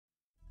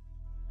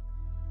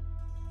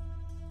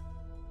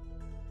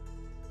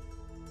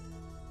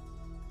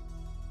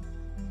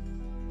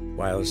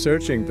While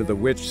searching for the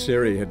witch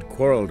Ciri had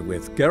quarreled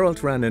with,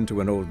 Geralt ran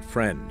into an old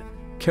friend,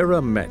 Kira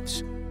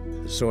Metz.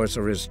 The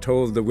sorceress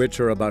told the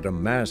Witcher about a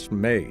masked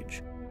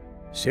mage.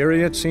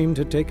 Ciri, it seemed,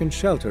 had taken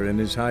shelter in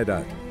his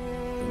hideout.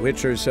 The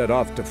Witcher set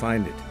off to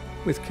find it,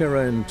 with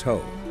Kira in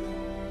tow.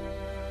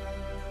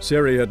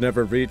 Ciri had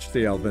never reached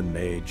the elven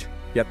mage,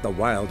 yet the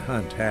Wild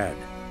Hunt had.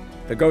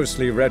 The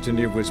ghostly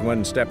retinue was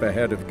one step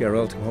ahead of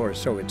Geralt, or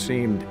so it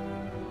seemed.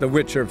 The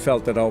Witcher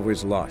felt that all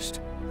was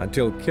lost,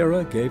 until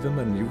Kira gave him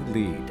a new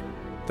lead.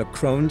 The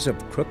Crones of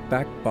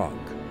Crookback Bog.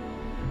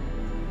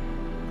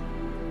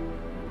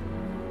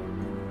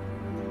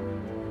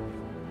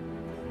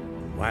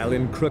 While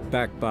in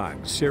Crookback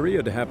Bog, Ciri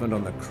had happened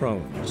on the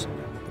Crones.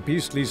 The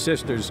beastly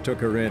sisters took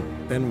her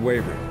in, then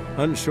wavered,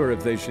 unsure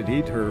if they should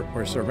eat her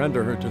or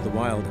surrender her to the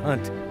Wild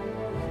Hunt.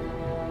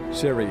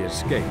 Ciri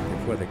escaped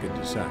before they could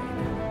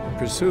decide.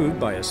 Pursued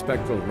by a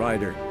spectral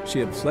rider, she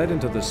had fled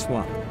into the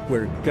swamp,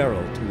 where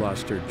Geralt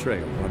lost her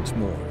trail once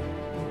more.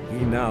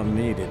 He now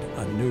needed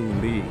a new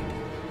lead.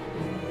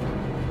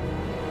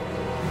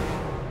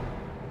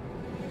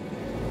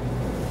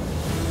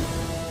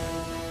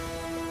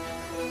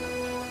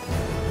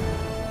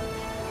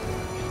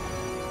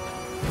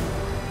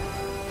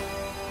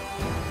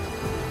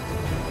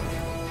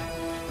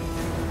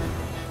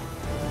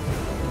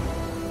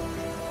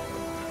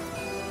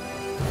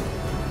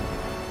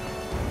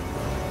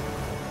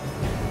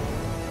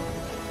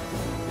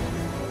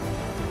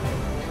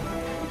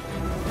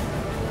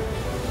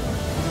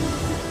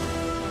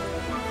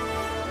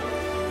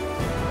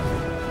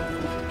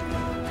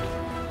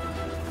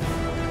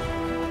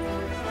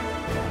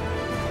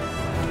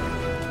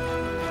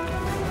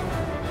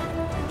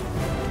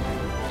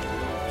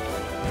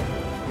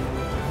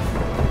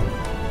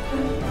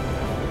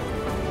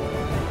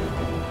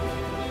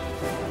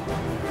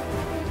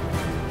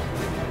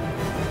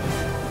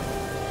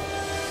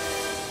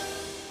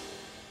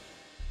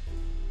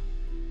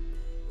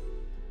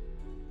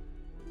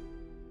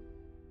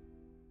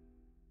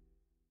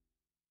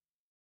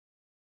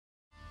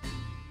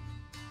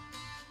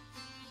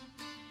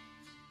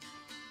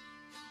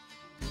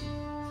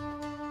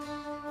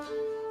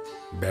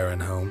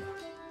 Baron home?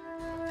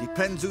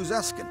 Depends who's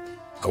asking.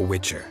 A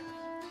Witcher.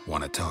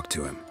 Want to talk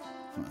to him.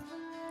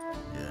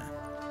 Yeah.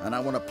 And I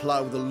want to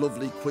plough the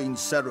lovely Queen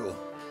Cero.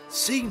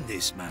 Seen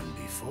this man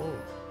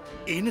before.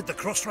 In at the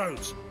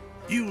crossroads.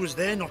 You was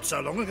there not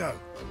so long ago.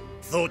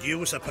 Thought you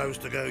were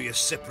supposed to go your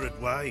separate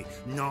way,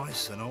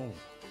 nice and all.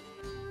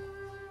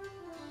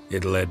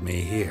 It led me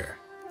here.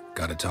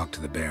 Gotta talk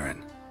to the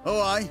Baron.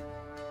 Oh, aye?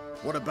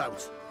 What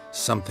about?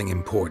 Something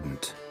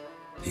important.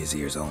 His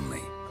ears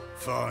only.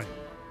 Fine.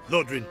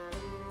 Lodrin,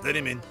 let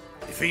him in.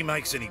 If he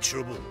makes any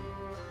trouble,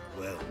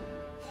 well,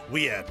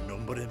 we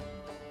outnumber him.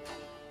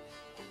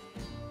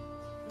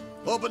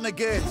 Open the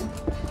gate.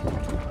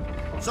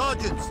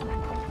 Sergeants!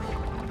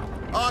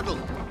 Ardle!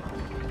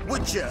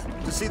 Witcher,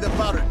 to see the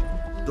Baron.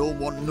 Don't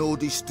want no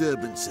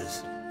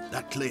disturbances.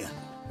 That clear?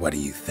 What do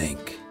you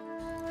think?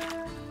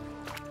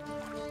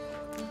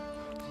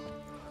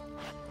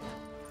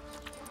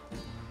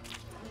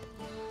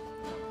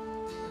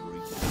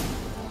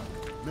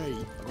 Me,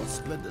 I've got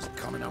splinters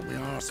coming out my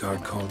arse.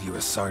 Guard called you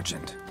a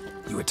sergeant.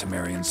 You a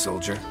Temerian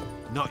soldier?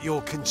 Not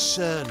your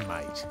concern,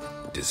 mate.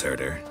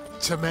 Deserter?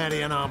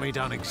 Temerian army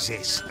don't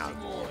exist no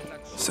more.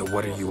 So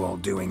what are you all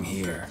doing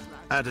here?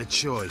 Had a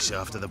choice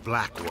after the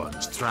Black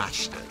Ones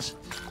thrashed us.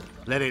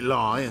 Let it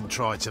lie and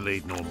try to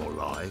lead normal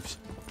lives.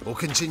 Or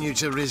continue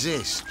to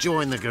resist,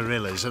 join the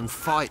guerrillas and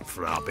fight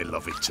for our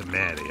beloved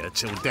Temeria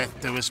till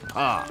death do us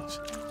part.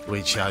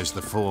 We chose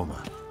the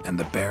former. And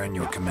the Baron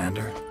your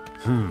commander?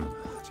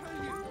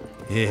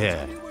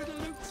 Yeah.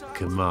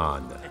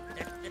 Commander.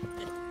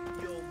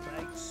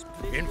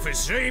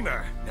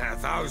 Emphysema. Now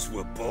those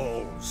were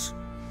balls.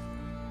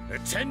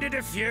 Attended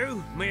a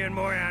few, me and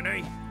my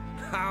Annie.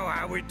 Oh,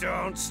 how we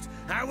danced,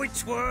 how we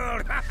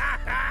twirled. Ha ha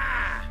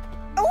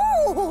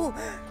ha! Ooh!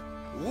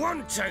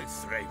 1, 2,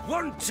 3.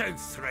 1, 2,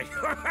 3.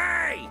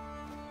 Hey!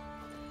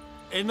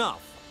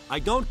 Enough. I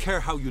don't care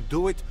how you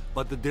do it,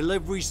 but the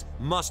deliveries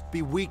must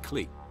be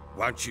weekly.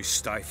 Won't you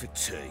stay for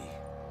tea?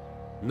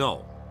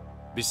 No.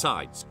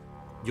 Besides,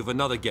 you've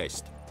another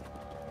guest.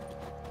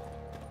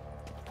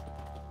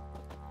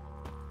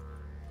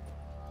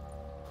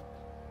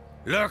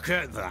 Look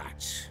at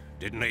that.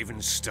 Didn't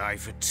even stay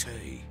for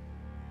tea.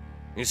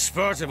 In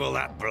spite of all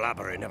that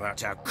blabbering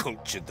about how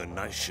cultured the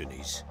nation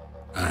is.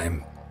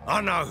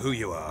 I know who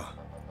you are.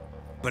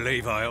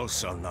 Believe I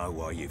also know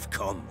why you've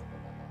come.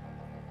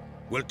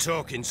 We'll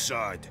talk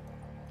inside.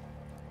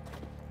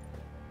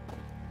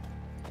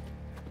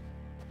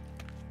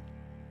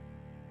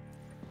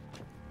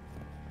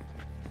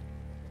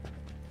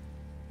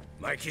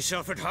 Make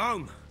yourself at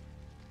home.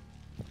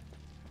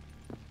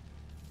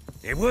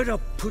 Hey, where'd I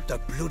put the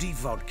bloody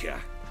vodka?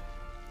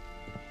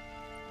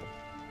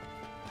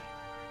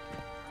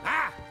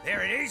 Ah,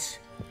 there it is.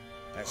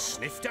 A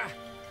snifter.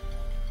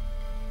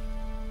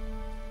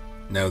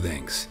 No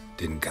thanks.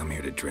 Didn't come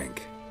here to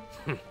drink.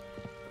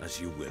 As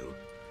you will.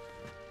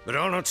 But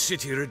I'll not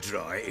sit here a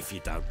dry if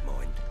you don't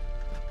mind.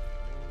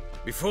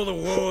 Before the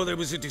war, there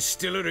was a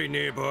distillery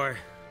nearby,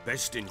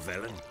 best in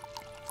Velen.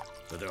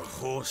 But their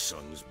whore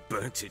sons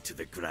burnt it to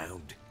the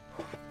ground.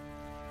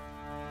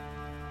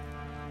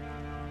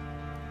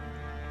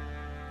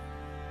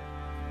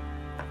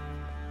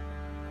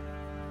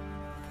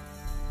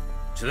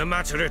 To the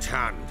matter at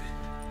hand,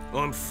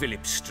 I'm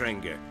Philip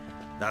Strenger.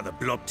 Now the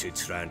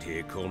Blobtits round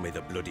here call me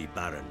the Bloody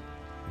Baron.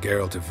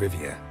 Geralt of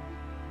Rivia.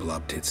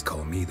 Blobtits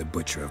call me the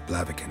Butcher of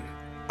Blaviken.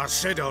 I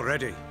said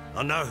already,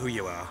 I know who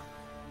you are.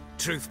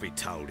 Truth be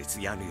told, it's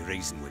the only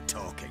reason we're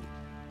talking.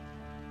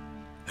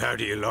 How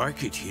do you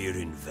like it here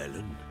in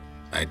Velen?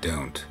 I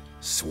don't.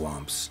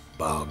 Swamps,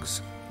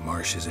 bogs,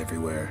 marshes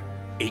everywhere.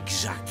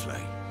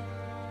 Exactly.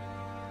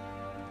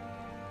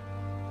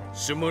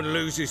 Someone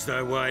loses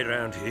their way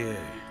around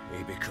here,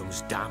 he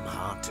becomes damn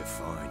hard to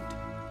find.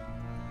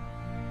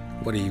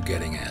 What are you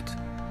getting at?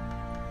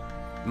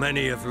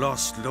 Many have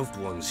lost loved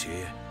ones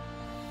here.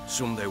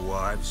 Some their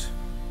wives,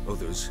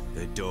 others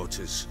their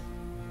daughters.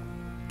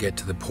 Get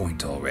to the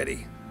point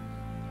already.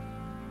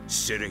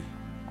 Ciri,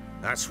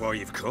 that's why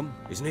you've come,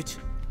 isn't it?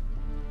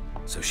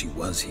 So she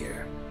was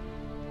here.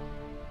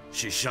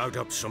 She showed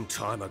up some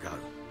time ago.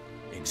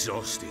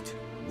 Exhausted,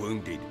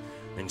 wounded,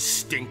 and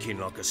stinking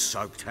like a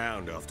soaked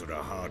hound after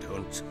a hard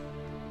hunt.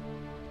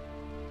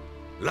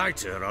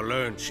 Later, I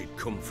learned she'd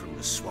come from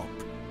the swamp.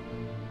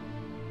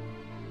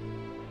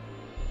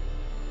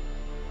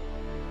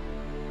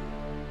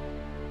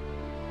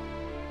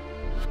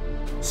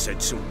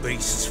 Said some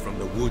beasts from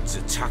the woods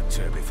attacked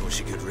her before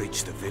she could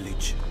reach the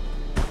village.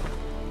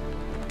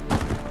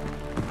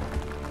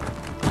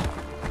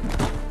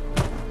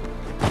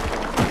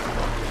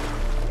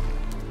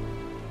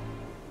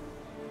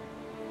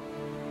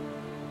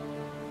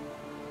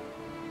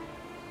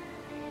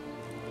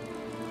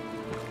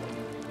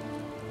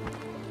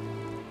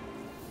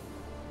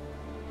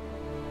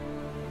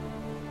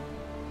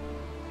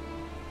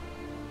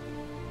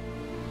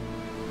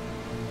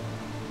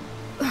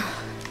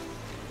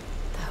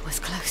 Was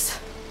close.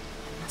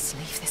 I must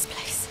leave this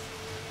place.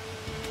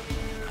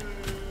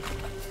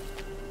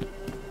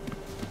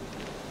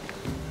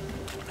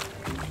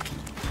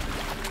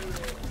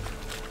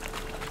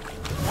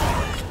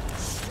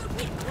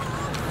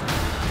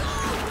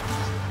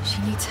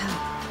 She needs help.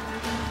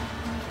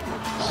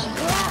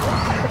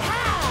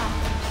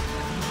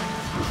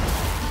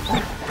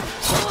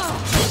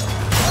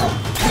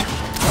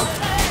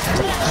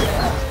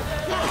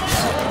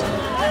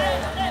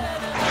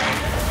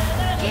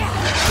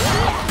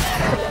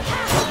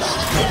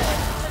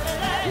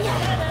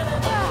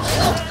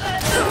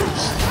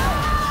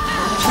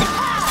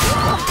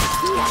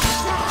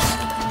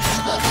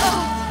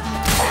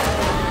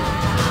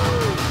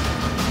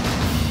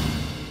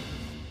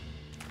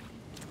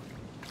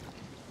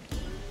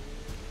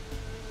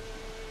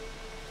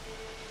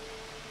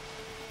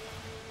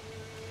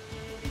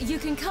 You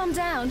can calm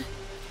down.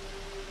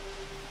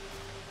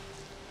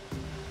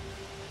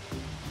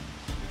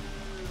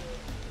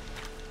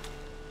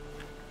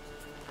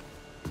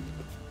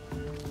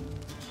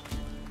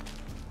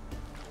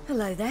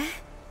 Hello there.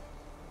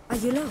 Are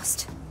you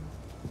lost?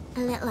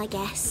 A little, I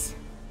guess.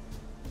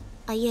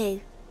 Are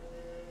you?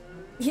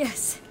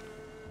 Yes.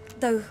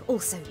 Though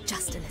also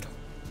just a little.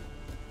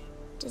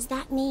 Does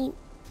that mean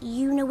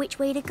you know which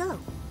way to go?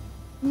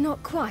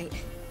 Not quite.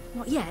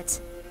 Not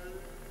yet.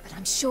 But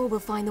I'm sure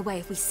we'll find the way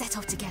if we set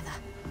off together.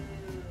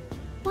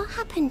 What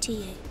happened to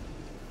you?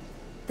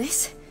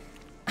 This?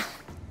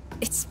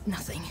 It's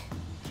nothing.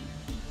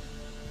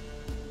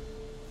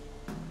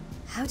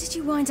 How did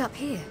you wind up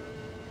here?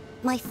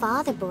 My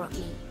father brought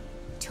me.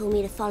 Told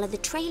me to follow the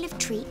trail of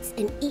treats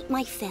and eat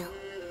my fill.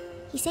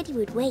 He said he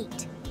would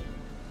wait.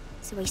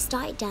 So I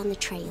started down the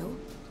trail,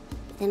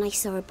 but then I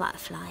saw a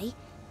butterfly,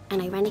 and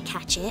I ran to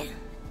catch it,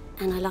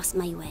 and I lost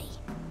my way.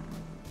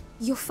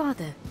 Your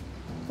father?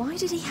 Why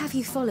did he have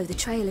you follow the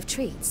trail of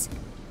treats?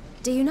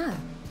 Do you know?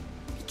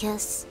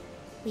 Because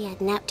we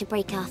had naught to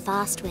break our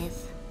fast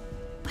with.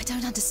 I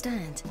don't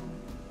understand.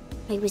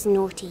 I was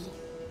naughty.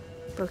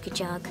 Broke a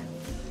jug.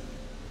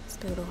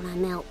 Spilled all our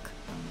milk.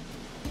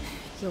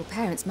 Your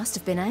parents must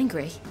have been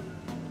angry.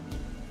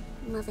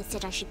 Mother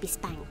said I should be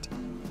spanked,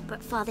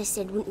 but Father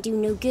said wouldn't do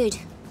no good.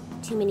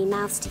 Too many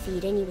mouths to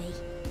feed anyway.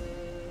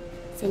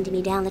 Sending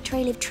me down the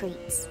trail of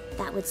treats,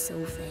 that would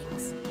solve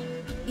things.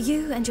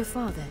 You and your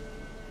father,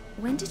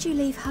 when did you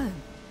leave home?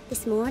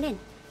 This morning.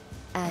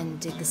 And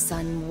did the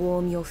sun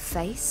warm your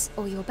face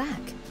or your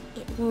back?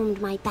 It warmed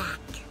my back.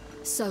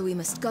 So we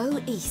must go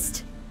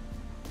east.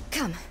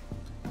 Come,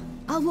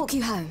 I'll walk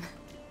you home.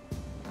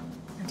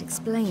 And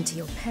explain to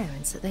your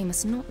parents that they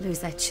must not lose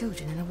their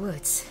children in the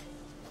woods.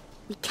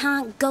 We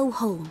can't go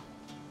home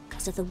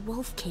because of the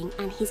Wolf King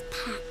and his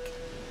pack.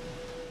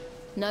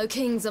 No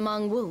kings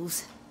among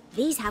wolves.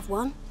 These have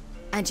one.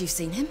 And you've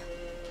seen him?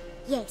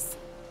 Yes.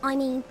 I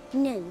mean,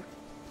 no.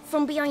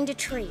 From behind a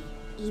tree.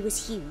 He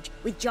was huge,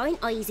 with giant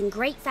eyes and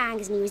great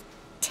fangs, and he was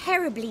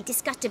terribly,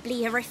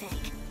 disgustingly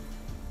horrific.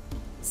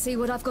 See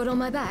what I've got on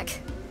my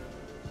back?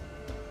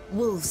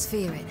 Wolves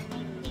fear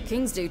it.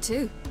 Kings do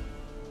too.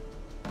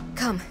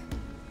 Come,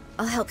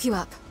 I'll help you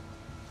up.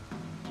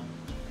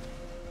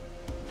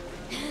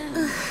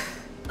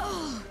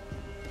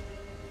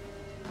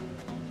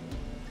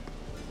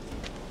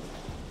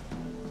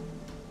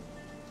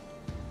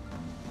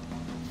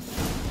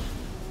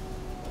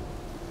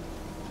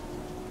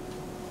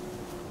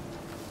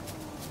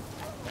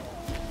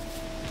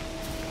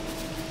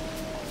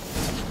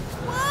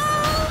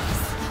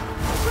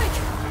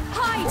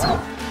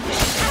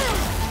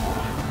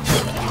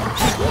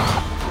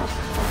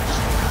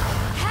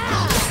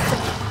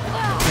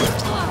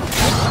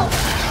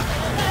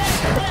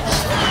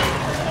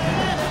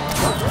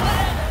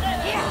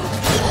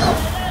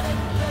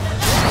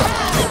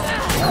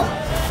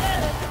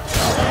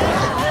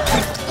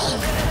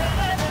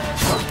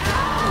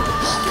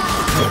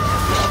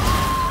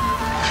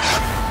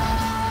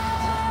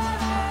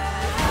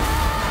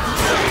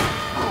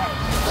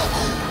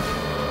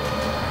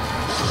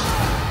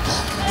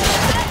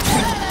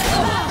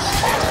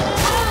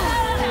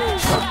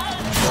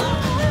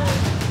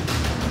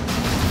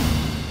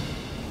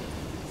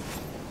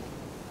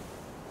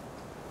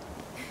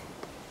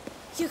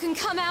 You can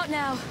come out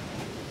now.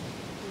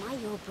 My,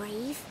 you're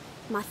brave.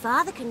 My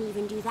father couldn't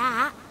even do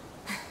that.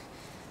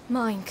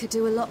 Mine could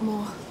do a lot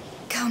more.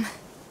 Come.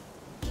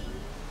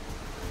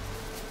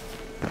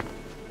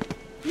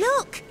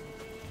 Look!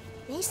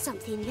 There's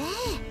something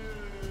there.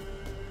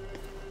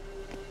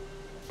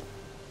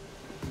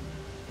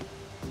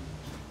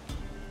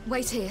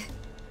 Wait here.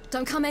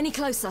 Don't come any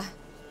closer.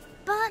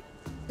 But...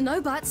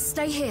 No buts.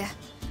 Stay here.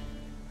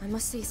 I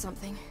must see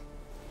something.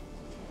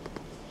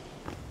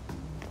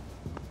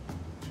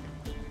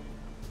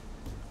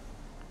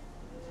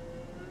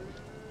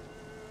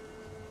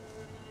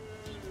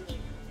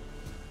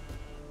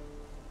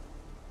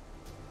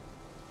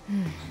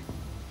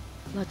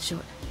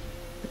 Bloodshot,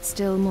 but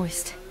still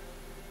moist.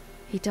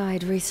 He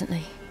died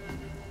recently.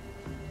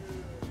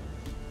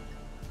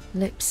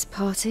 Lips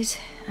parted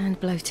and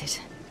bloated.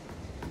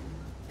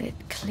 Bit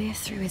clear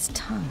through his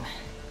tongue.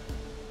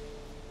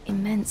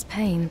 Immense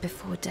pain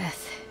before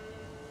death.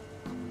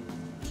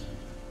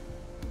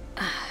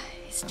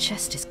 His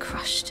chest is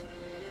crushed.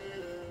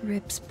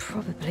 Ribs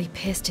probably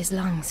pierced his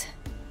lungs.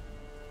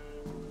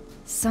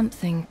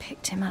 Something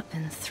picked him up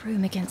and threw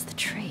him against the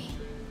tree.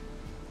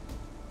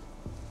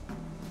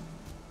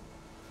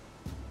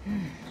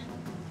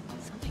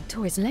 Something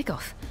tore his leg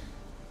off.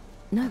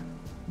 No,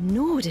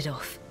 gnawed it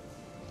off.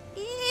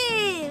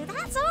 Ew,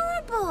 that's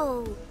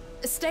horrible!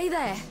 Stay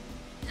there,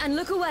 and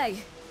look away.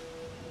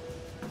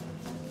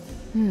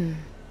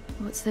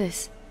 What's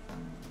this?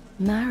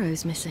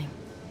 Marrow's missing.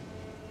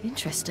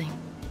 Interesting.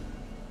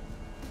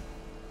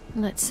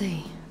 Let's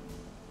see.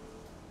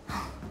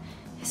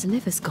 His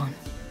liver's gone.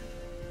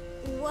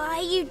 Why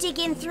are you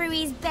digging through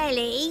his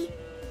belly?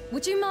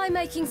 Would you mind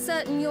making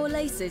certain your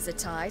laces are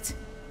tied?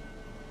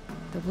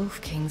 The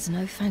Wolf King's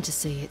no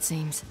fantasy, it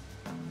seems.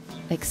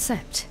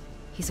 Except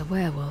he's a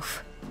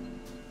werewolf.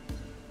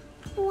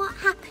 What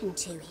happened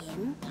to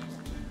him?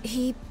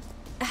 He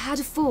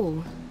had a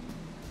fall.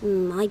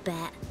 I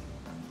bet.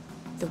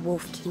 The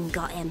Wolf King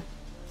got him.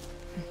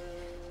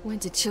 When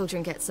did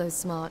children get so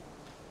smart?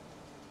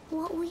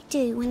 What'll we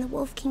do when the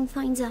Wolf King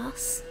finds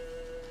us?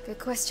 Good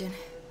question.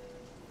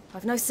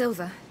 I've no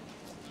silver,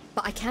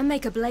 but I can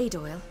make a blade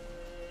oil.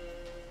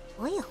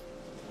 Oil?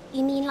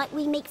 You mean like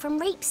we make from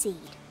rapeseed?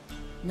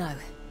 No,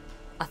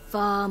 a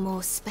far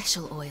more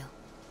special oil.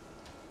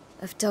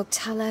 Of dog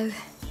tallow,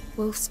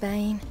 wolf's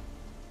bane,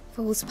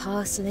 fool's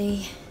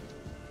parsley,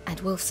 and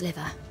wolf's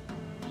liver.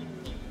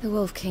 The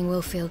Wolf King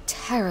will feel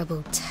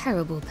terrible,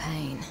 terrible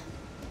pain.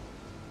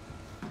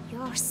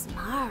 You're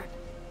smart.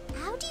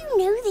 How do you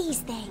know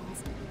these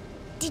things?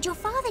 Did your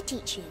father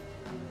teach you?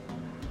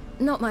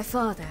 Not my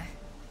father.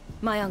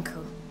 My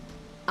uncle.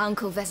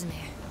 Uncle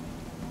Vesemir.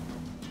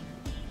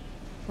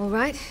 All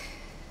right,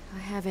 I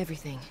have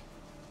everything.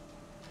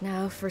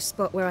 Now for a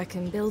spot where I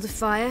can build a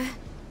fire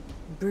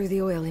and brew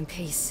the oil in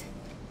peace.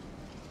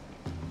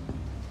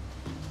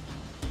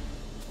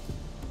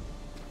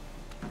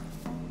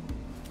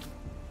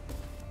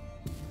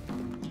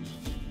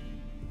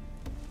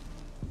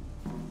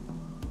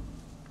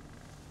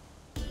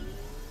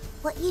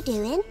 What you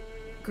doing?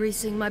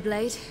 Greasing my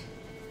blade.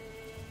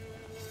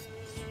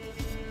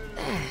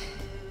 There.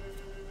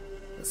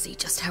 We'll see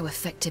just how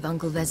effective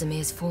Uncle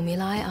Vesemir's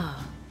formulae are.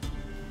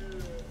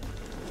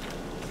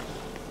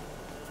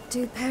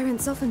 Do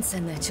parents often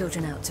send their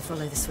children out to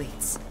follow the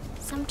sweets?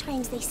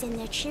 Sometimes they send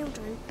their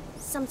children.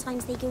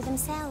 Sometimes they go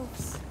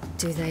themselves.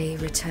 Do they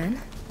return?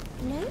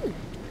 No.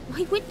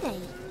 Why would they?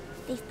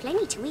 They've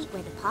plenty to eat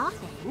where the path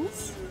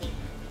ends.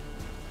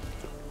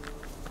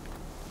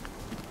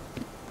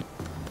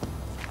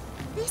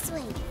 This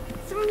way.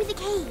 Through the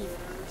cave.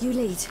 You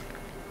lead.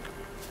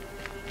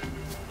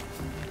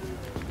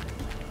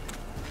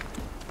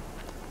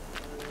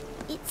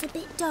 It's a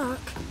bit dark.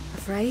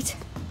 Afraid?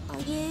 Are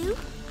you?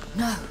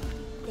 No.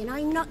 Then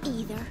I'm not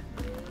either.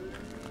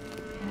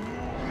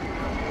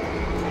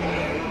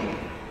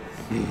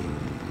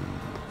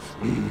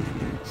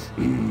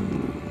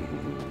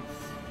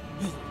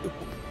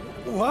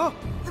 What?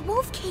 The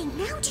Wolf King,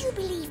 now do you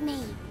believe me?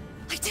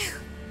 I do.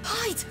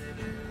 Hide!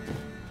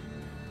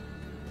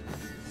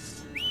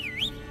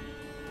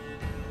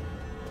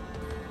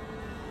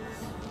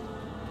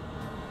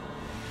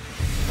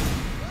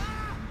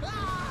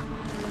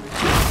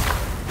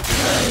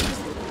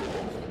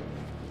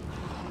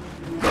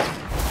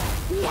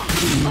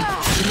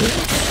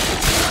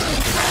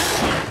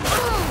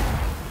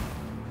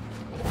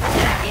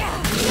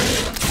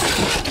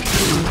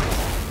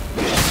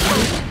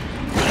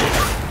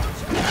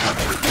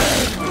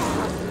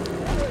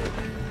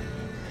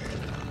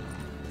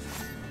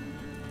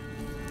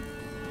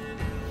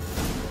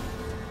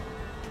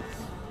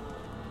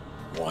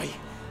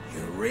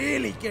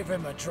 Give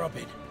him a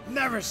drubbing.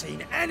 Never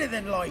seen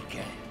anything like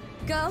it.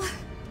 Girl,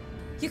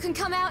 you can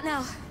come out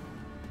now.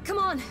 Come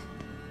on.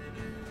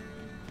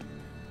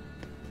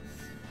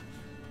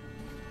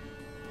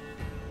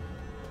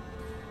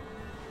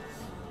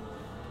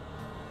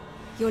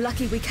 You're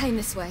lucky we came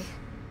this way.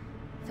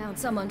 Found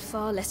someone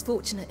far less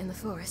fortunate in the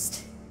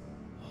forest.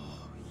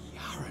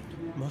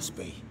 Yaren, must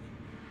be.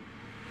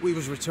 We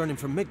was returning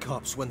from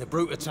Midcops when the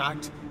brute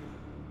attacked.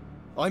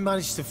 I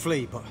managed to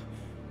flee, but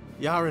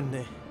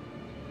Yaren...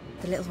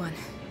 The little one.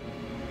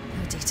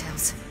 No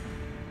details.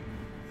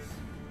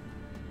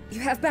 You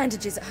have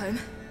bandages at home?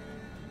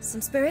 Some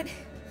spirit?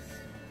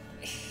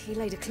 He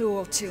laid a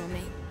claw or two on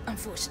me,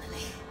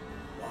 unfortunately.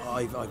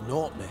 I've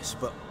naught, miss,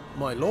 but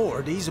my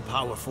lord, he's a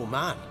powerful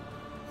man.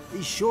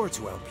 He's sure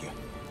to help you.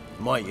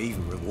 Might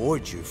even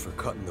reward you for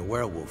cutting the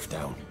werewolf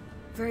down.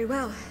 Very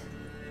well.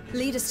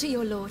 Lead us to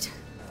your lord.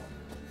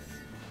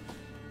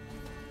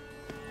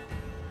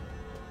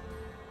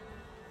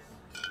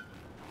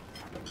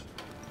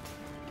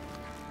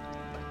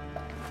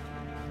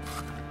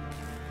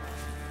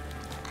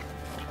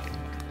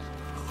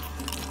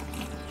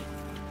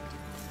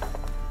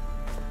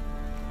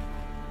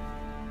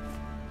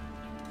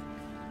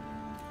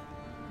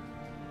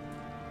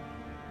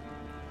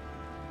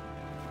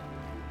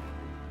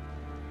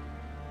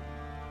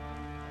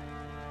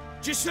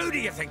 Just who do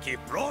you think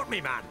you've brought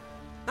me, man?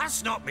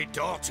 That's not me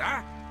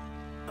daughter.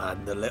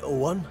 And the little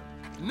one?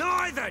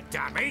 Neither,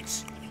 damn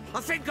it!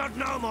 I think I'd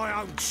know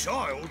my own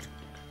child.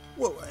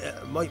 Well,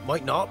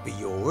 might not be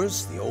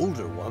yours, the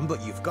older one,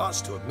 but you've got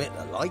to admit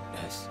the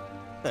likeness.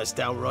 That's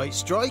downright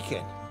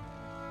striking.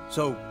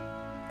 So,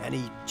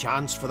 any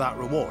chance for that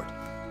reward?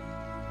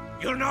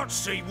 You'll not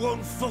see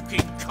one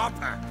fucking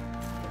copper.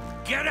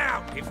 Get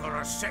out before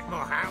I set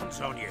my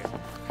hounds on you.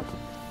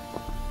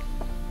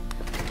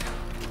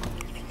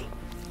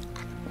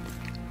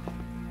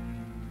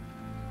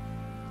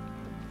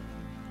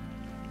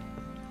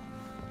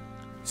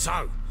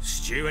 So,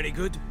 stew any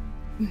good?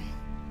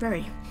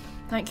 Very.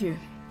 Thank you.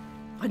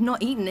 I'd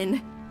not eaten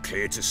in...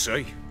 Clear to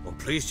see. I'm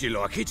pleased you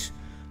like it.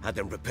 Had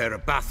them prepare a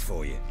bath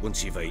for you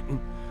once you've eaten.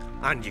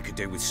 And you could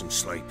do with some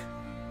sleep.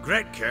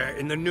 Gretka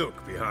in the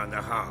nook behind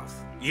the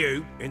hearth.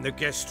 You in the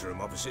guest room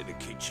opposite the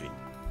kitchen.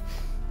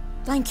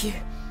 Thank you.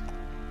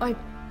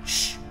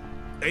 Shh.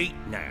 Eat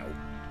now.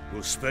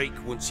 We'll speak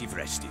once you've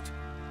rested.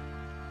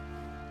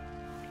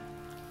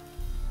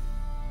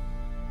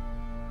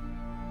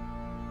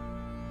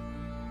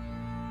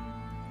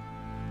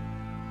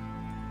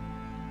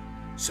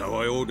 So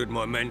I ordered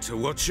my men to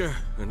watch her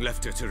and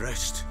left her to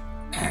rest.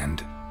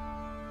 And?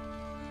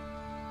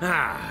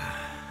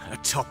 A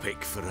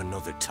topic for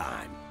another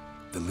time.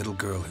 The little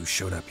girl who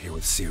showed up here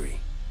with Ciri.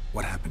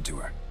 What happened to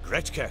her?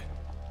 Gretka.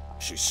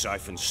 She's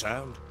safe and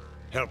sound.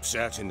 Helps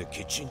out in the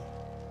kitchen.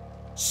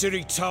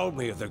 Ciri told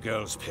me of the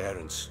girl's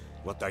parents,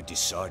 what they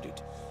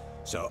decided.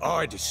 So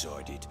I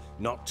decided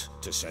not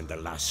to send the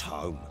lass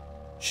home.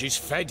 She's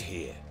fed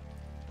here.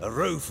 A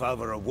roof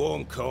over a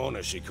warm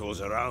corner she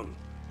calls her own.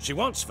 She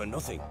wants for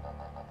nothing.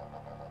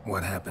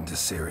 What happened to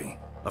Ciri?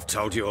 I've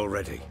told you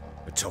already.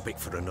 A topic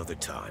for another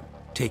time.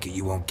 Take it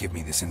you won't give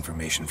me this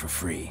information for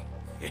free.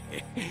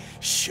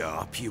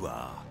 Sharp you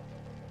are.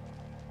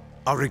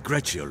 I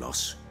regret your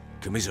loss.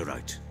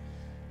 Commiserate.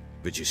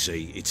 But you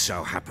see, it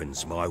so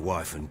happens my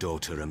wife and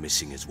daughter are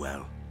missing as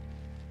well.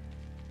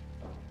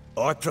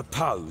 I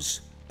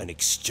propose an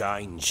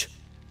exchange.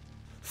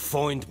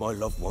 Find my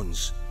loved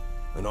ones,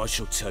 and I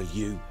shall tell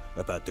you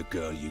about the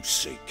girl you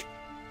seek.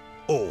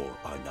 All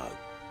I know.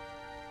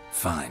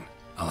 Fine.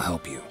 I'll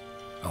help you.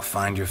 I'll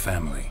find your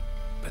family,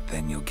 but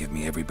then you'll give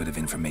me every bit of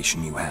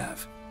information you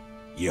have.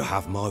 You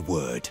have my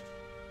word.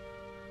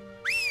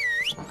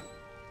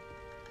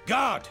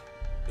 Guard!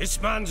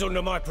 This man's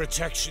under my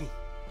protection.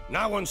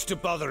 No one's to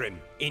bother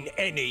him in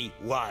any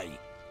way.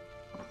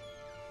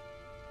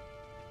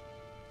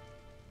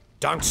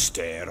 Don't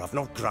stare, I've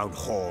not grown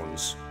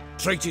horns.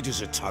 Treat it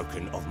as a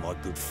token of my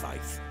good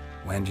faith.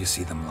 When do you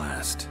see them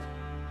last?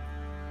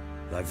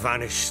 They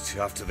vanished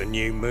after the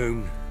new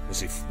moon,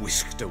 as if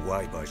whisked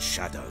away by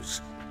shadows.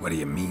 What do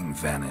you mean,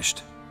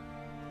 vanished?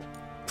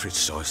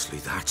 Precisely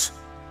that.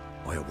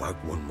 I awoke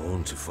one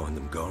morn to find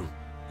them gone.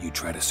 You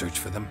try to search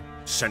for them?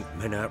 Sent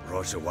men out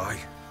right away,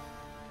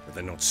 but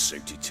they're not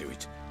suited to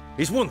it.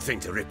 It's one thing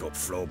to rip up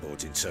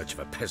floorboards in search of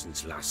a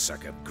peasant's last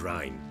sack of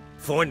grain.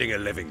 Finding a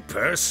living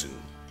person,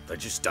 they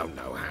just don't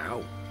know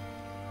how.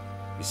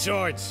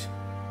 Besides,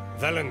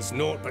 Velen's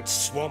naught but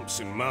swamps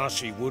and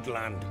marshy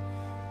woodland.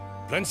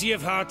 Plenty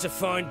of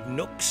hard-to-find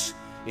nooks.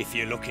 If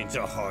you're looking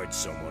to hide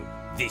someone,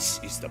 this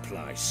is the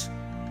place.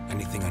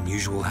 Anything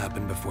unusual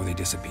happened before they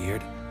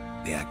disappeared?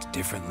 They act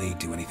differently,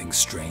 do anything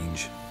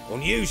strange?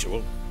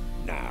 Unusual?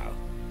 No.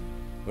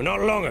 Well,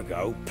 not long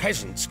ago,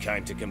 peasants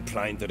came to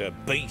complain that a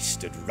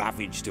beast had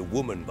ravaged a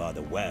woman by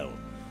the well.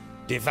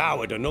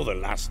 Devoured another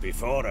lass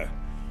before her.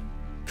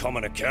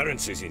 Common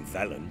occurrences in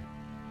Velen.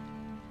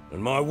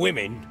 And my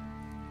women,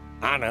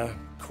 Anna,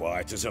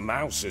 quiet as a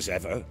mouse as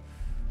ever,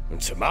 and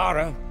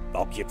Tamara,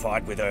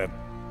 occupied with her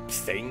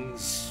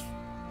things,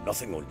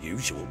 nothing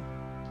unusual.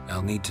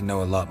 I'll need to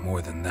know a lot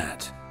more than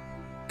that.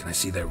 Can I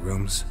see their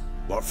rooms?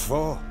 What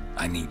for?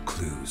 I need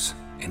clues.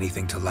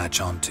 Anything to latch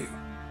onto.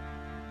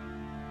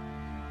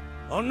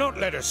 I'll not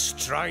let a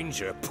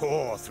stranger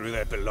pore through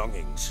their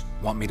belongings.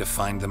 Want me to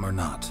find them or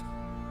not?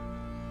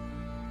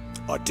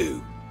 I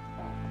do.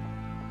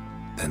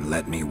 Then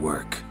let me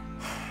work.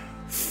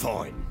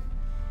 Fine.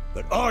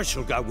 But I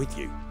shall go with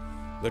you.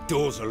 The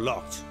doors are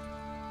locked.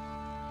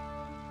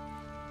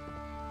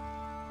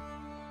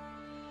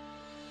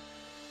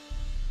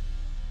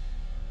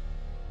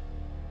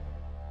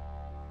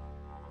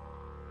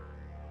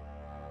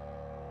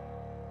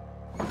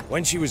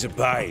 When she was a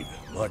babe,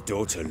 my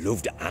daughter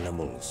loved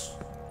animals.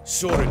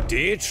 Saw a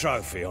deer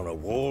trophy on a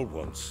wall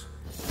once.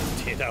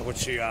 Do you know what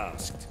she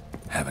asked?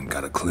 Haven't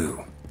got a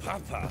clue.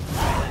 Papa,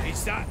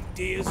 is that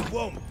deer's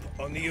wump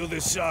on the other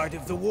side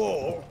of the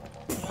wall?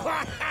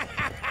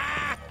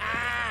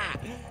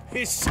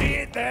 You see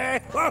it there?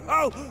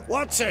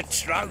 What's a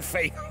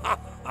trophy?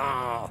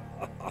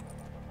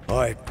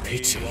 I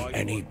pity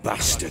any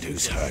bastard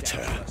who's hurt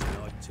her.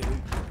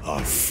 I'll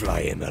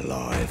flay him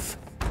alive.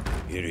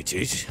 Here it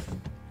is.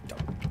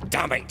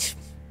 Damn it!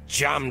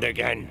 Jammed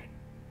again.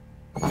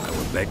 Our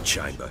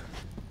bedchamber.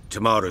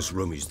 Tamara's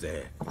room is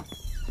there.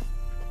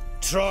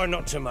 Try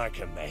not to make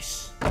a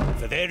mess.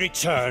 For their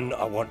return,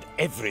 I want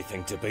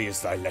everything to be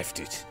as they left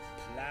it.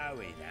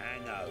 Ploughing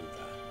hangover.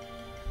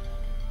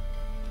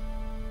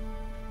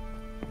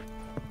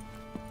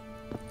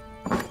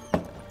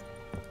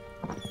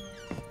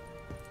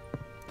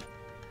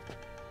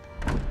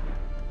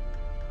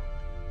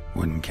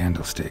 Wooden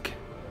candlestick.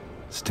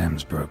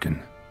 Stem's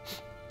broken.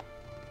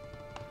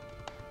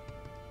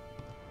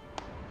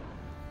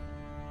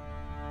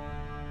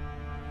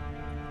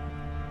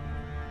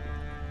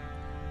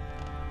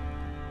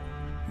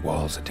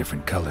 Walls a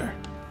different color.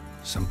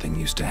 Something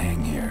used to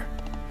hang here.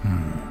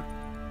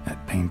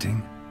 That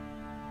painting?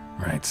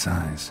 Right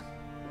size.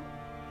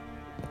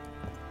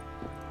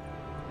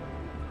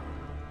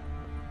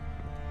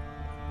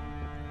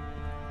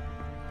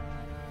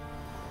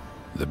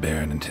 The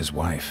Baron and his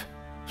wife.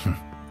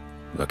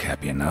 Look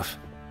happy enough.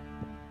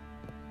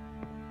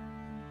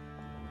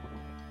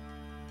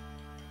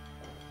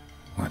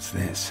 What's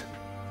this?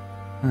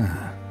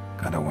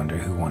 Gotta wonder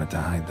who wanted to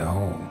hide the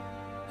hole.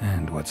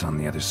 And what's on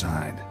the other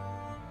side?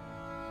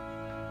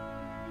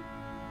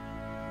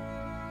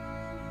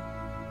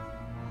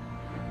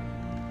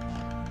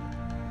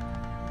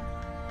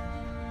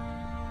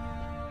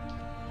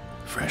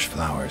 Fresh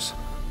flowers.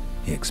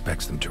 He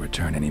expects them to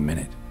return any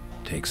minute.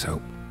 Takes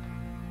hope.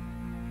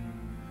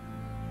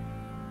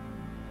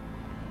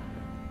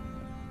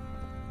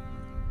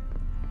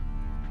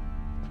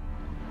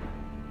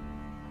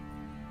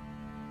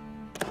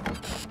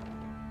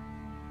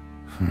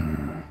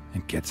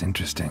 It gets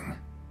interesting.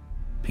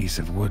 Piece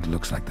of wood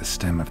looks like the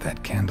stem of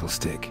that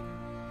candlestick.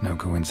 No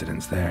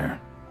coincidence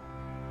there.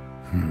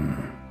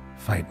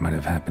 Fight might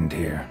have happened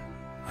here.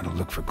 Ought to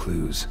look for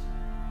clues.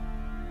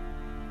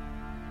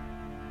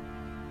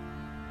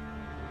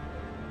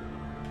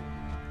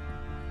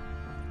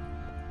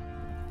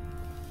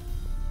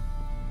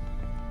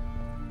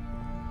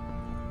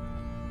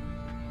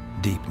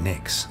 Deep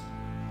nicks.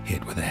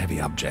 Hit with a heavy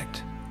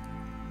object.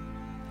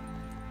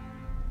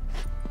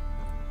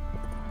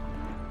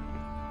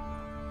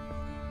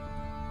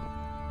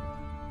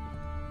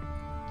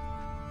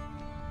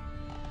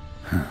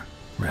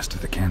 Rest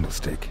of the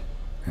candlestick,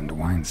 and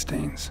wine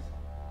stains.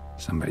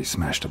 Somebody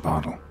smashed a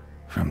bottle.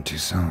 From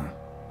Toussaint.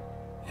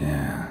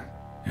 Yeah,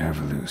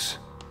 Herveloos.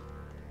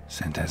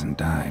 Scent hasn't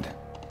died.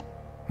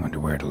 Wonder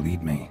where it'll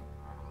lead me.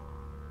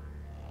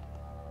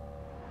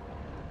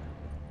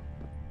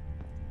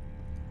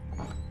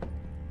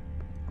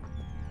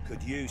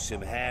 Could use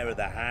some hair of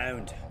the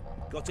hound.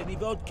 Got any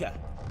vodka?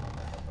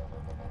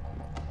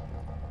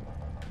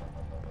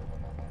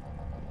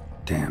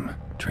 Damn,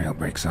 trail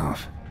breaks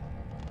off.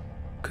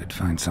 Could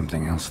find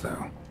something else,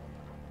 though.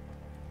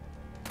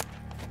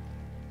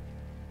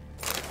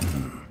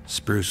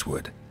 Spruce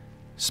wood.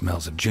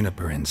 Smells of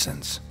juniper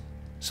incense.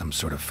 Some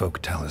sort of folk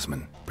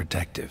talisman.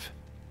 Protective.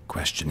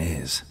 Question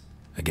is,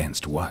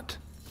 against what?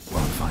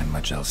 Won't find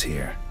much else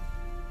here.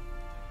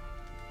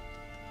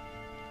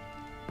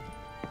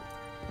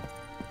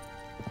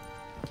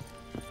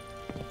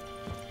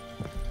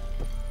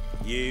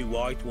 You,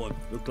 white one.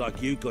 Look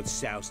like you got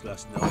soused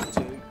last night,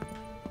 too.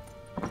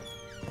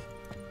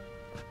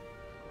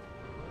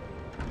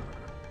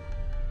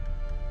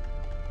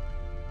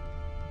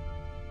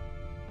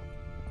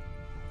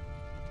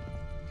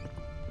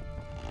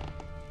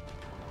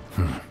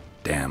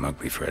 Damn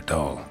ugly for a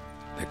doll.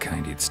 The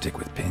kind you'd stick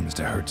with pins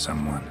to hurt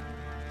someone.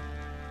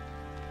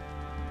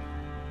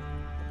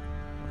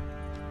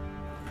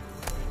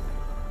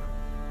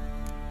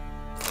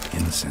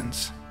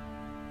 Incense.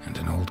 And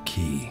an old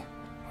key.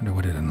 Wonder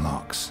what it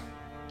unlocks.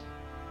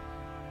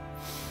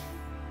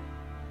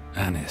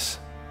 Anise.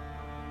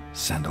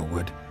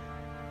 Sandalwood.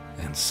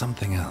 And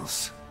something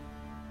else.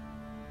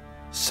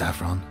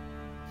 Saffron.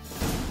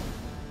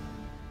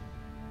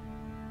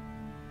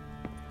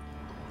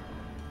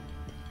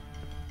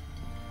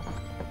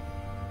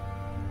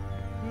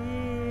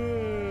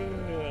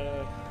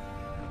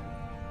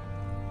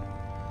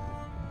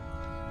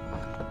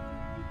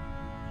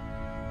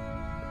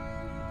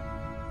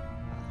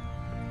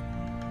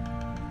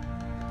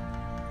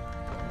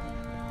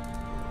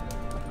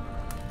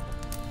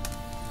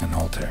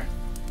 altar.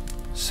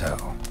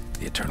 So,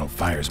 the Eternal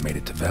Fires made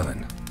it to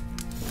Velen.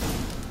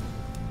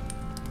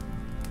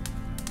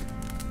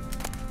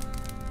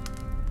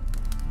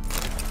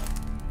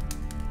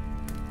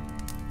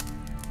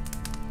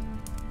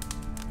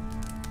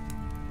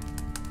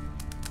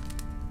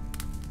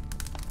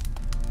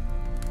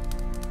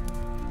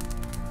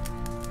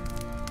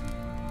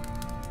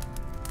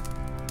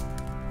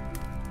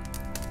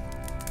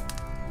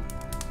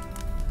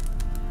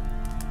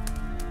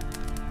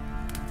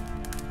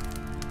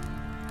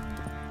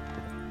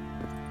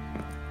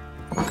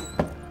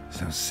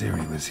 So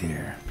Ciri was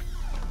here.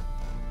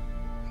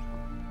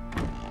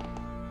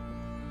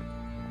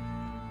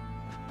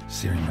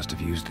 Ciri must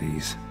have used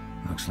these.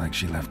 Looks like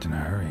she left in a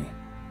hurry.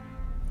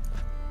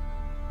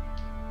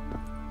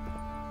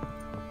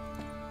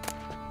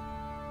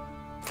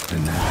 The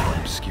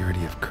Natural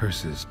Obscurity of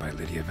Curses by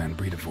Lydia van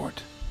Bredevoort.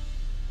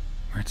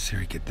 Where'd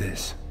Ciri get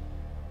this?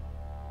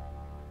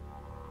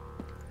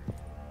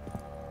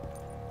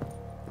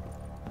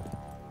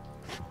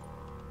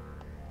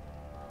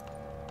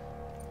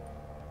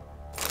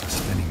 A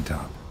spinning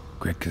top.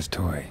 Gretka's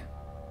toy.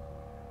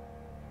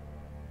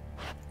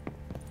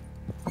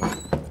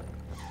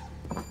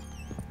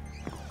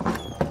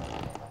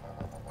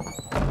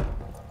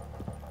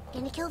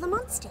 Gonna kill the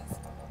monsters?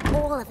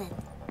 All of them.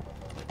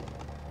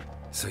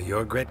 So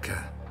you're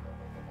Gretka?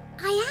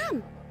 I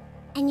am.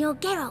 And you're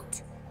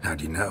Geralt. How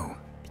do you know?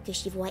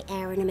 Because you've white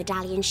hair and a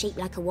medallion shaped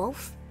like a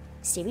wolf.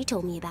 Ciri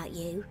told me about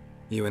you.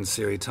 You and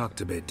Ciri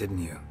talked a bit,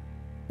 didn't you?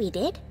 We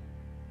did?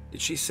 Did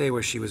she say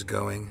where she was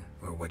going,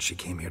 or what she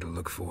came here to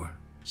look for?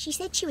 She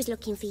said she was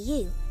looking for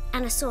you,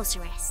 and a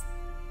sorceress.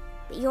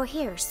 But you're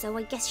here, so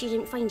I guess she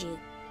didn't find you.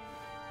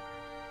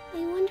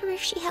 I wonder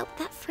if she helped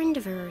that friend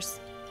of hers.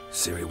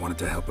 Ciri wanted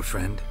to help a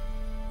friend?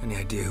 Any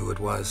idea who it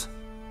was?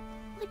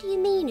 What do you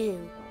mean,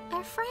 who?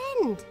 Her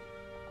friend.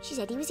 She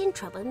said he was in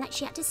trouble and that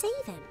she had to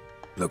save him.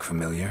 Look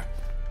familiar?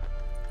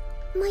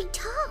 My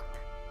top.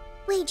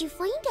 Where'd you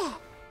find it?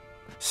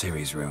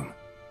 Ciri's room.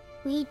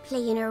 We'd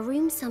play in her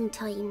room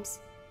sometimes.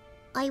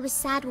 I was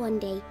sad one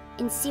day,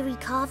 and Ciri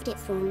carved it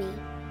for me.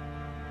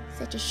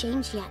 Such a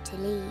shame she had to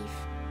leave.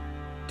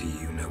 Do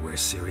you know where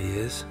Ciri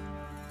is?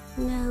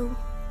 No.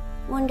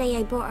 One day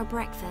I brought her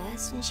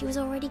breakfast, and she was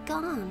already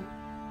gone.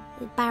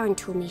 The Baron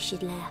told me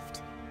she'd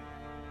left.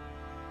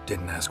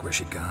 Didn't ask where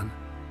she'd gone?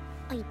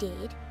 I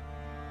did.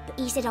 But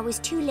he said I was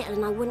too little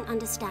and I wouldn't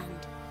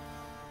understand.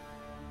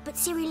 But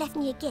Ciri left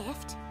me a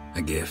gift.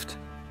 A gift?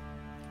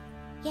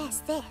 Yes,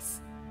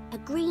 this. A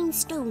green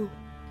stone.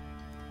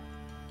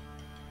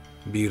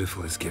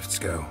 Beautiful as gifts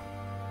go.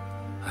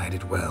 Hide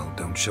it well,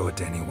 don't show it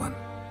to anyone.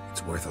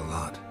 It's worth a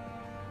lot.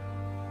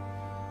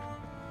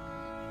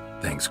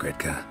 Thanks,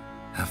 Gretka.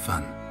 Have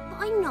fun.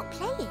 But I'm not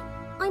playing.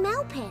 I'm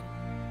helping.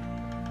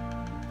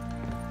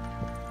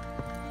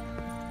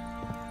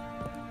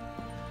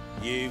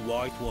 You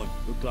white one.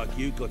 Look like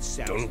you got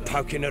sound. Done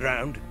poking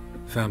around?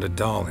 Found a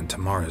doll in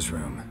Tamara's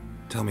room.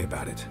 Tell me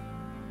about it.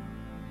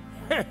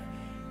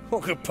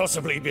 What could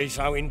possibly be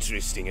so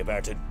interesting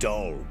about a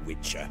doll,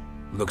 Witcher?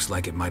 Looks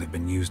like it might have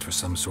been used for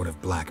some sort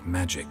of black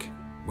magic.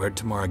 Where'd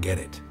Tamara get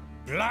it?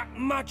 Black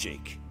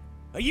magic?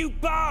 Are you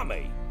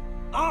balmy?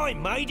 I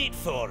made it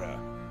for her.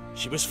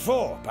 She was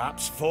 4,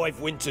 perhaps 5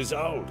 winters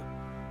old.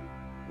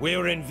 We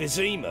were in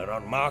Vizima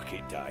on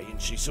market day and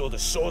she saw the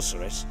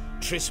sorceress,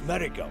 Triss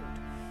Merigold.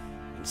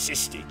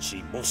 Insisted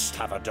she must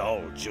have a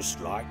doll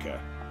just like her.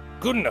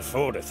 Couldn't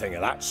afford a thing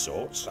of that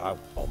sort, so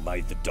I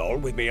made the doll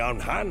with my own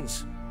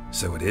hands.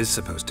 So it is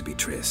supposed to be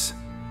Triss.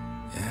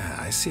 Yeah,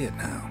 I see it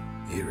now.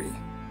 Eerie.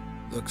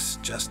 Looks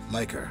just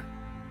like her.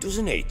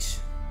 Doesn't it?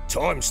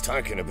 Time's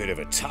taken a bit of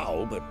a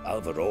toll, but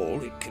overall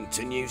it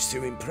continues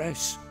to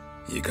impress.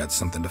 You got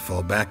something to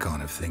fall back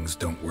on if things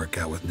don't work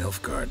out with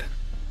Nilfgaard.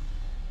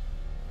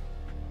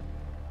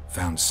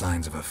 Found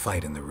signs of a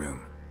fight in the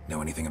room.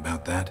 Know anything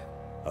about that?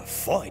 A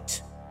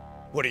fight?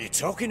 What are you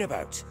talking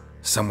about?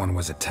 Someone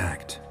was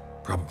attacked.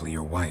 Probably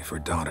your wife or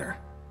daughter.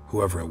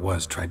 Whoever it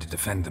was tried to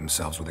defend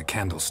themselves with a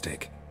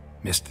candlestick.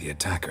 Missed the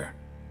attacker.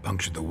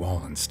 Punctured the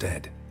wall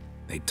instead.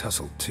 They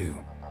tussled too.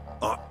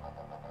 I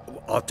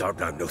don't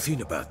know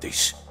nothing about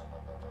this.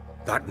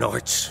 That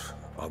night,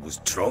 I was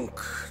drunk.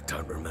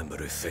 Don't remember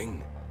a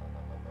thing.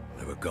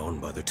 They were gone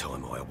by the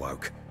time I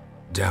awoke.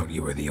 Doubt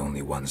you were the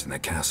only ones in the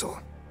castle.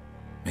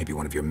 Maybe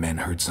one of your men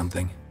heard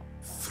something?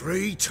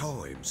 3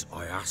 times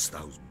I asked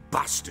those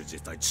bastards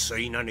if they'd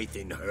seen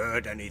anything,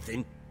 heard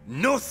anything.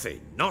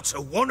 Nothing, not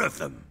a one of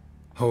them.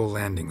 Whole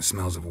landing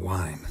smells of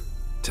wine.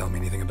 Tell me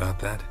anything about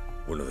that?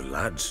 One of the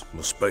lads,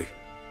 must be.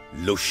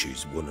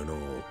 Lushes, one and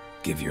all.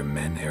 Give your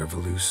men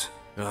Ervelus?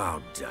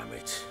 Oh, damn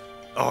it.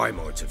 I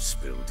might have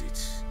spilled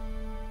it.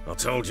 I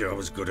told you I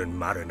was good and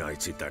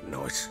marinated that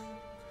night.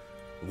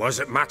 Was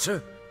it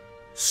matter?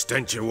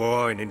 Stench of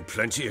wine in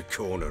plenty of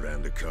corn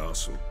around the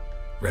castle.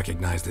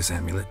 Recognize this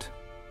amulet?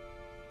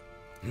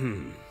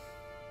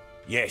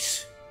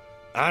 Yes.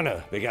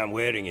 Anna began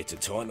wearing it a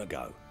time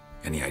ago.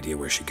 Any idea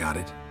where she got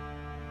it?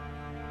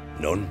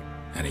 None.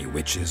 Any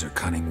witches or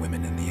cunning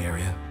women in the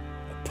area?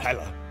 A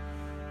Pella.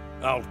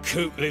 Old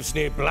Coot lives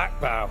near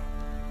Blackbow.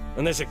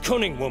 And there's a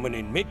cunning woman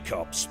in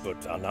Midcopse,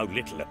 but I know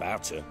little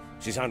about her.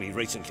 She's only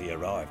recently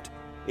arrived.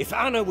 If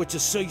Anna were to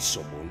see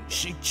someone,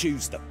 she'd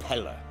choose the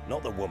Peller,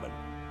 not the woman.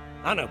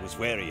 Anna was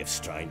wary of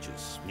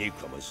strangers,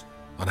 newcomers.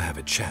 Ought to have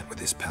a chat with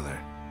this Peller.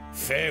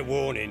 Fair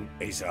warning,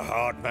 he's a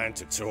hard man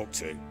to talk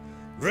to.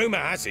 Rumour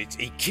has it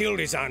he killed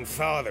his own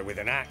father with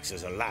an axe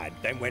as a lad,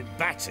 then went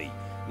batty.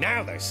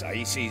 Now they say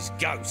he sees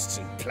ghosts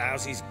and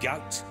ploughs his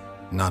goat.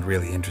 Not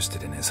really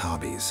interested in his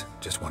hobbies.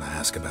 Just want to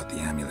ask about the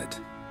amulet.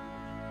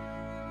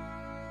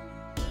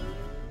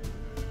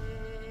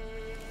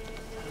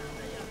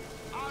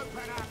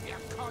 Open up, you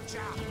codger!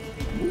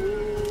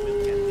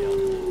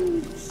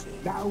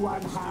 No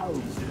one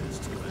home.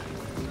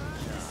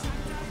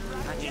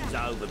 Hatching's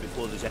over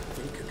before there's a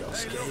thinker got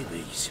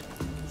scabies.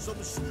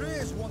 Some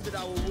strays wandered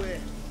our way.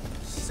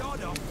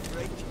 Sod off,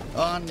 freak.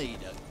 I need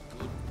a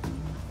good...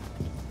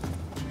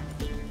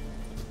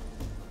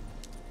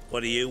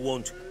 What do you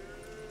want?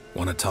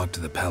 Want to talk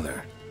to the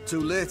Peller. Too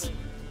late.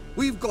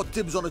 We've got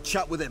dibs on a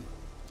chat with him.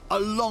 A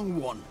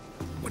long one.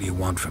 What do you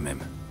want from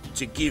him?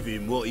 To give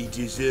him what he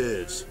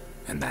deserves.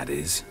 And that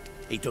is?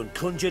 He done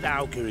conjured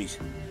auguries.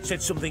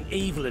 Said something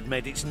evil had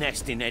made its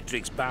nest in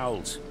Edric's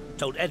bowels.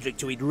 Told Edric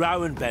to eat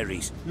rowan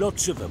berries.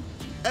 Lots of them.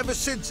 Ever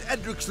since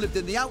Edric's lived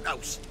in the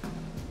outhouse.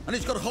 And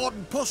he's got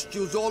hardened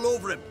pustules all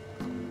over him.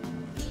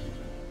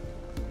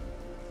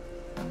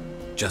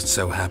 Just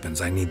so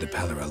happens I need the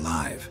Peller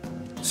alive.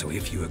 So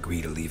if you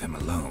agree to leave him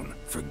alone,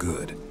 for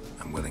good,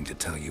 I'm willing to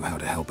tell you how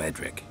to help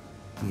Edric.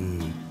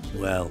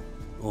 Well,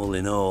 all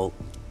in all...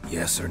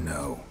 Yes or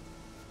no?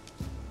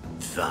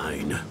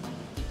 Fine.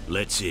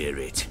 Let's hear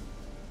it.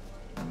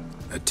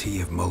 A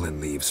tea of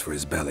mullein leaves for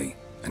his belly,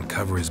 and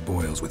cover his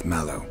boils with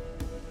mallow.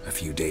 A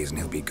few days and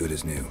he'll be good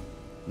as new.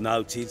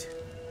 Noted.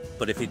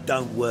 But if it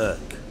don't work,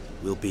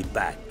 we'll be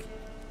back.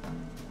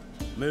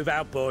 Move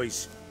out,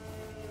 boys.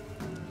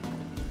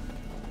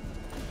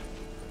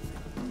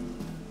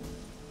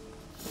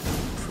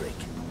 Prick.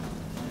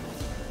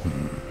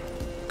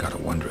 Gotta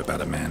wonder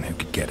about a man who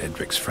could get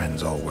Edric's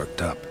friends all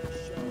worked up.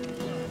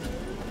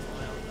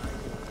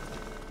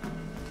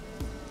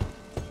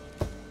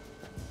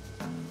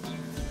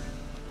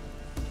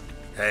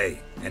 Hey,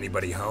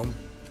 anybody home?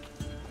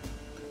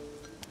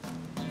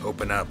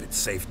 Open up, it's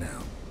safe now.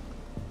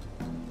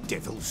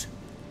 Devils.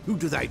 Who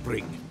do they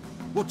bring?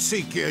 What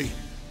seek ye?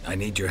 I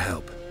need your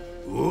help.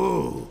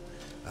 Oh,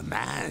 a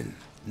man.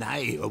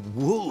 Nay, a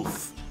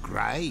wolf.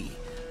 Grey,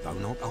 though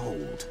not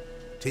old.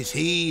 'Tis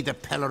he the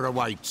Peller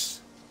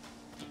awaits.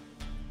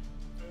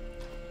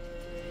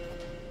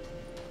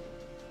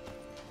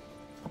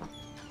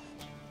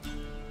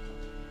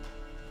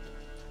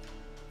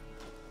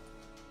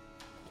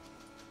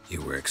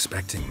 You were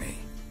expecting me.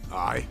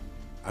 Aye,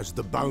 as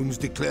the bones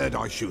declared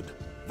I should.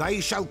 They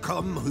shall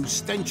come whose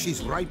stench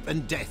is rape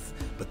and death,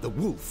 but the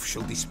wolf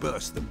shall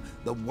disperse them,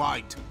 the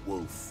white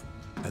wolf.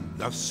 And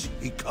thus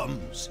he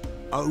comes.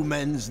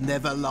 Omens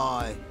never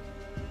lie.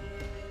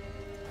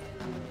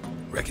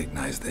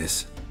 Recognize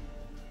this?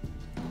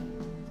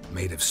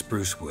 Made of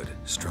spruce wood,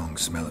 strong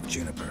smell of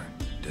juniper,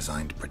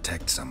 designed to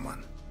protect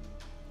someone.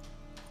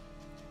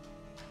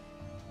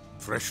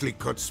 Freshly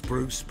cut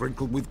spruce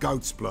sprinkled with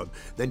goat's blood,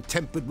 then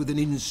tempered with an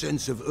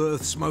incense of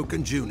earth, smoke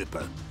and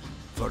juniper.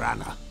 For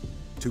Anna,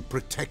 to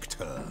protect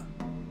her.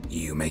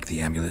 You make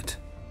the amulet?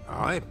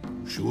 Aye,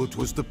 sure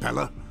 'twas the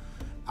Peller.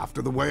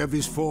 After the way of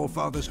his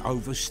forefathers,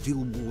 over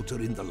still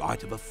water in the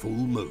light of a full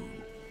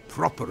moon.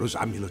 Proper as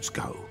amulets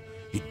go.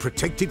 It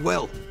protected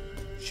well.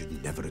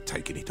 Should never have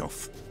taken it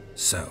off.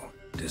 So,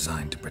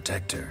 designed to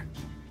protect her.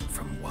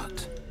 From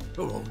what?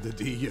 Oh, the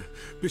dear.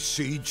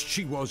 Besieged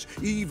she was,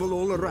 evil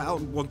all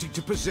around, wanting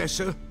to possess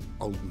her.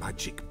 Old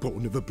magic,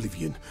 born of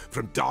oblivion,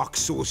 from dark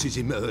sources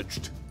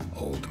emerged.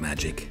 Old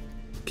magic?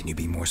 Can you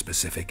be more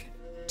specific?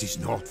 'Tis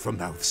not for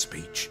mouth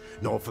speech,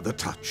 nor for the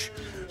touch.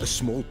 A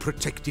small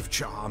protective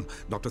charm,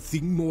 not a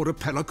thing more a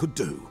Peller could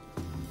do.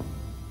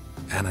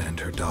 Anna and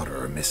her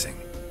daughter are missing.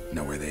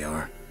 Know where they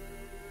are?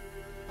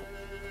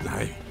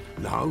 Nay,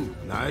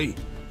 nay.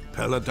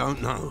 Peller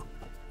don't know.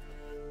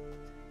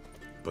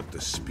 But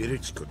the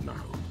spirits could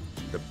know.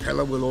 The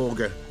Peller will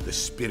augur, the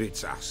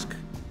spirits ask.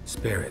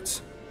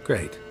 Spirits?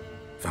 Great.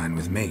 Fine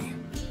with me.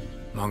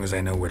 Long as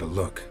I know where to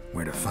look,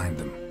 where to find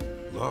them.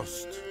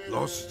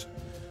 Lost,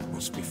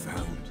 must be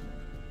found.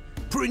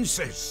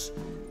 Princess!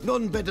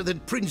 None better than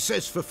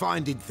Princess for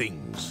finding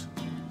things.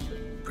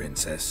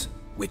 Princess?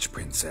 Which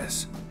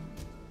princess?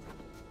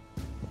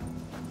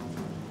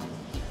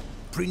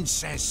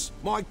 Princess,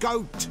 my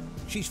goat!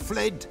 She's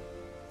fled.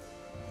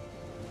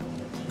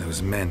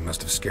 Those men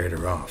must have scared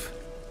her off.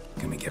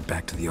 Can we get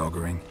back to the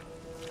auguring?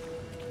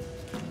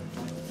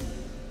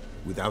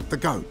 Without the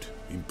goat,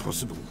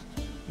 impossible.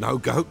 No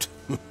goat,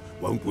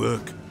 won't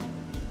work.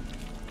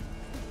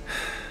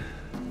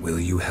 Will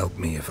you help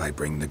me if I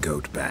bring the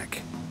goat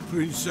back?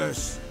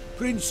 Princess!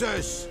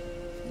 Princess!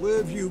 Where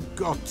have you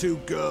got to,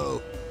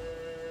 girl?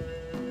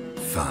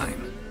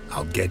 Fine.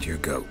 I'll get your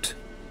goat.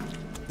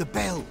 The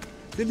bell!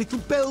 The little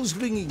bell's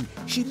ringing.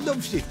 She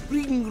loves it.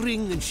 Ring,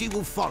 ring, and she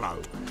will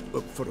follow.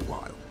 But for a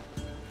while.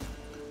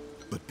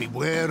 But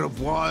beware of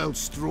wild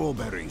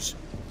strawberries.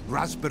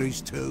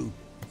 Raspberries, too.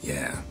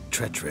 Yeah,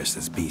 treacherous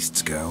as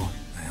beasts go.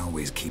 I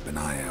always keep an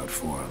eye out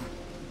for them.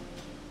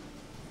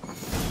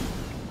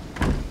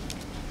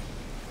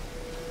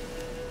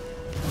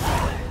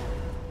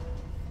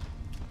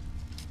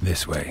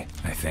 This way,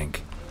 I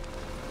think.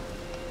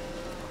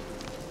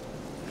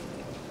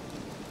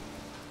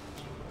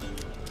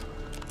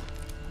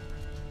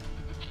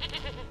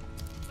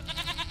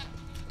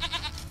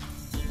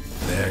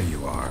 There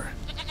you are.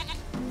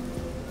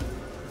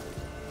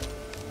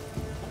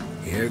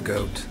 Here,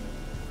 goat.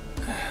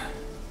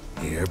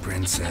 Here,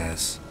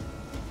 princess.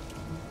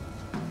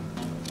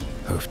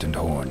 Hoofed and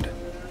horned.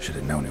 Should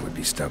have known it would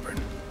be stubborn.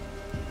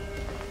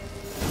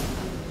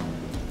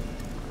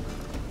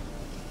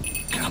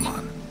 Come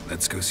on,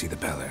 let's go see the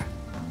Peller.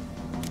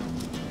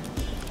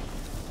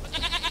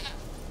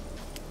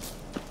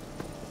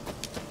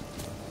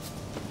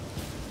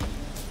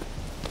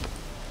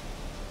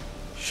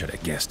 Should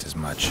have guessed as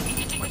much.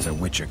 What's a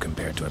witcher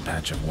compared to a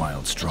patch of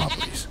wild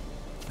strawberries?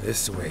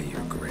 This way,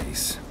 your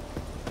grace.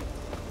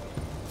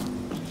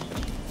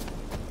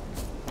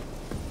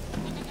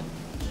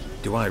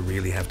 Do I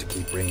really have to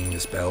keep ringing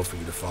this bell for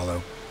you to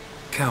follow?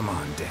 Come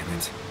on, damn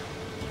it.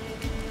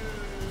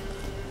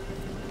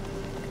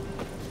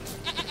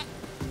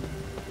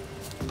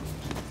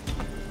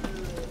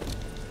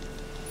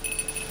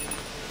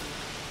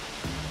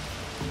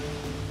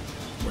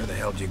 Where the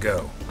hell did you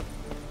go?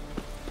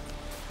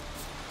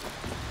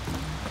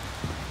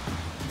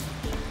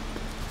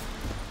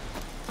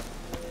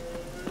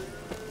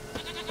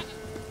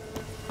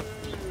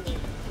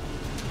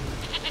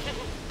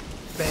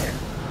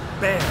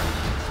 Bear!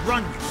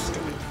 Run, you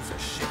stupid piece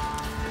of shit!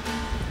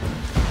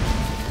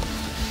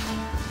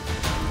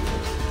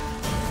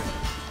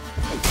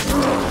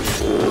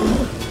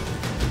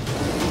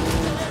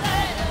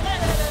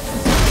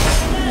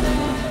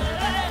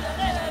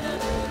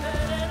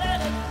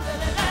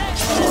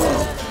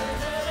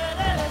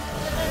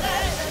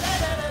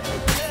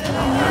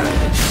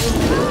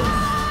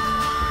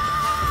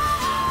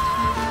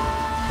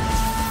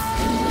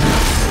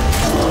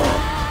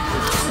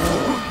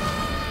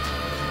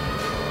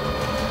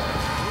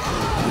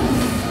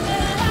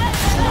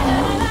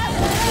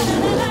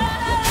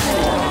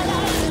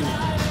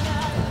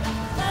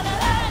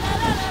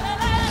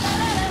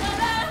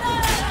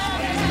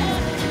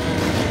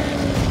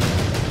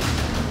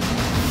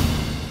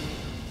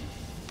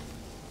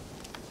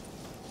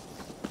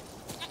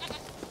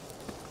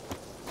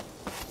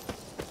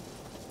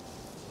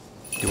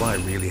 Do I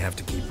really have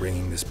to keep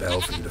ringing this bell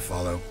for you to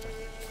follow?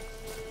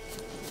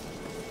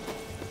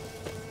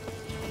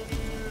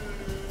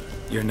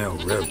 You're no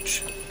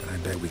roach, but I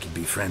bet we could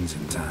be friends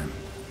in time.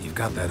 You've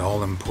got that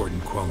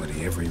all-important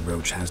quality every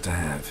roach has to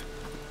have.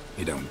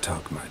 You don't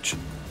talk much.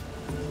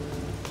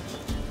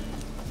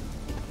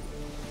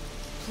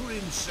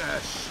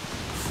 Princess,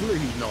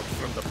 flee not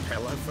from the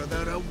Peller, for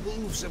there are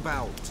wolves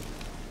about.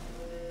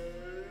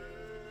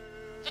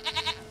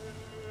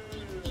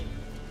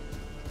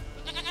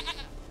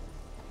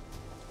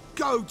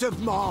 Goat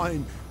of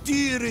mine,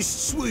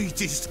 dearest,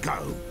 sweetest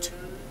goat.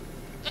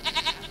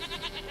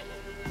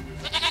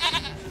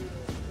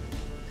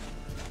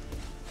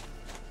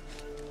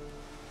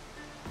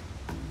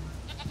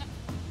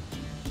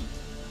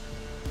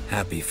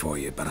 Happy for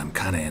you, but I'm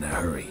kinda in a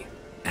hurry.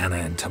 Anna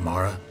and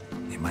Tamara,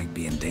 they might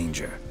be in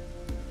danger.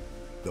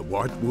 The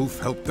White Wolf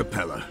helped the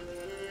Peller,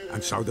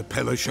 and so the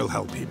Peller shall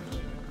help him.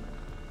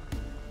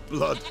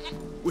 Blood.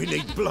 We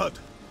need blood.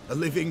 A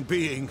living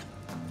being.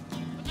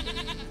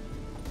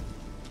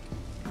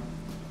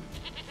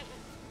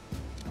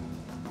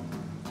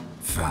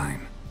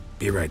 Fine.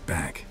 Be right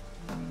back.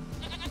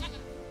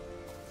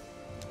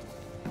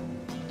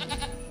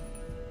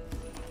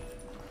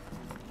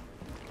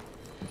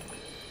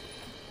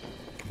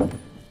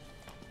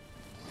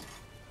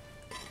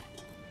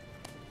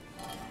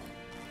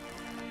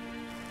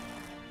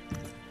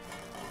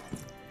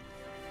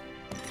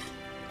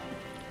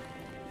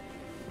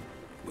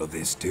 Will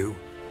this do?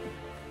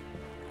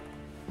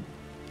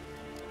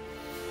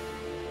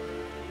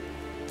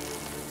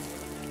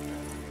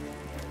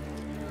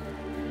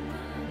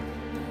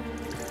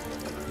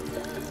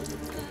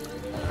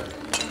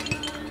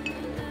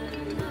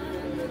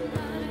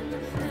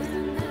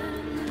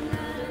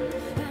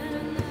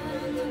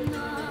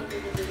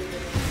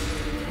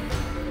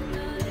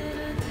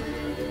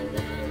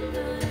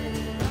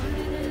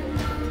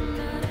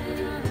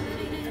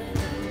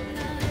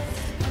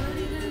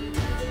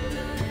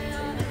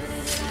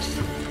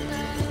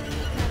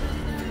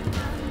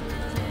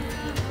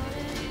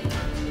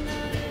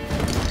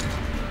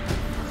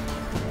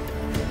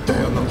 They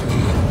are not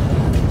here.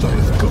 There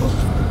is blood.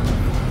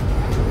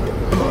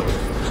 Blood.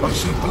 I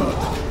see blood.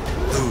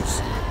 Whose?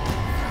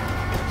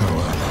 No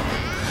Anna.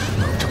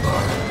 No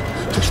Tamara.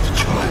 Just the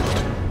child.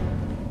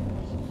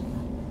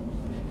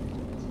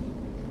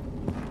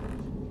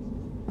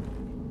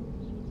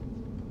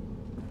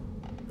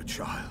 A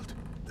child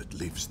that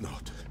lives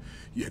not.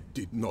 yet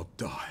did not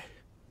die.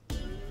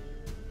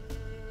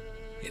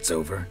 It's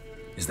over?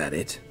 Is that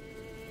it?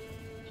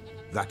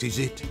 That is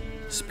it.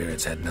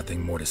 Spirits had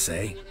nothing more to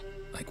say?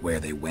 Like where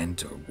they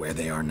went or where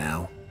they are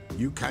now?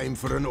 You came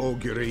for an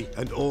augury,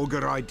 and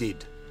augur I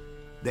did.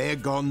 They're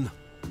gone,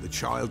 the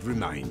child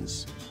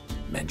remains.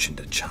 Mentioned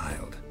a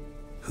child.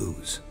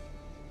 Whose?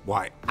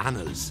 Why,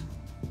 Anna's.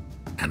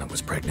 Anna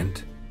was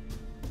pregnant?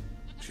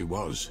 She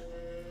was,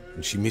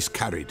 and she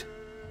miscarried.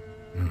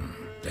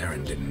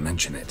 Baron didn't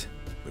mention it.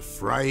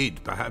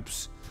 Afraid,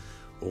 perhaps,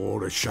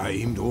 or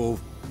ashamed, or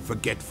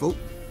forgetful.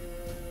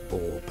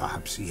 Or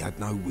perhaps he had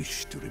no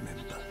wish to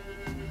remember.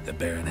 The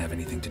Baron have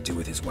anything to do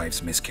with his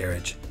wife's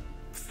miscarriage?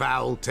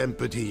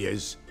 Foul-tempered he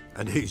is,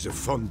 and he's a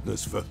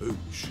fondness for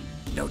hooch.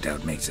 No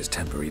doubt makes his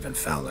temper even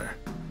fouler.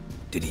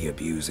 Did he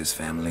abuse his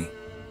family?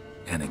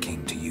 Anna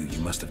came to you, you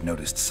must have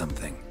noticed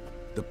something.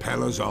 The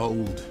Pella's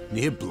old,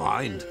 near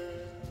blind,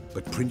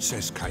 but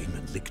Princess came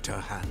and licked her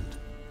hand.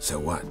 So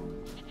what?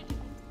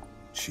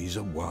 She's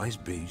a wise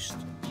beast.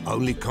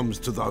 Only comes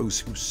to those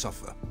who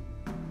suffer.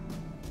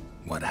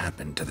 What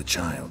happened to the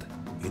child?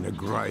 In a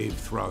grave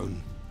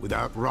thrown.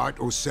 Without rite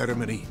or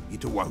ceremony,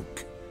 it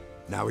awoke.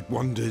 Now it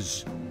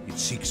wanders. It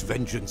seeks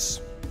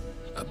vengeance.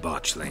 A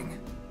botchling.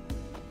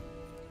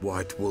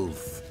 White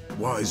wolf,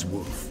 wise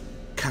wolf.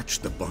 Catch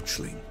the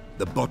botchling.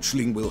 The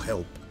botchling will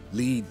help.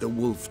 Lead the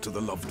wolf to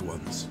the loved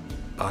ones.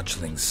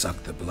 Botchlings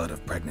suck the blood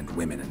of pregnant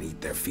women and eat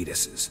their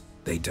fetuses.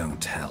 They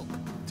don't help.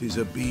 'Tis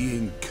a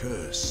being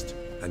cursed,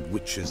 and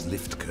witches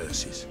lift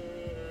curses.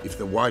 If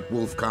the white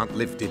wolf can't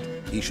lift it,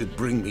 he should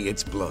bring me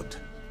its blood.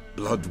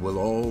 Blood will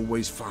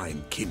always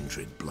find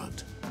kindred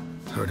blood.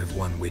 Heard of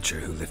one witcher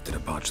who lifted a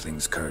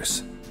botchling's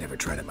curse. Never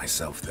tried it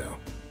myself, though.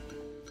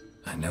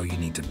 I know you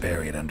need to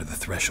bury it under the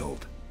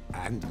threshold.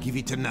 And give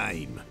it a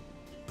name.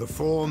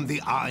 Perform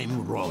the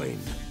Aim Roin.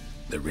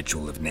 The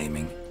ritual of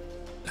naming?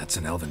 That's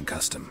an elven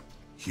custom.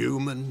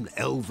 Human,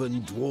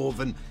 elven,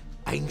 dwarven,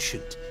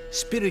 ancient.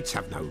 Spirits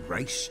have no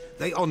race.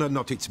 They honor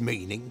not its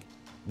meaning.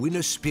 Win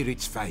a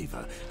spirit's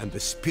favor, and the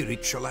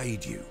spirit shall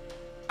aid you.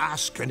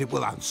 Ask, and it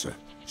will answer.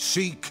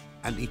 Seek,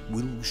 and it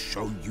will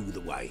show you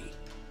the way.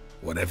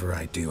 Whatever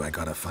I do, I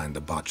gotta find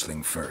the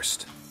botchling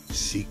first.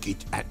 Seek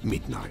it at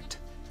midnight,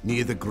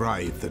 near the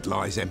grave that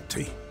lies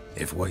empty.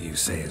 If what you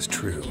say is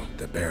true,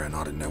 the Baron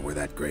ought to know where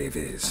that grave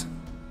is.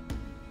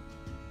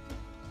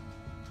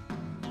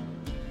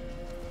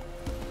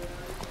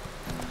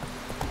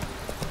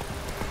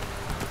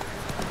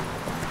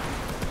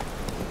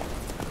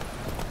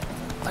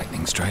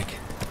 Lightning strike?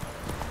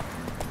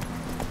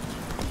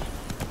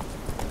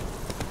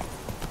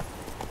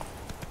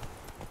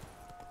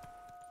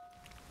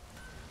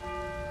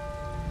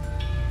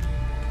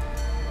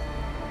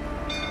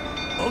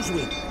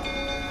 Oswin!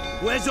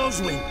 Where's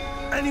Oswin?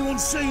 Anyone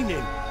seen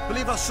him?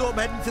 Believe I saw him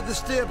heading to the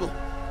stable.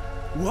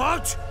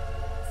 What?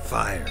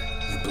 Fire.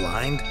 You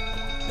blind?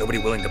 Nobody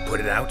willing to put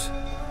it out?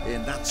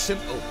 Ain't that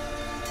simple.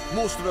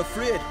 Most are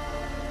afraid.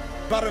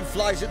 Baron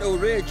flies into a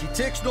rage. He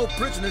takes no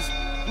prisoners.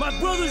 My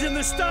brother's in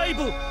the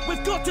stable!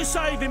 We've got to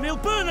save him! He'll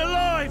burn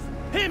alive!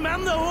 Him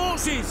and the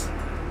horses!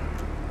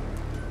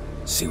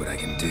 See what I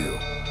can do.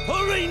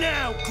 Hurry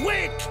now!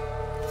 Quick!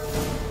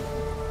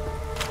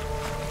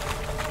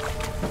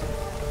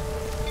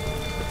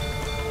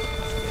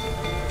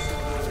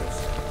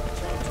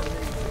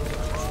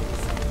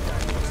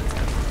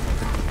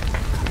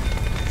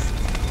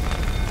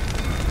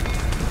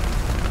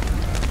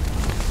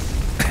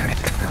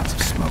 Clouds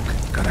of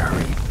smoke. Gotta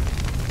hurry.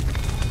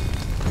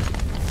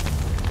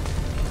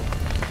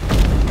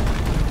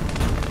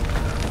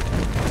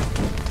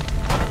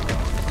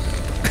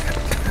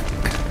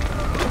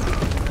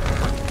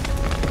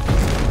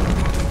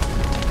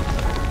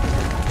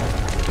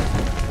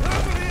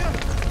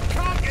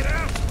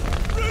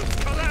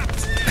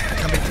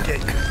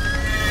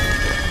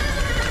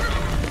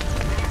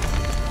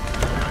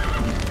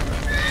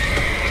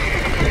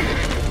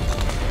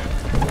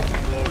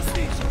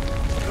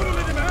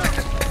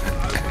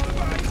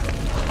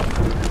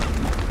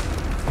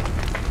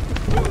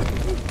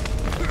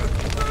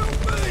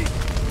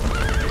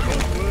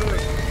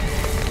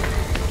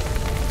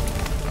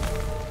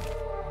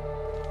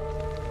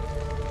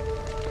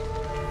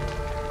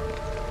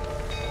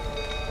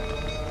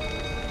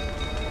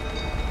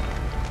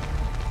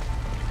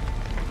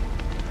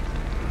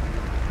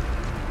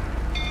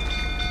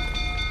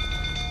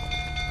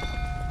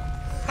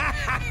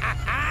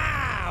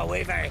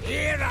 We've a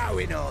hero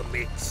in our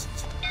midst.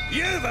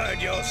 You've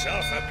earned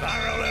yourself a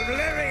barrel of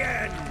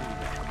Lyrian.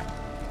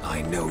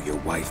 I know your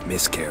wife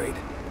miscarried.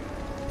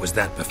 Was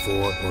that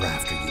before or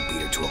after you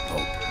beat her to a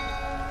pulp?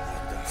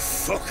 What the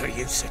fuck are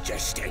you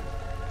suggesting?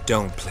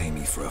 Don't play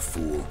me for a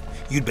fool.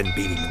 You'd been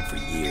beating them for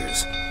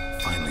years.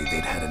 Finally,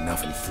 they'd had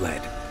enough and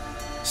fled.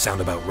 Sound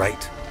about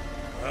right?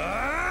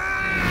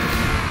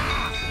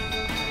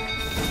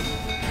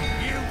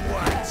 You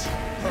what?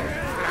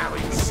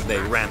 Oh, they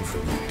ran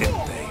from you,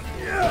 didn't they?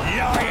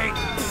 Lying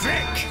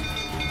prick!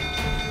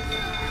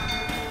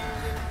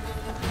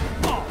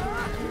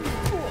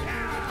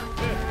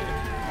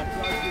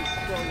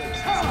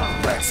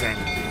 Let's end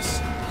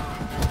this.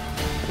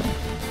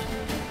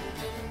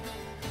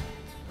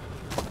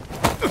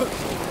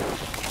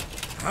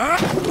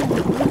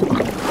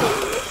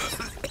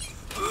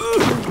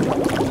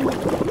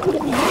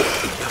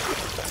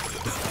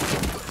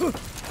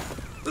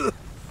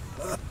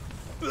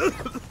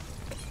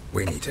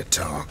 We need to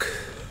talk.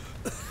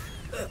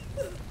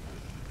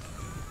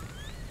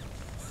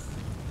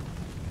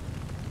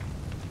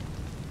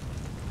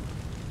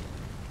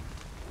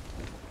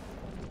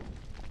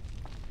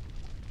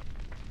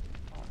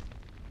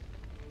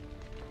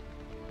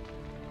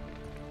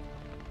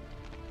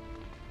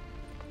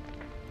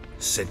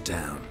 Sit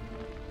down.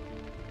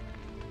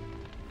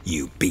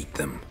 You beat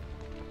them.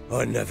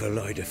 I never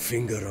laid a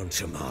finger on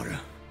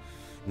Tamara.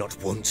 Not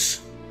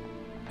once.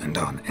 And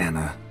on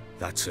Anna?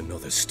 That's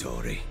another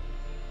story.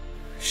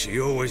 She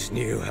always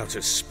knew how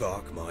to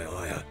spark my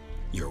ire.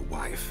 Your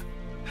wife.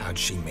 How'd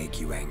she make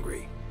you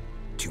angry?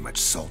 Too much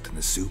salt in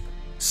the soup?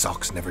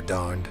 Socks never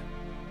darned?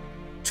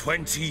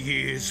 20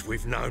 years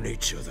we've known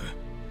each other.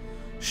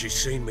 She's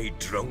seen me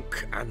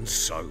drunk and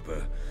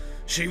sober.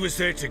 She was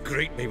there to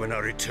greet me when I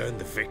returned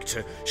the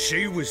victor.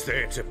 She was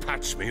there to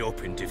patch me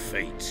up in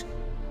defeat.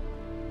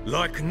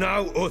 Like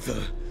no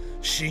other,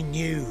 she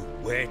knew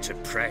where to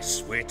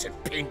press, where to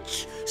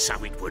pinch,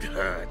 so it would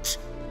hurt.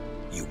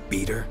 You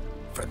beat her?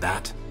 For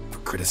that? For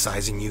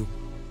criticizing you?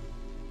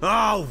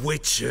 Oh,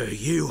 Witcher,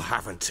 you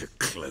haven't a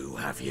clue,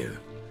 have you?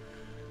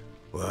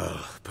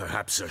 Well,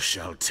 perhaps I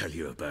shall tell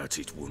you about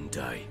it one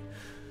day.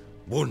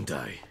 One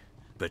day,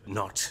 but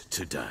not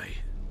today.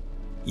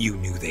 You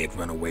knew they had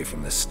run away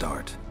from the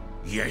start.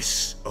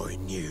 Yes, I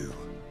knew.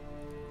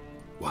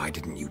 Why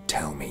didn't you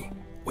tell me?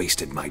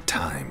 Wasted my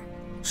time.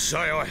 Say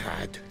I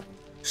had.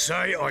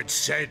 Say I'd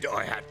said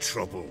I had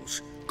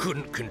troubles.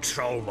 Couldn't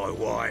control my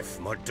wife,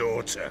 my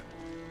daughter.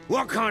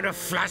 What kind of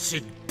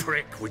flaccid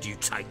prick would you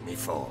take me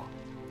for?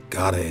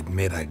 Gotta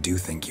admit, I do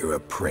think you're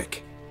a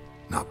prick.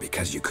 Not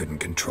because you couldn't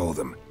control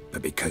them,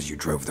 but because you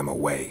drove them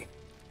away.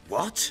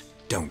 What?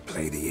 Don't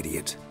play the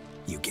idiot.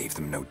 You gave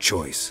them no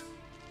choice.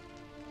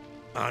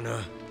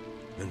 Anna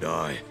and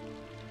I...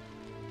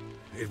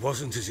 It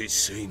wasn't as it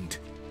seemed.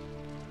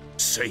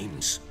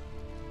 Seems.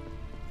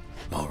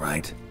 All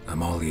right,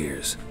 I'm all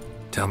ears.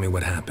 Tell me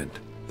what happened.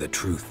 The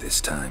truth this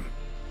time.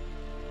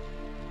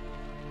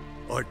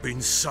 I'd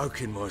been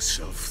soaking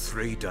myself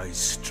 3 days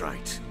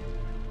straight.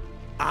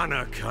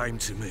 Anna came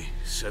to me,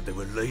 said they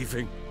were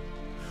leaving.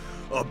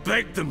 I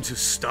begged them to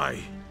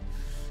stay.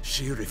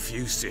 She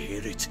refused to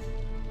hear it.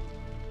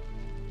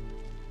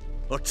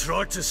 I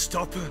tried to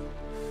stop her.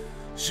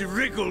 She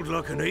wriggled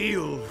like an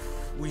eel.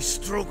 We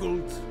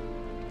struggled.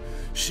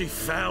 She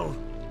fell.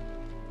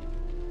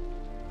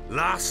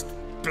 Last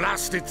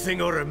blasted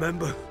thing I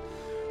remember.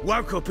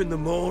 Woke up in the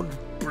morn,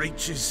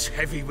 breeches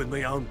heavy with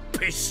my own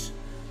piss.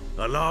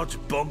 A large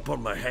bump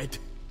on my head.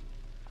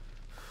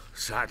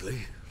 Sadly,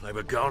 they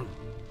were gone.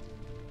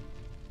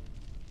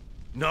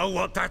 Know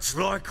what that's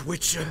like,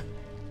 Witcher?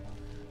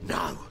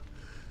 No.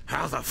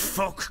 How the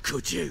fuck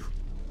could you?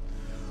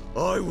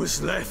 I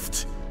was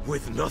left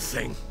with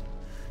nothing.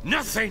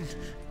 Nothing!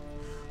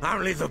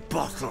 Only the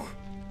bottle.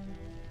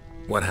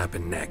 What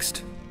happened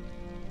next?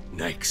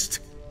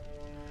 Next?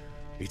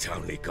 It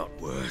only got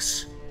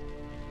worse.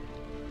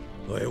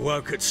 I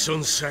awoke at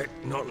sunset,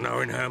 not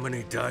knowing how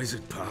many days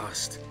had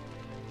passed.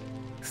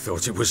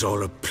 Thought it was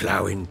all a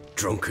ploughing,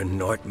 drunken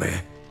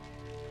nightmare.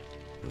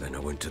 And then I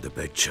went to the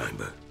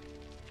bedchamber,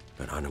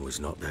 but Anna was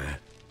not there.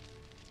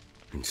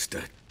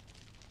 Instead,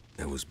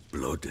 there was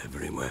blood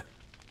everywhere.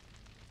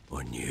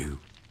 I knew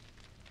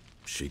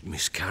she'd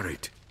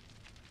miscarried.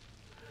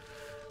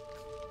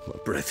 My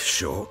breath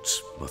short,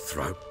 my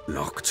throat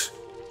locked.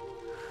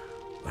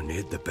 I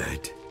neared the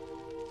bed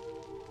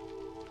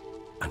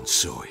and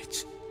saw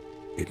it.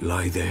 It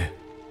lay there,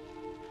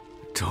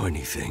 a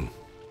tiny thing,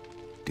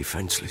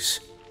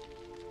 defenseless,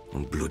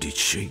 on bloodied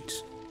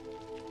sheets,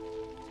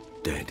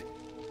 dead.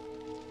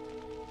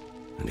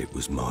 And it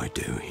was my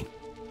doing.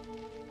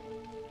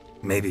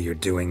 Maybe your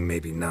doing,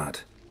 maybe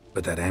not.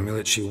 But that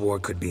amulet she wore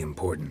could be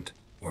important.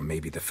 Or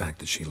maybe the fact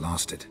that she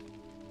lost it.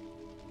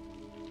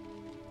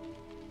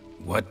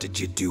 What did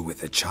you do with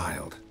the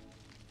child?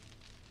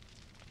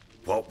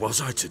 What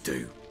was I to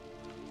do?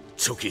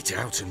 Took it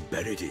out and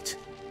buried it.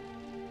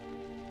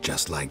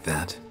 Just like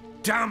that?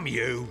 Damn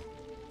you!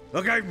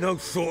 I gave no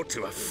thought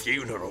to a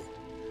funeral.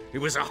 It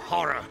was a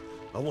horror.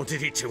 I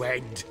wanted it to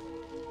end.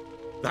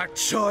 That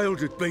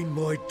child had been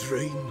my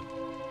dream.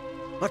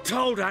 I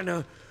told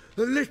Anna,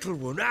 the little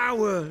one,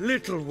 our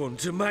little one,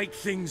 to make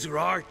things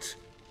right.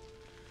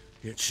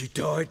 Yet she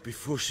died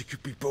before she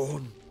could be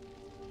born.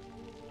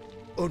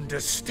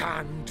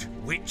 Understand,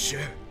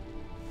 Witcher?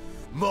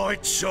 My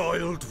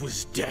child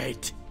was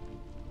dead.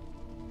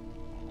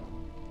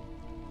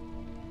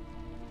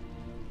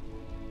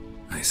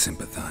 I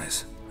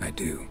sympathize. I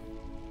do.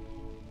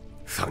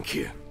 Thank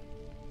you.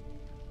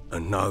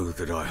 And know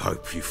that I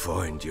hope you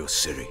find your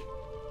Ciri.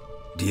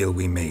 Deal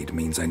we made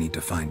means I need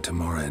to find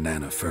Tamara and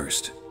Anna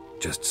first.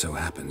 Just so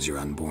happens your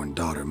unborn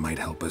daughter might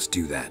help us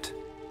do that.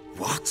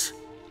 What?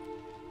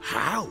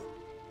 How?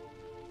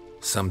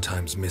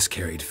 Sometimes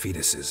miscarried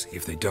fetuses,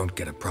 if they don't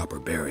get a proper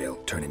burial,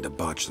 turn into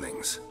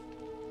botchlings.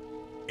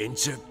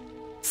 Into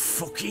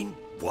fucking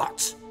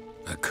what?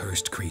 A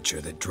cursed creature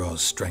that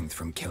draws strength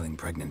from killing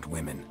pregnant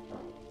women.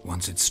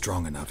 Once it's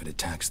strong enough, it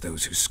attacks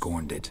those who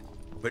scorned it.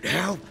 But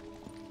how?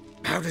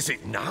 How does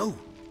it know?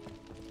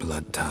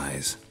 Blood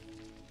ties.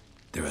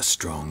 They're a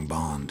strong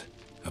bond.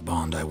 A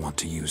bond I want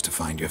to use to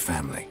find your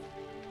family.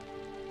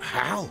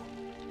 How?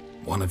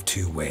 One of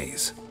two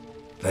ways.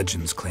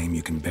 Legends claim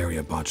you can bury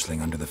a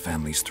botchling under the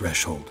family's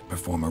threshold,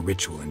 perform a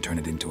ritual, and turn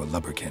it into a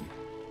lubberkin.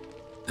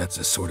 That's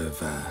a sort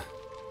of,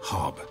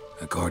 hob,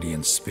 a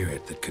guardian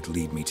spirit that could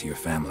lead me to your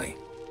family.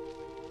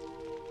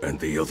 And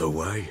the other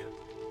way?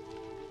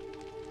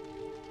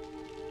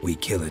 We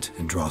kill it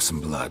and draw some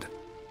blood.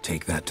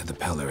 Take that to the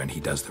Peller and he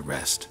does the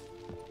rest.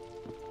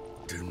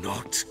 Do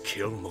not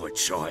kill my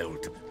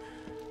child.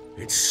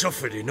 It's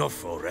suffered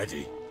enough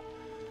already.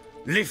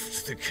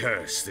 Lift the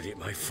curse that it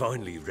may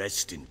finally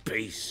rest in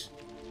peace.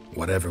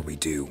 Whatever we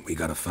do, we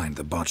gotta find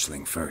the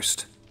botchling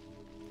first.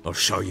 I'll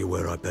show you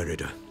where I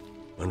buried her,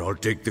 and I'll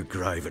dig the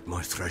grave at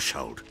my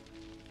threshold.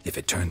 If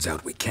it turns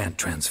out we can't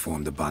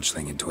transform the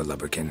botchling into a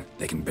lubberkin,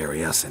 they can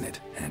bury us in it,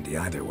 handy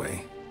either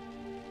way.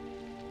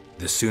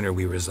 The sooner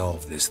we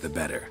resolve this, the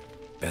better.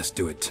 Best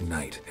do it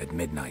tonight, at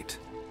midnight.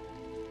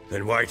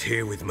 Then wait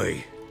here with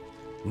me.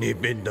 Near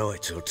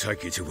midnight, I'll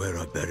take you to where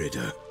I buried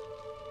her.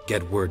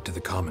 Get word to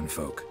the common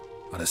folk.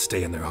 Ought to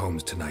stay in their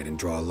homes tonight and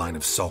draw a line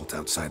of salt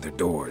outside their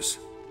doors.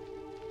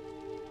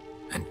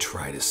 And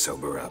try to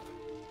sober up.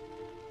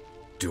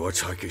 Do I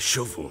take a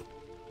shovel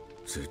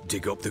to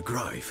dig up the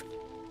grave?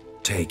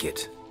 Take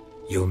it.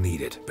 You'll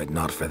need it, but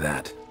not for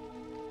that.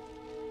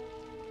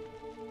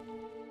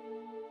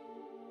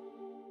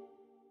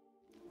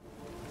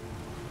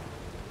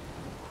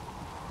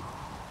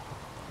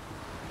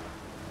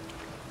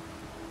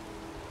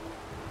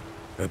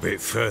 A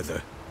bit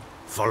further.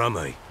 Follow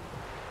me.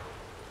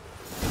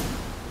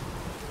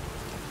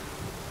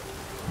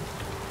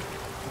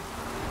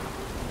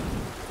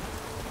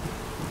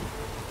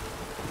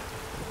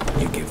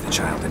 You give the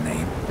child a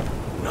name?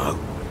 No.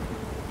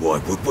 Why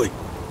would we?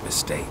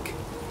 Mistake.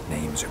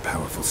 Names are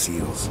powerful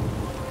seals.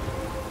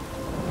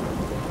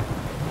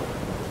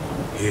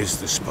 Here's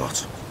the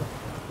spot.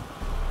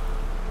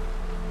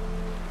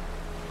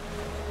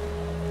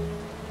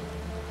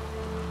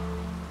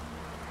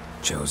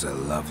 Chose a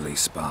lovely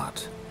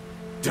spot.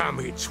 Damn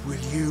it, will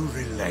you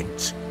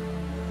relent?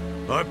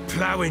 I'm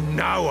ploughing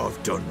now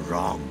I've done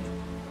wrong.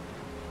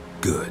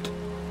 Good.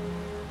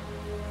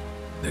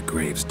 The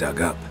grave's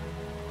dug up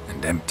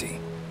and empty.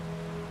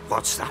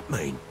 What's that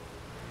mean?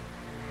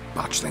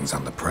 Botchling's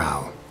on the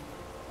prowl.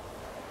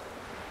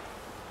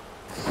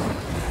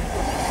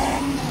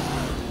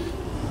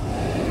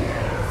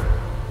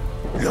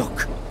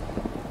 Look!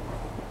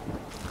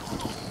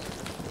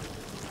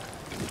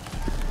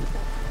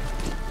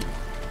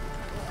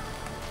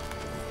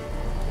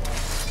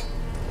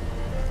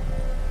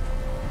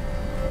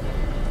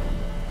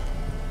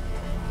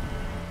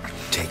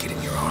 Take it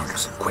in your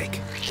arms, quick.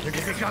 And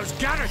if it goes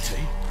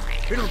Garrity,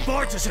 it'll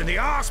bite us in the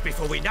arse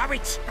before we know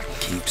it.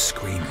 Keep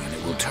screaming and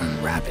it will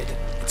turn rabid.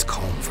 It's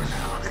calm for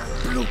now.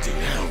 Bloody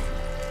hell!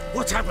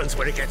 What happens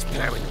when it gets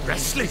plowing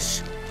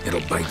restless?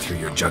 It'll bite through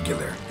your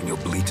jugular, and you'll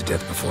bleed to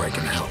death before I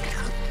can help.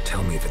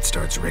 Tell me if it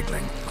starts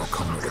wriggling. I'll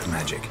calm it with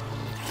magic.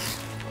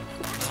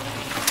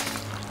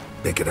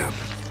 Pick it up.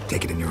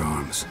 Take it in your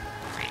arms.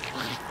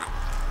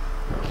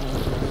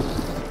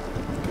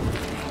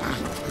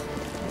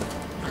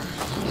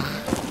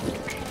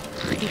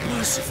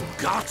 Merciful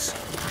gods!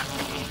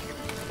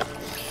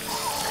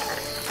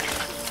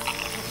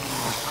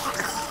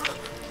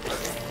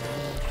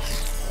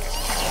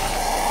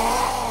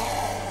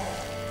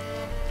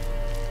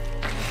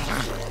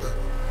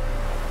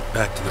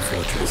 Back to the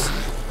fortress.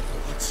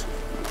 What's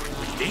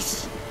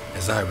this?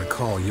 As I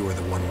recall, you were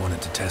the one who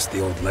wanted to test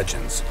the old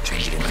legends,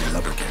 change it into a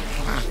lubberkin.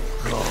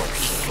 Oh,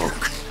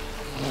 fuck.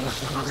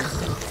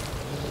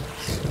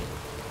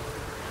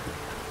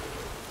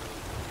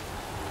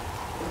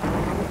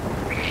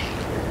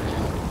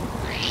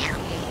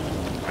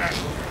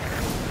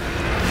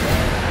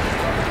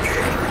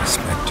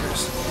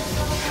 Spectres.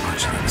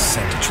 Watching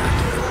scent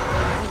attracted them.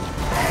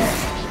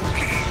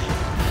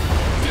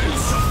 Do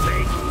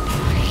something!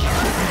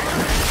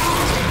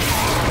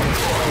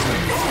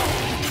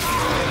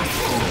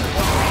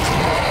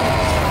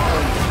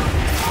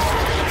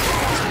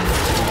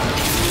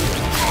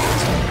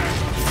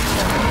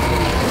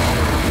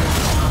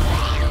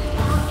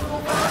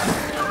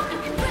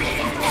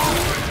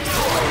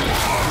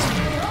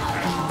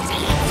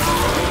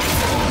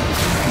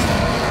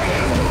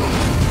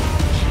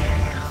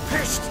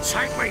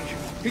 Take me!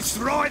 It's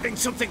writhing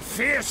something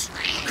fierce!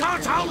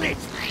 Can't hold it!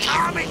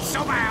 Calm it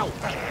somehow!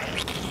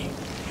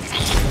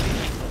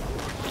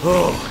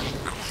 Oh!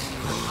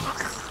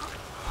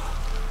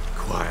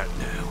 Quiet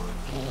now.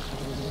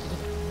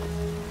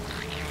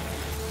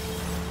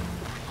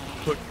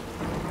 But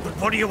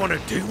what do you want to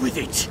do with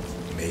it?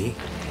 Me?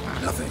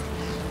 Nothing.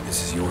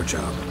 This is your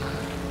job.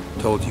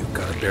 Told you,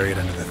 gotta bury it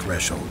under the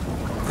threshold.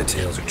 If the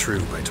tales are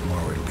true, by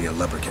tomorrow it'll be a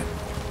lubberkin.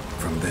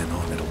 From then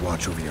on, it'll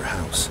watch over your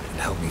house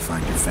and help me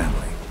find your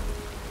family.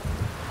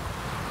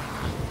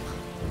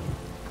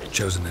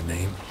 Chosen a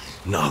name?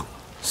 No.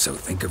 So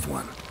think of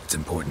one. It's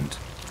important.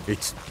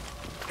 It's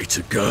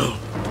a girl.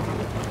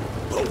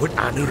 What would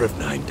Anna have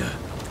named her?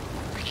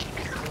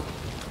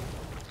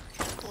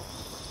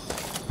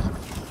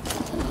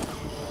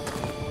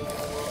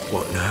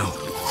 What now?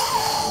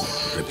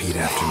 Repeat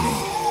after me.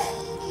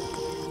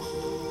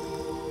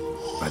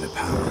 By the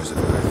powers of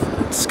earth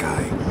and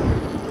sky.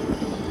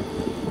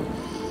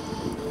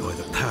 By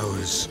the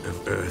powers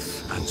of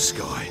earth and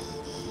sky.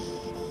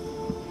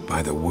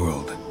 By the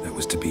world that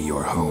was to be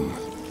your home.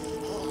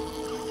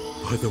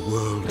 By the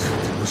world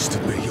that was to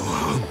be your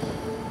home.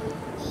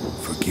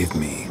 Forgive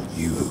me,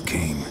 you who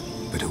came,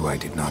 but who I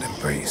did not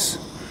embrace.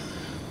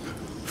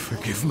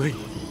 Forgive me,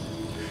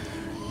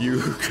 you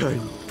who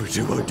came, but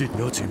who I did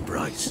not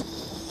embrace.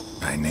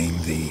 I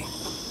name thee,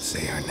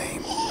 say her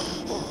name,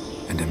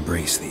 and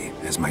embrace thee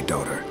as my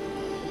daughter.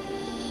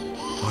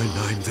 I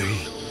name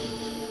thee,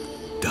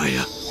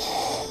 Daya,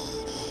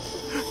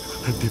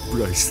 and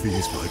embrace thee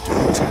as my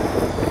daughter.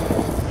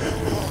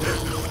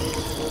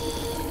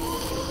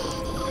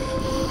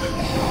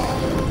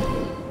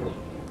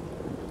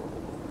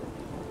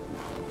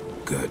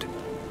 Good.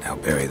 Now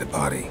bury the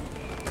body.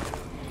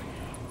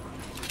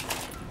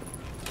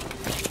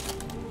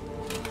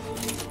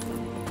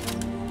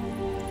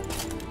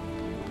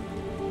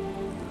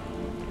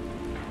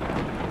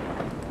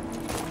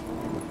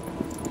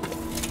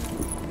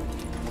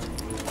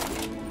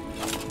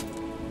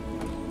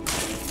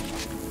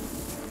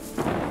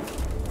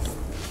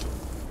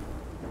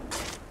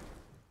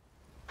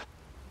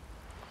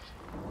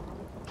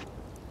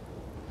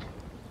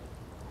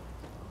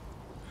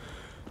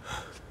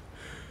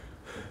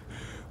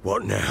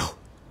 What now?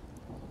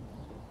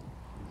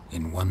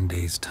 In 1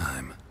 day's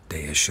time,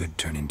 Daya should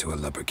turn into a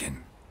lubberkin.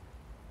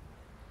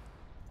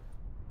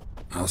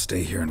 I'll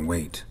stay here and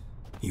wait.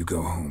 You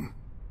go home.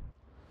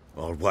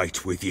 I'll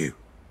wait with you.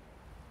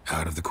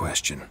 Out of the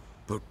question.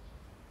 But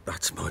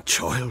that's my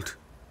child.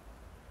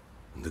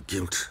 And the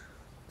guilt,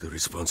 the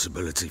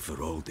responsibility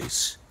for all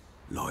this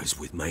lies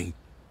with me.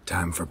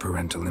 Time for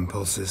parental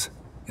impulses?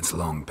 It's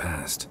long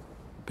past.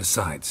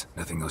 Besides,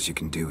 nothing else you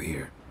can do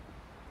here.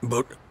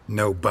 But...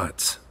 No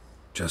buts.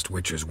 Just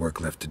Witcher's work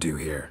left to do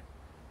here.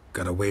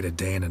 Gotta wait a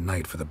day and a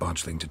night for the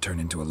botchling to turn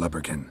into a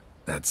lubberkin.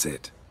 That's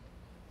it.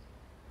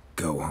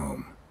 Go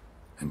home.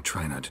 And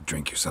try not to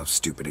drink yourself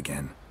stupid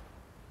again.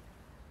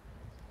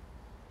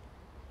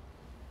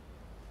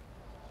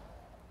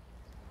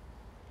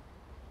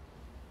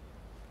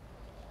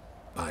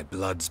 By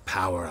blood's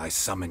power I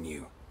summon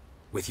you.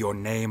 With your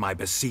name I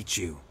beseech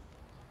you.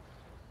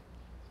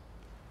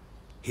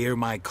 Hear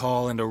my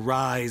call and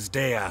arise,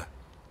 Daya.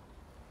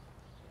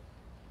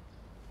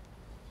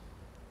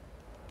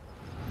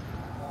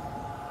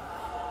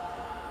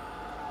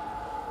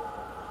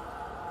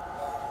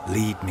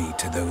 Lead me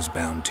to those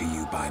bound to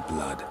you by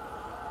blood.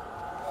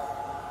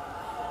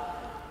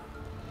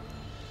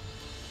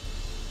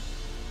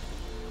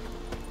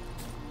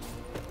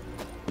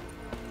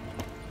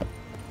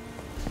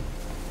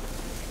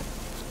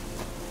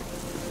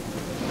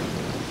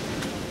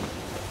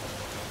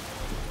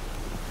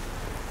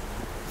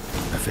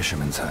 A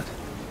fisherman's hut.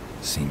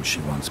 Seems she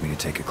wants me to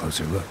take a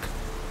closer look.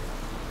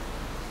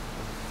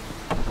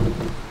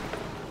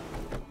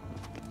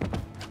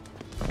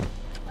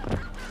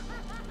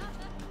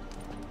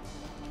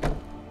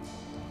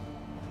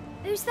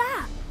 Who's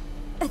that?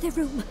 The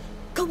room.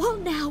 Go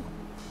on now.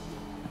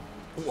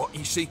 What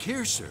you seek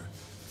here, sir?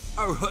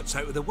 Our hut's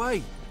out of the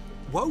way.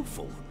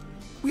 Woeful.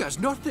 We has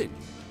nothing.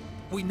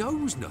 We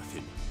knows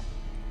nothing.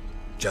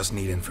 Just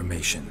need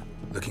information.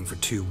 Looking for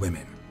 2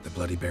 women. The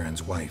Bloody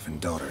Baron's wife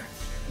and daughter.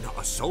 Not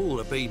a soul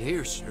have been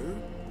here, sir.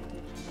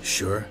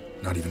 Sure?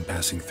 Not even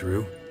passing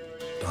through?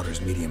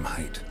 Daughter's medium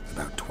height,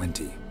 about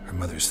 20. Her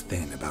mother's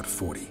thin, about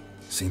 40.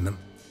 Seen them?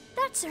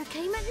 That sir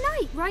came at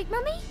night, right,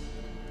 Mummy?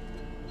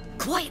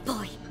 Quiet,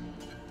 boy.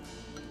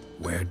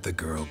 Where'd the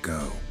girl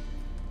go?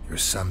 Your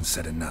son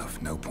said enough.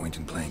 No point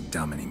in playing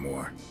dumb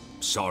anymore.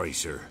 Sorry,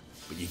 sir,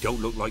 but you don't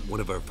look like one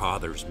of our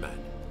father's men.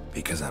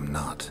 Because I'm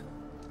not.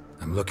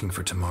 I'm looking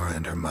for Tamara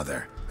and her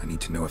mother. I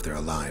need to know if they're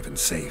alive and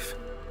safe.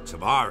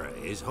 Tamara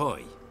is,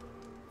 hi.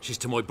 She's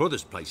to my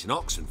brother's place in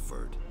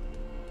Oxenford.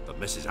 But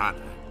Mrs.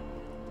 Anna,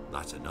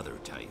 that's another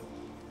tale.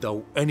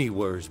 Though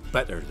anywhere's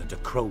better than the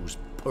Crow's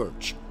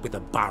Perch with a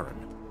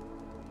Baron.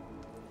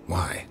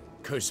 Why?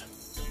 'Cause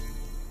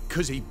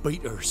he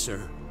beat her,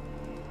 sir.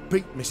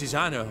 Beat Mrs.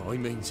 Anna, I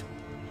means.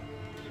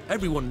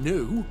 Everyone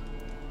knew,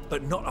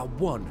 but not a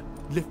one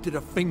lifted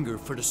a finger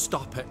for to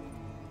stop it.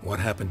 What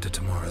happened to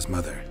Tamara's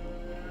mother?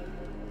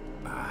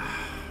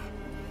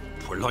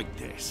 Twere like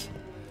this.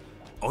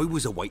 I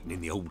was awaiting in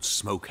the old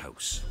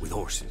smokehouse with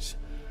horses.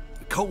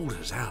 Cold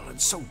as hell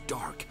and so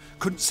dark,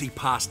 couldn't see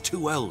past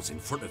 2 ells in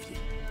front of you.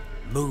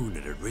 Moon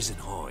had risen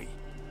high,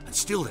 and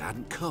still they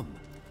hadn't come.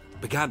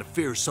 Began to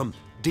fear some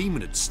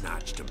demon had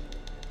snatched them.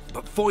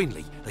 But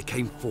finally, they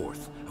came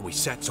forth, and we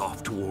sets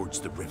off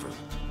towards the river.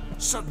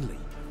 Suddenly,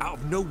 out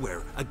of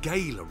nowhere, a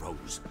gale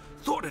arose.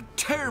 Thought it'd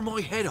tear my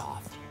head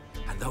off.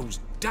 And those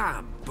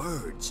damn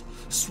birds.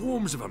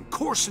 Swarms of them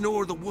coursing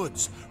o'er the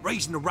woods,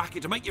 raising a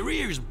racket to make your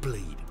ears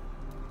bleed.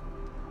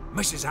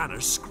 Mrs.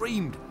 Anna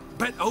screamed,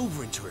 bent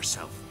over into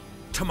herself.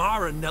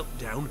 Tamara knelt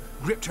down,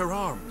 gripped her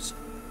arms.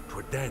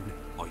 'Twas then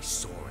I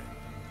saw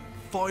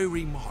it.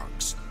 Fiery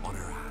marks on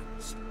her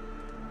hands.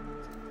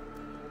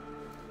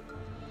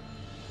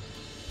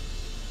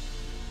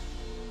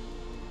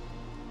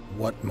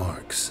 What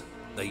marks?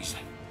 These,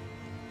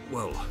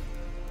 well,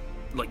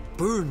 like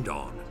burned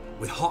on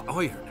with hot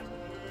iron.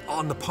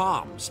 On the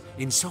palms,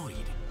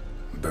 inside.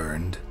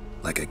 Burned?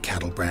 Like a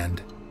cattle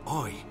brand?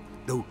 Aye,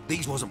 though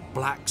these wasn't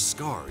black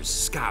scars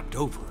scabbed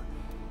over.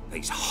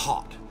 They's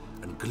hot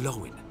and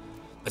glowing,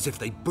 as if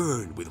they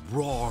burned with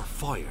raw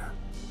fire.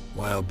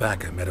 While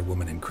back I met a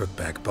woman in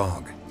Crookback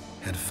Bog.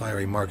 Had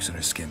fiery marks on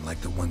her skin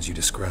like the ones you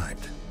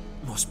described.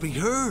 Must be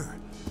her,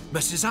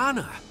 Mrs.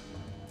 Anna.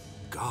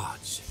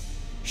 Gods,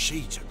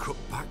 she's a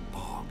Crookback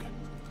Bog.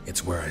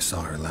 It's where I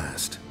saw her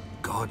last.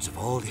 Gods of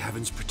all the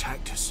heavens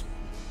protect us.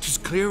 'Tis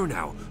clear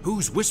now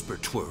whose whisper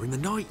 'twere in the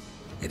night.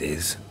 It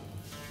is?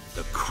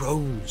 The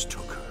crones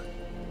took her.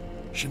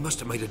 She must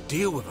have made a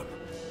deal with them.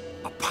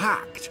 A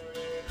pact.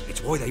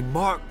 It's why they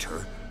marked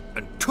her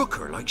and took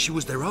her like she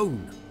was their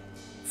own.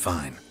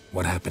 Fine.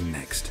 What happened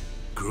next?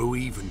 Grew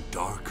even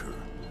darker.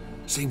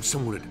 Seemed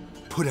someone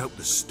had put out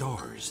the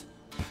stars.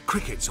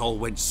 Crickets all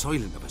went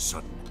silent of a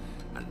sudden.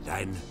 And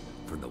then,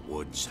 from the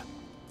woods,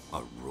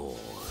 a roar.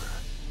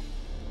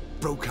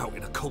 Broke out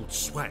in a cold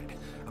sweat,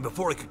 and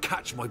before I could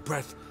catch my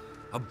breath,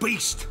 a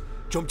beast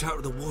jumped out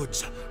of the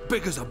woods,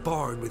 big as a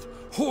barn, with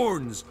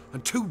horns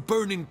and 2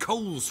 burning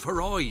coals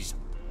for eyes.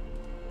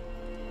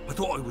 I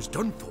thought I was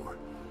done for.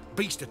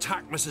 Beast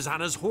attacked Mrs.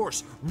 Anna's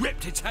horse,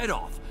 ripped its head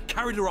off,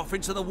 carried her off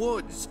into the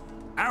woods.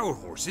 Our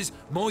horses,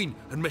 mine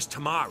and Miss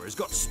Tamara's,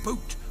 got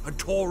spooked and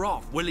tore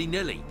off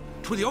willy-nilly.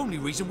 'Twas the only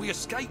reason we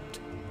escaped.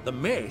 The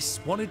miss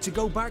wanted to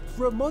go back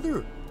for her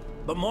mother,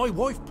 but my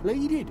wife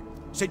pleaded,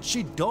 said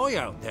she'd die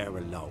out there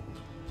alone.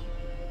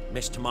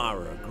 Miss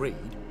Tamara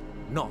agreed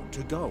not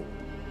to go.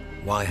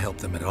 Why help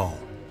them at all?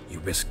 You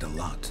risked a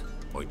lot.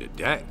 I'd a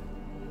debt.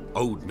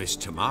 Owed Miss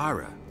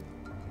Tamara.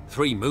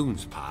 3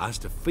 moons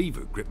passed, a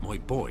fever gripped my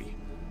boy.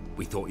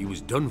 We thought he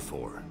was done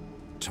for.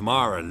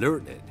 Tamara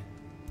learnt it.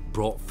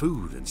 Brought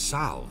food and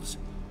salves.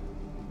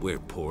 We're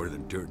poorer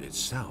than dirt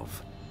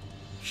itself.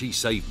 She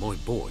saved my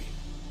boy.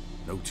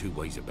 No 2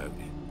 ways about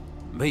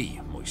it.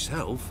 Me,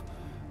 myself,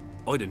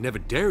 I'd have never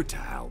dared to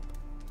help.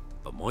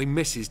 But my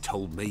missus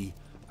told me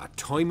a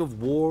time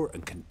of war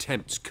and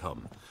contempt's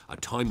come. A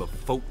time of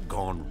folk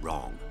gone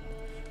wrong.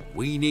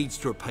 We needs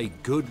to repay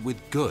good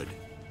with good.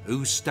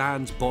 Who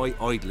stands by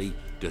idly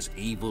does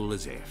evil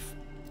as if.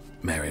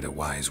 Married a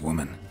wise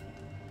woman.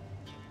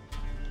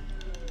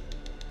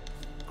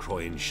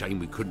 Crying shame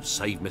we couldn't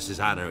save Mrs.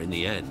 Anna in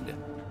the end.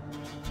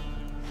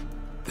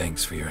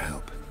 Thanks for your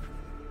help.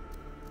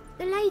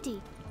 The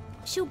lady,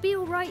 she'll be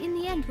all right in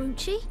the end, won't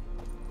she?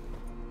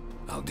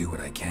 I'll do what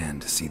I can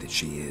to see that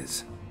she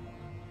is.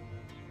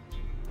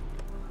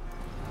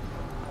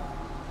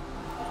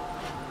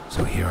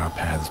 So here our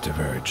paths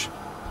diverge.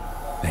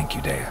 Thank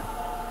you, Dea.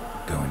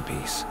 Go in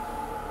peace.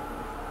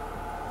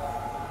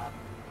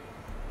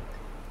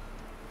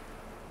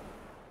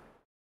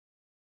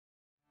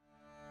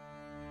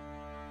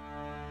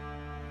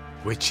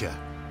 Witcher,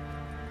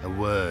 a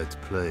word,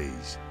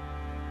 please.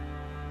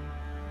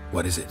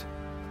 What is it?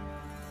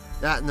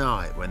 That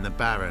night when the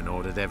Baron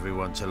ordered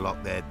everyone to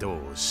lock their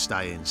doors,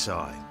 stay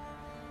inside.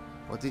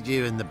 What did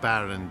you and the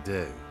Baron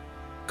do?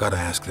 Gotta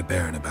ask the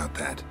Baron about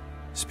that.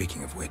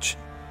 Speaking of which,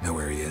 know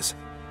where he is?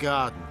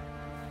 Garden.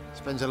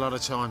 Spends a lot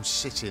of time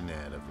sitting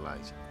there of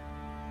late.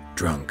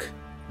 Drunk.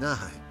 No.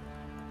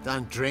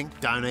 Don't drink,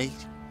 don't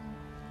eat.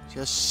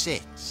 Just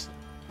sits.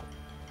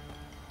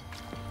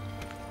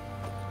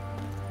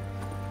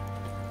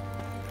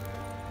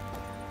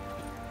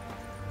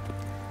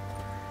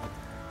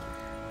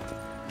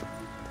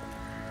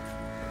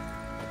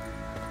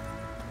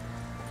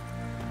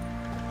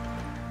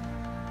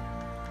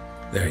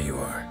 There you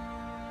are.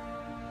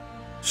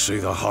 See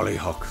the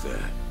hollyhock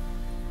there?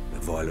 The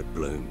violet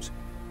blooms.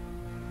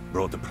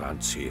 Brought the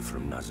plants here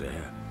from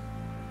Nazaire.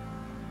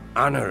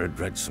 Anna had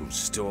read some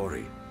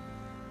story.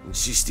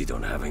 Insisted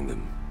on having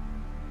them.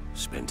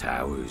 Spent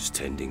hours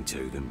tending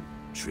to them,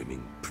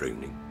 trimming,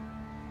 pruning.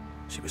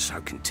 She was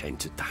so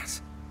content at that.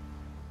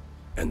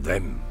 And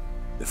them,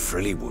 the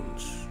frilly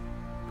ones,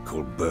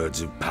 called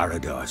birds of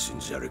paradise in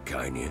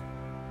Zerrikania.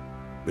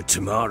 But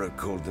Tamara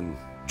called them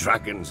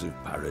dragons of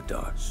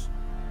paradise.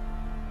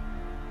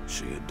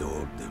 She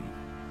adored them.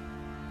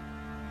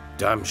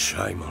 Damn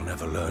shame I'll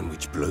never learn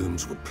which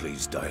blooms would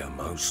please Dea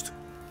most.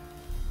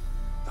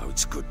 Though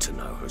it's good to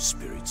know her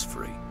spirit's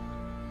free.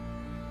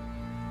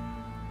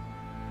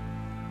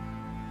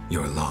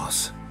 Your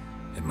loss.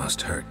 It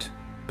must hurt.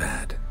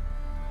 Bad.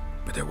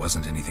 But there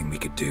wasn't anything we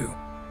could do.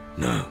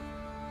 No.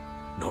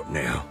 Not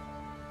now.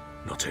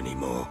 Not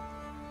anymore.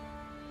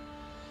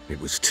 It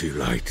was too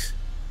late.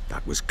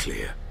 That was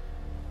clear.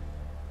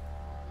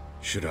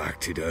 Should have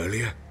acted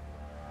earlier.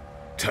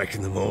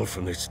 Taken them all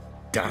from this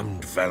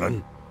damned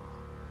villain.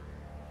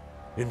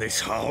 In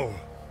this hole,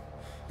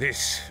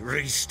 this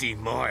reesty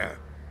mire,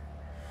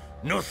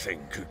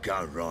 nothing could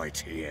go right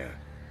here.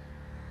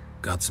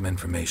 Got some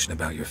information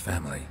about your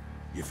family.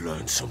 You've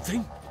learned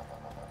something?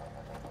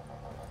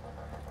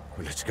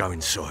 Well, let's go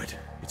inside.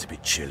 It's a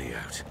bit chilly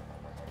out.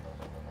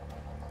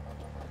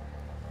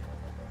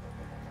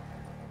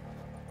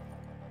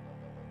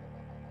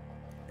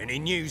 Any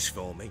news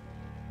for me?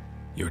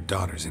 Your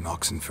daughter's in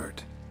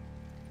Oxenford.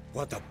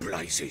 What the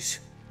blazes?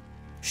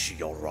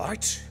 She all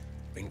right?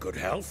 In good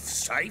health?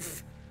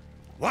 Safe?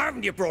 Why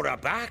haven't you brought her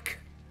back?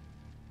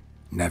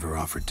 Never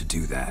offered to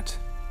do that.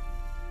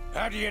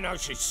 How do you know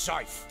she's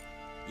safe?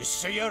 You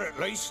see her at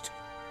least?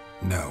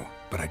 No,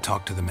 but I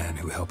talked to the man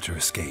who helped her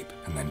escape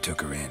and then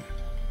took her in.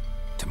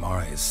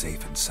 Tamara is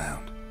safe and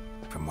sound.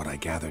 From what I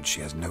gathered,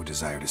 she has no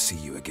desire to see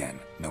you again,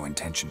 no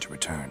intention to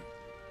return.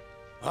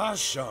 I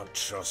shan't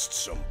trust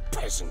some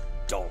peasant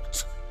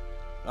dolt.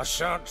 I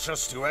shan't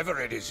trust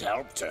whoever it is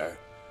helped her.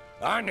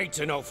 I need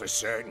to know for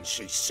certain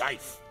she's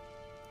safe.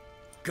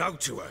 Go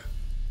to her.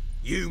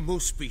 You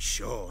must be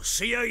sure.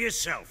 See her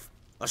yourself.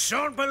 I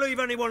shan't believe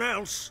anyone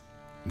else.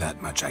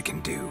 That much I can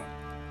do.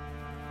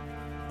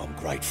 I'm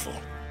grateful.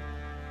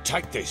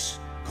 Take this.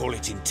 Call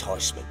it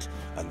enticement.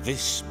 And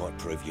this might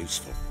prove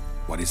useful.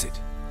 What is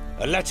it?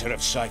 A letter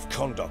of safe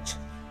conduct.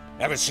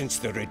 Ever since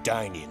the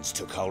Redanians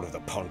took hold of the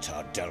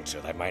Pontard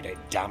Delta, they made it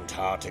damned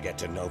hard to get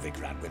to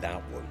Novigrad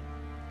without one.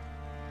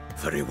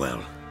 Very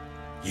well.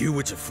 You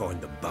were to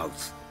find them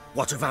both.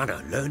 What of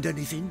Anna? Learned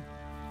anything?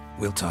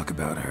 We'll talk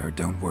about her,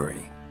 don't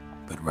worry.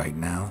 But right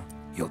now,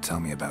 you'll tell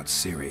me about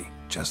Ciri,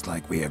 just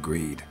like we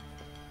agreed.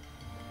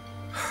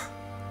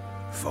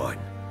 Fine.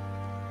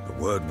 The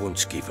word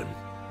once given.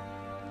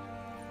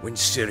 When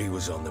Ciri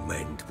was on the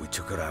mend, we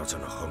took her out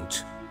on a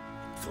hunt.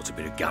 Thought a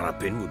bit of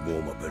galloping would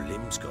warm up her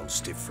limbs, gone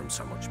stiff from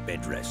so much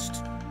bed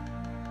rest.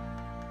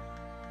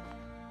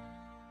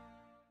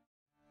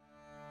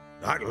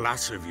 That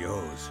lass of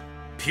yours,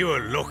 pure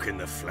luck in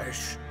the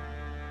flesh.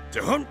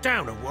 To hunt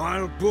down a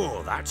wild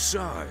boar that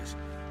size,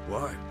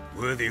 why,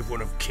 worthy of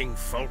one of King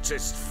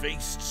Foltest's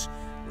feasts,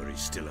 were he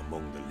still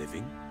among the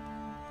living.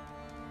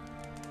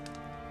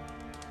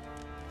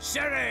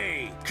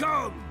 Ciri,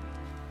 come!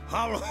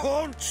 Our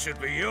haunt should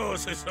be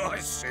yours as I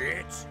see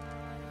it.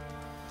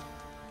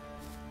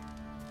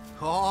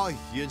 Oh,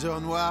 you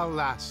done well,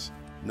 lass.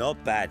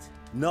 Not bad.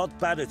 Not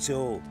bad at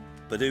all.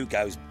 But who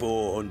goes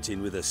boar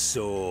hunting with a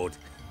sword?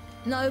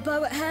 No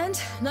bow at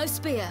hand, no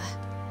spear.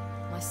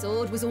 My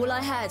sword was all I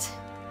had.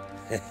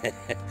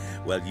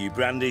 Well, you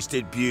brandished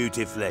it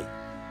beautifully.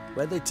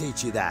 Where'd they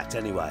teach you that,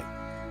 anyway?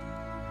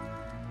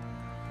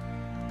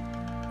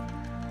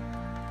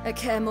 At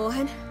Kaer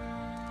Morhen.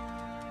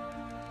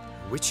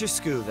 Witcher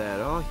school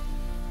there, aye.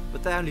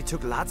 But they only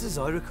took lads, as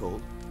I recall.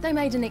 They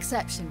made an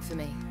exception for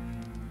me.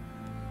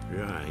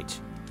 Right.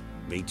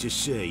 Mean to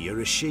say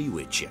you're a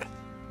she-witcher?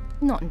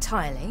 Not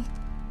entirely.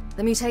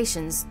 The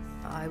mutations,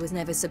 I was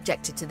never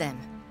subjected to them.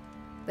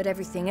 But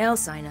everything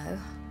else I know,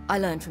 I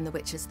learned from the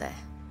witches there.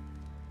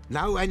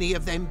 Know any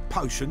of them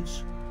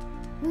potions?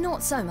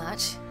 Not so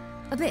much.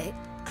 A bit.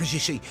 Because you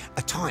see,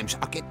 at times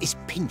I get this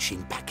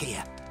pinching back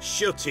here.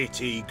 Shut it,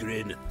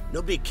 Egrin.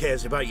 Nobody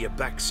cares about your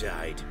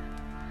backside.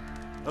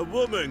 A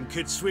woman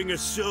could swing a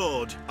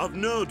sword. I've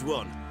knowed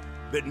one.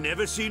 But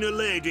never seen a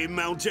lady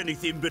mount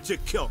anything but a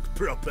cock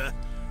proper.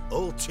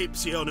 All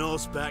tipsy on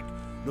horseback.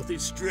 Nothing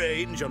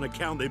strange on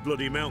account they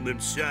bloody mount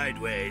them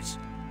sideways.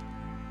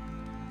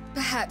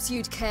 Perhaps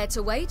you'd care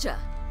to wager?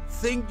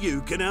 Think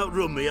you can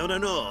outrun me on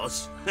an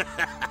horse?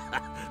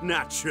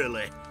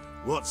 Naturally.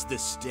 What's the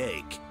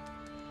stake?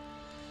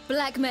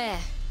 Black mare.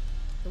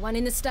 The one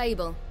in the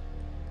stable.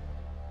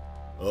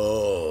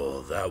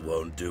 Oh, that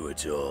won't do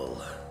at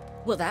all.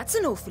 Well, that's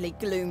an awfully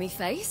gloomy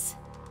face.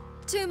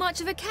 Too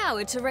much of a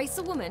coward to race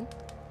a woman?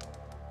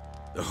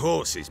 The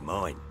horse is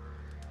mine.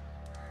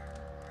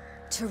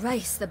 To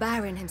race the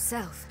Baron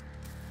himself.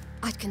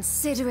 I'd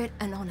consider it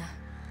an honor.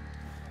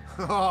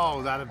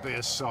 Oh, that'd be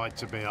a sight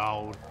to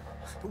behold.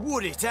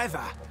 Would it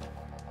ever?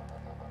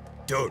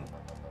 Done.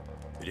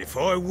 But if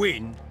I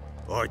win,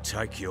 I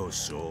take your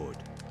sword.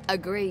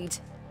 Agreed.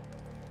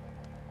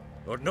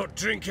 I'd not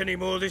drink any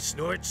more this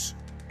night.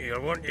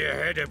 You'll want your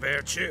head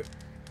about you.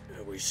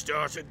 We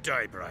start at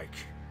daybreak.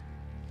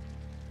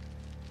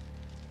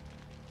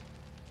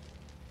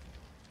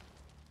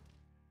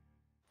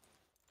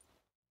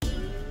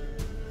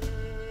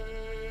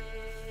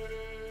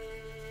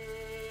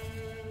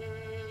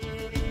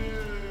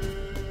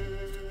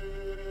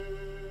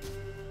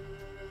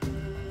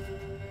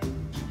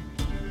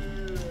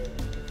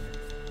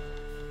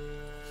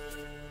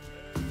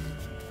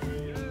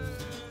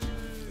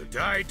 The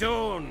day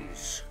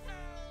dawns.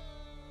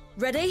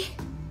 Ready?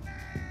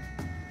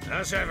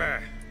 As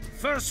ever,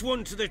 first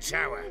one to the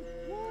tower.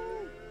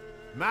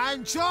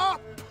 Man chop!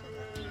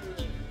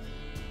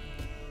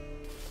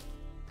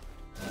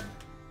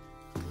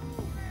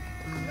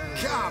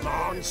 Come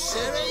on,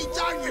 Ciri,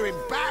 don't you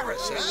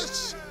embarrass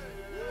us!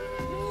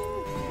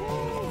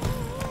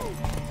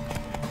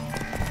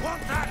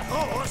 Want that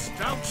horse,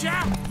 don't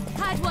ya?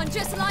 Had one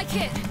just like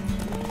it.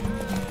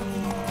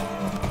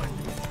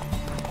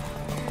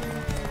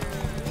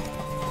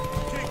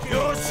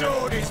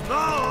 sword is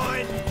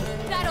mine!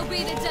 That'll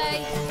be the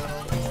day.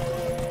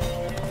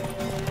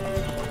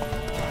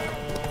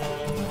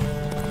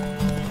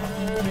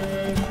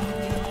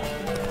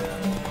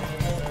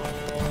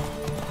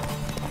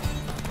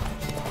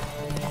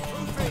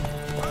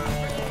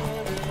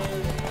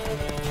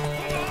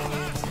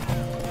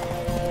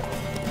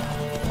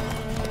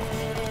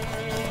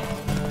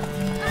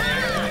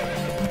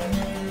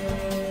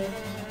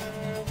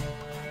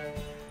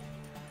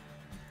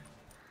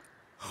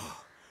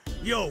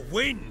 You're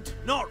wind,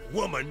 not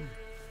woman.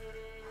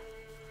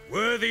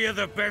 Worthy of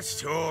the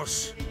best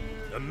horse.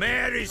 The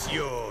mare is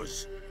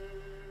yours.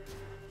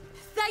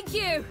 Thank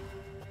you.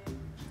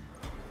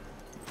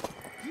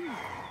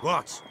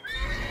 What?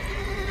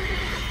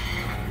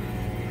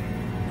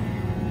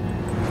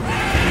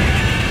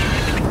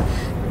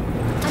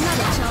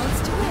 Another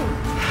chance to win.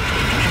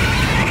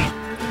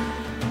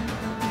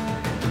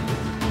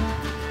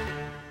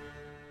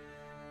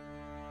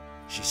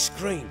 She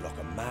screamed like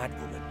a mad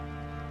woman.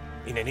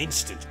 In an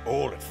instant,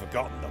 all had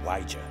forgotten the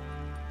wager.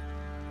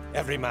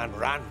 Every man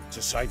ran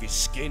to save his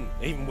skin,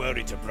 even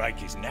worried to break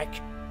his neck.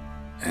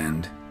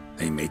 And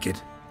they make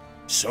it?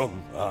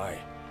 Some, aye.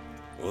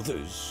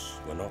 Others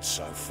were not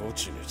so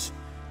fortunate.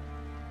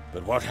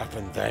 But what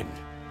happened then?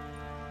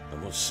 I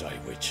must say,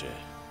 Witcher,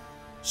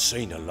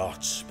 seen a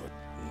lot, but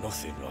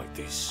nothing like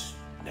this.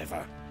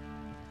 Never.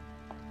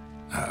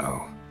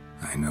 Uh-oh.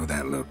 I know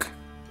that look.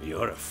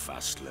 You're a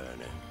fast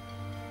learner.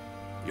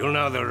 You'll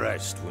know the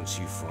rest once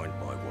you find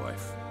my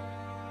wife.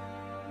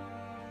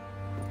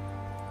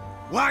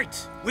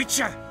 Wait,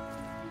 Witcher!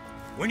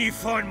 When you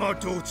find my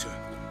daughter,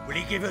 will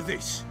you give her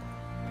this?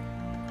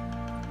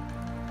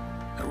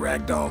 A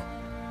rag doll?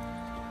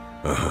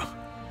 Uh-huh.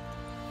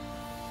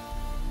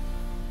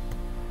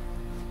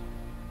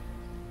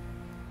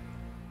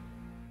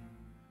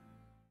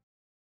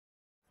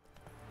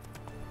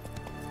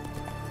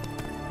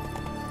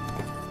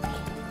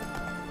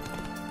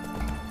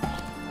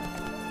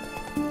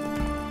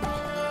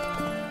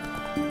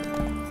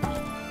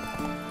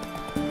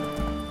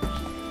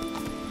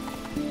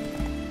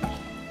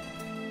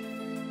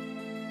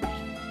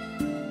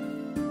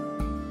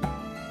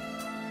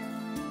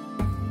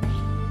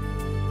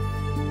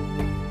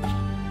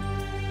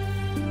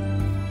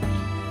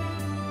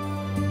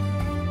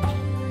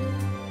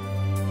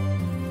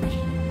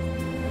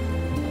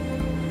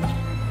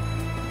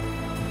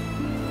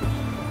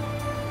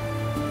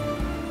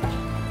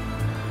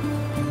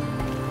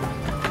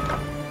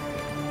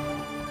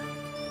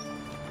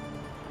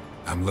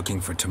 I'm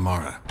looking for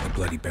Tamara, the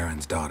Bloody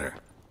Baron's daughter.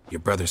 Your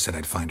brother said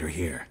I'd find her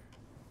here.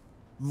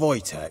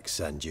 Wojtek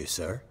send you,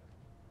 sir.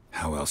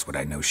 How else would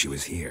I know she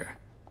was here?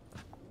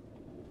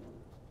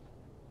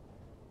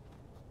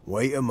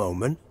 Wait a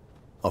moment.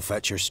 I'll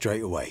fetch her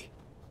straight away.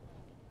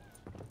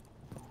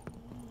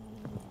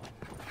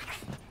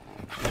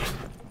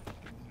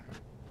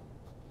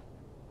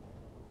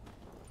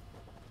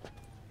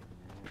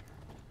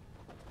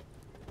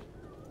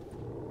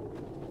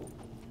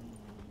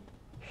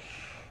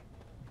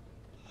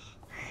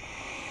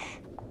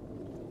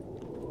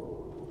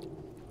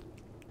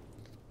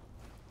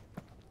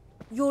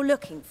 You're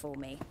looking for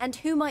me, and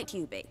who might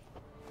you be?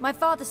 My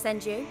father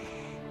send you?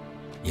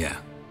 Yeah,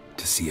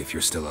 to see if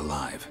you're still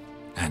alive.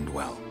 And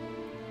well.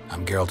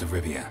 I'm Geralt of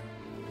Rivia.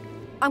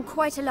 I'm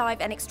quite alive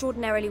and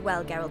extraordinarily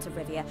well, Geralt of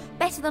Rivia.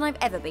 Better than I've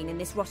ever been in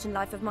this rotten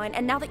life of mine,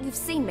 and now that you've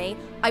seen me,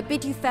 I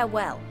bid you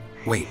farewell.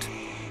 Wait.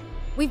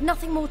 We've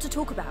nothing more to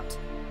talk about.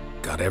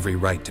 Got every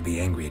right to be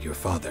angry at your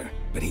father,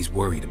 but he's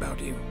worried about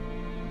you.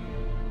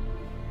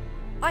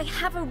 I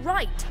have a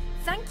right.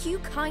 Thank you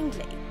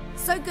kindly.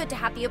 So good to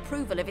have the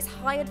approval of his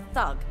hired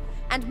thug.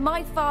 And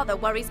my father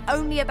worries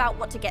only about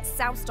what to get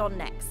soused on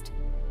next.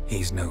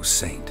 He's no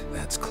saint,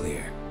 that's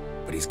clear.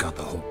 But he's got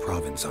the whole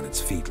province on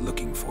its feet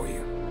looking for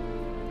you.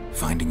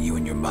 Finding you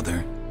and your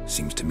mother,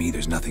 seems to me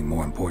there's nothing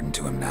more important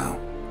to him now.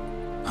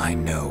 I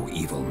know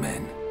evil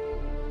men.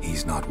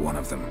 He's not one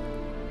of them.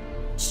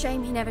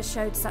 Shame he never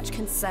showed such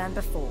concern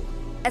before.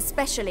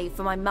 Especially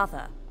for my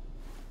mother.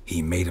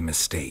 He made a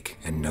mistake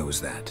and knows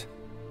that.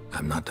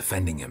 I'm not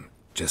defending him.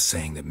 Just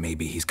saying that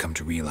maybe he's come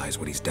to realize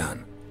what he's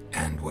done,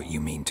 and what you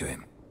mean to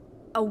him.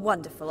 Oh,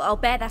 wonderful. I'll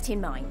bear that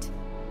in mind.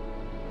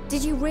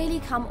 Did you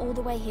really come all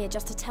the way here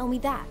just to tell me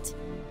that?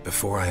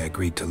 Before I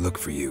agreed to look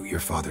for you,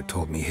 your father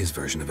told me his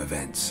version of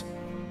events.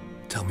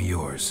 Tell me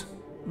yours.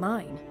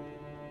 Mine?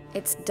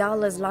 It's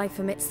dull as life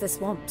amidst the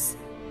swamps.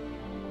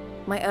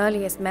 My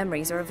earliest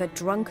memories are of a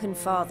drunken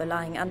father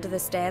lying under the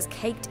stairs,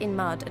 caked in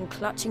mud and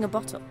clutching a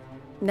bottle.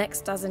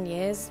 Next dozen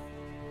years,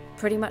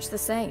 pretty much the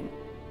same.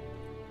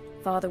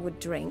 Father would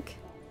drink,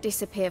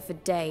 disappear for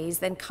days,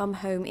 then come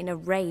home in a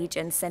rage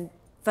and send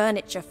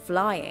furniture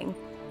flying.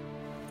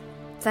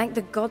 Thank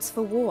the gods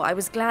for war. I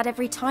was glad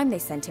every time they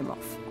sent him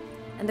off.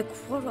 And the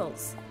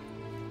quarrels.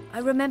 I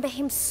remember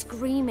him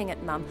screaming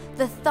at Mum,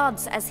 the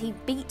thuds as he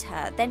beat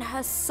her, then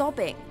her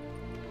sobbing.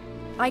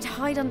 I'd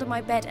hide under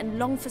my bed and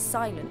long for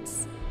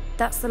silence.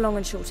 That's the long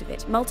and short of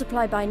it.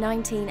 Multiply by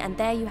 19 and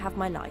there you have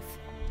my life.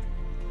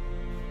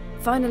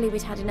 Finally,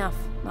 we'd had enough,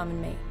 Mum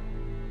and me.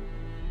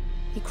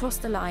 He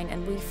crossed the line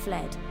and we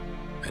fled.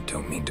 I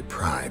don't mean to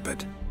pry,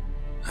 but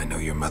I know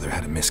your mother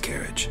had a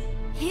miscarriage.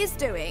 His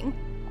doing?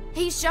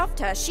 He shoved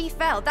her, she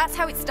fell, that's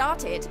how it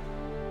started.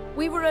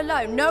 We were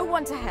alone, no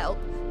one to help,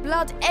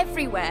 blood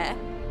everywhere.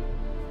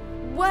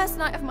 Worst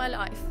night of my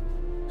life.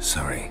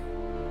 Sorry.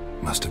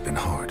 Must have been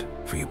hard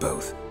for you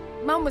both.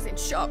 Mum was in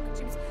shock.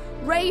 She was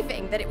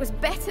raving that it was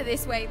better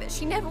this way, that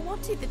she never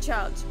wanted the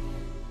child.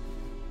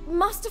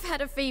 Must have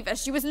had a fever.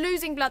 She was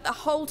losing blood the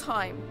whole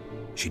time.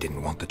 She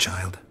didn't want the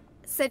child?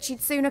 Said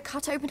she'd sooner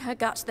cut open her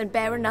gut than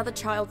bear another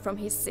child from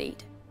his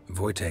seed.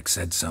 Wojtek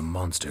said some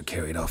monster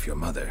carried off your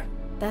mother.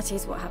 That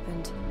is what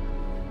happened.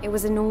 It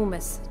was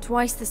enormous,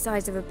 twice the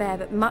size of a bear,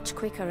 but much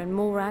quicker and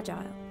more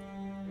agile.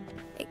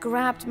 It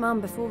grabbed Mum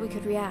before we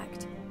could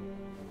react.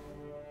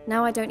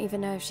 Now I don't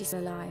even know if she's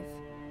alive.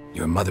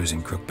 Your mother's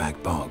in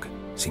Crookback Bog.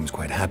 Seems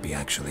quite happy,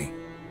 actually.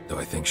 Though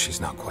I think she's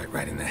not quite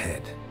right in the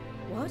head.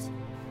 What?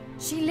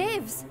 She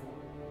lives!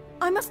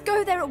 I must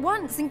go there at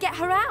once and get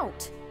her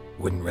out!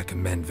 Wouldn't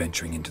recommend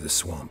venturing into the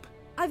swamp.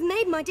 I've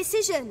made my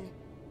decision.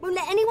 Won't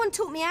let anyone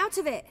talk me out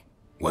of it.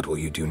 What will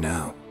you do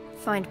now?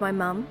 Find my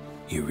mum.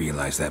 You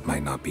realize that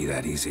might not be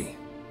that easy.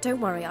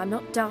 Don't worry, I'm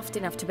not daft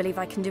enough to believe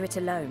I can do it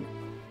alone.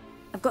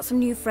 I've got some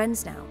new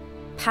friends now.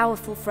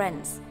 Powerful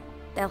friends.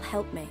 They'll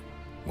help me.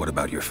 What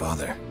about your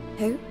father?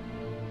 Who?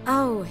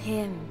 Oh,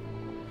 him.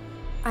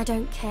 I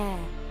don't care.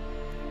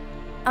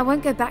 I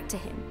won't go back to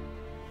him.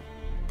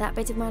 That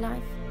bit of my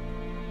life?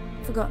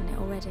 Forgotten it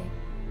already.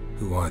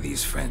 Who are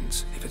these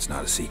friends, if it's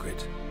not a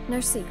secret? No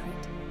secret.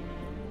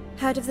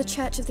 Heard of the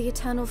Church of the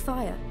Eternal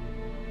Fire?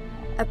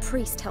 A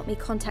priest helped me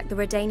contact the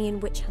Redanian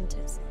witch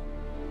hunters.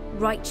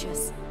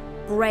 Righteous,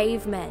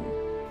 brave men.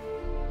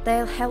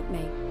 They'll help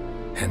me.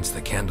 Hence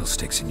the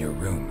candlesticks in your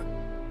room.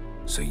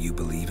 So you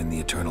believe in the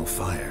eternal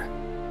fire?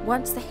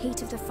 Once the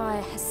heat of the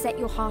fire has set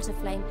your heart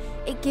aflame,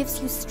 it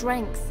gives you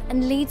strength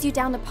and leads you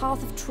down the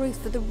path of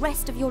truth for the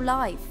rest of your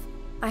life.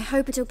 I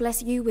hope it'll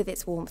bless you with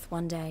its warmth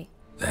one day.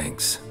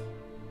 Thanks.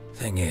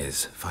 Thing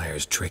is,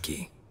 fire's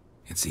tricky.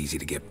 It's easy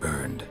to get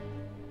burned.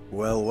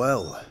 Well,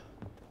 well.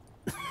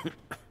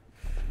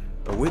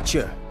 A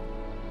witcher.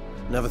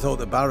 Never thought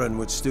the Baron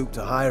would stoop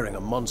to hiring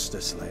a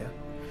monster slayer.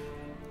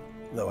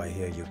 Though I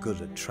hear you're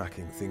good at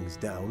tracking things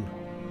down.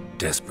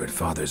 Desperate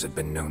fathers have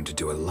been known to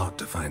do a lot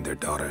to find their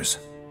daughters.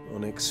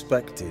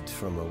 Unexpected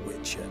from a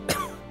witcher.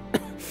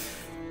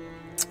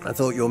 I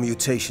thought your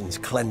mutations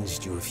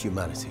cleansed you of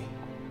humanity.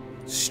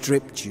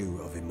 Stripped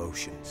you of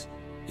emotions.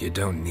 You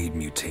don't need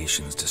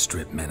mutations to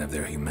strip men of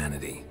their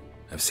humanity.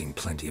 I've seen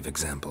plenty of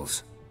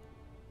examples.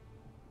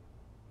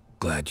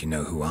 Glad you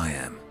know who I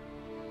am.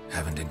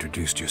 Haven't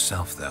introduced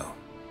yourself, though.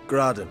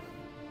 Graden,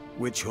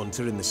 witch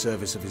hunter in the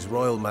service of His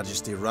Royal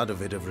Majesty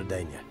Radovid of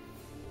Redania.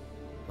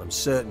 I'm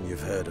certain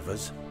you've heard of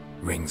us.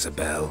 Rings a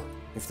bell.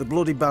 If the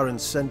Bloody Baron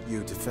sent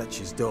you to fetch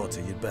his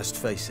daughter, you'd best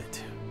face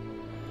it.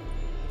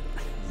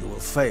 You will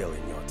fail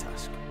in your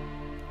task.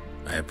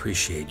 I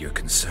appreciate your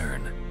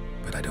concern,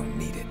 but I don't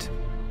need it.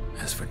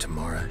 As for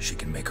Tamara, she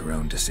can make her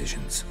own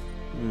decisions.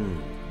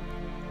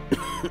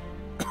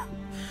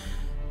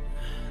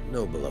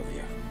 Noble of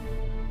you.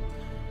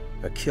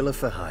 A killer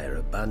for hire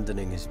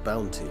abandoning his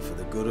bounty for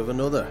the good of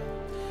another.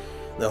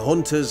 The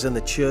hunters and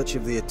the Church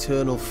of the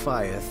Eternal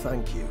Fire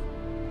thank you.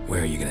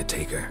 Where are you gonna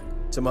take her?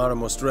 Tamara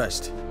must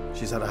rest.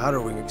 She's had a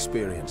harrowing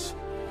experience.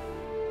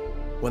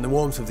 When the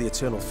warmth of the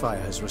Eternal Fire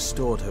has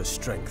restored her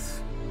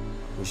strength,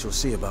 we shall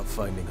see about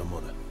finding her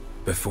mother.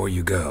 Before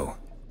you go,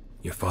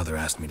 your father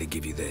asked me to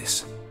give you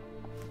this.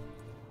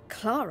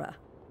 Clara?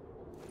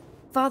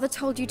 Father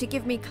told you to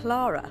give me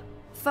Clara.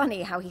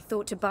 Funny how he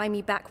thought to buy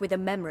me back with a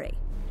memory.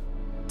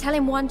 Tell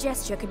him one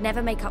gesture could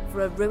never make up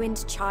for a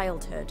ruined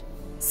childhood.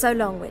 So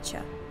long,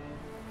 Witcher.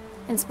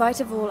 In spite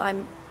of all,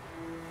 I'm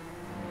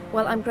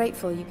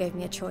grateful you gave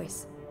me a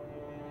choice.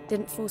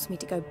 Didn't force me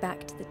to go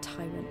back to the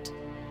tyrant.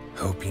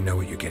 Hope you know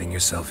what you're getting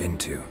yourself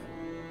into.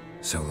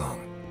 So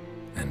long,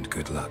 and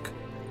good luck.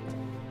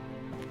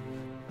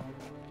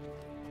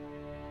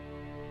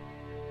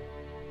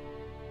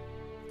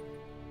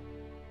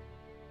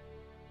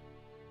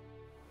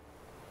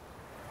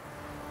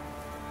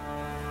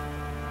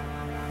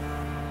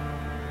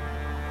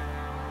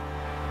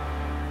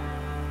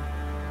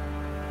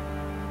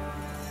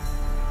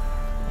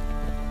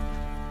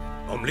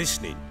 I'm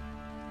listening.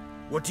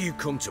 What do you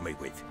come to me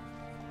with?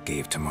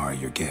 Gave Tamara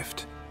your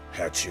gift.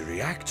 How'd she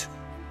react?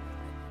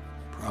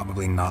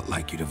 Probably not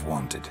like you'd have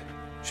wanted.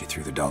 She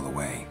threw the doll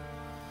away.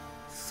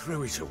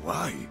 Threw it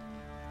away?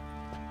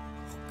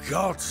 Oh,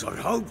 gods, I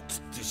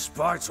hoped,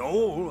 despite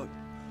all...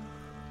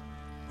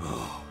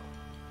 Oh.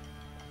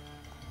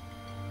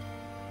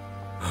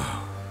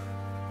 Oh.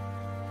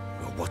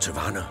 Well, what of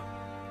Anna?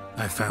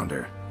 I found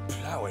her.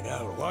 Plowing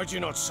hell, why'd you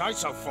not say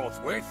so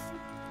forthwith?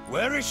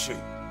 Where is she?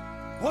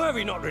 Why have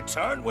you not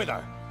returned with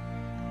her?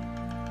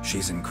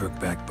 She's in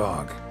Crookback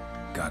Bog.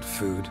 Got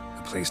food,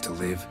 a place to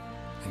live,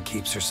 and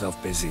keeps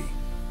herself busy.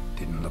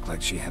 Didn't look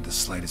like she had the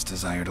slightest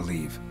desire to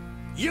leave.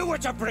 You were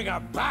to bring her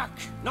back,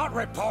 not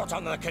report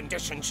on the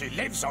conditions she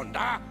lives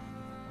under.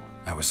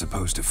 I was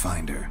supposed to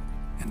find her,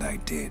 and I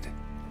did.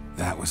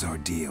 That was our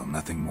deal,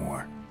 nothing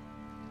more.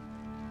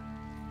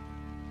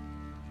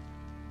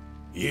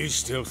 You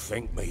still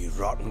think me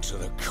rotten to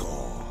the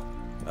core.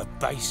 A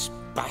base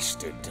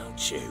bastard,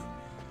 don't you?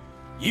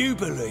 You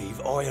believe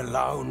I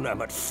alone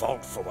am at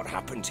fault for what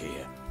happened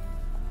here.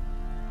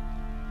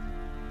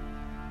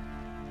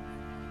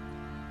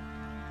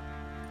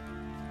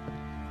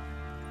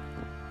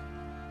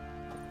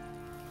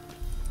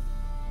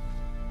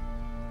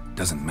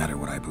 Doesn't matter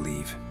what I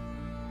believe.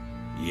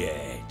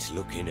 Yet,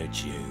 looking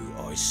at you,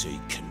 I see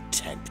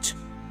contempt.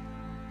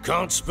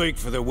 Can't speak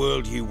for the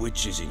world you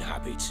witches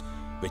inhabit,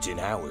 but in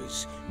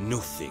ours,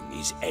 nothing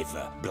is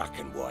ever black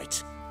and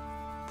white.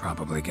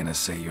 Probably gonna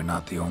say you're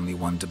not the only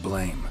one to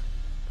blame.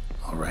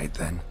 All right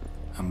then,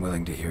 I'm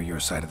willing to hear your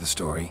side of the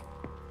story.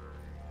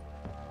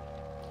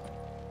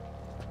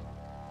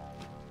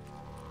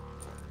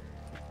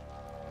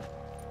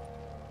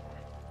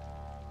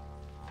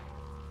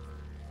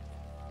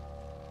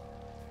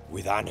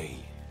 With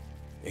Annie,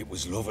 it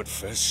was love at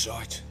first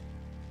sight.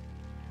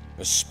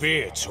 A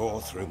spear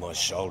tore through my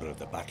shoulder at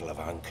the Battle of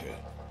Anchor.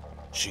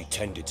 She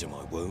tended to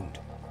my wound.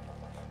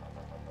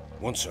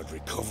 Once I'd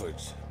recovered,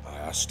 I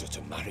asked her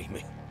to marry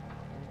me.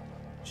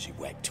 She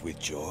wept with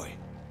joy.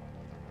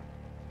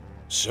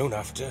 Soon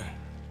after,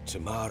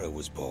 Tamara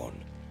was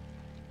born.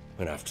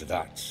 And after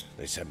that,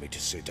 they sent me to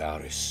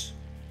Sidaris.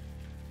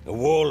 A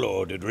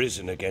warlord had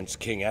risen against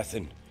King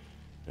Ethan,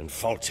 and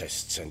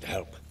Foltest sent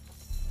help.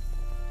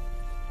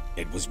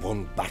 It was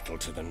one battle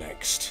to the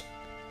next,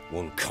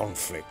 one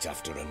conflict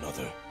after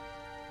another.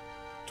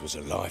 It was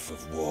a life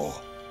of war.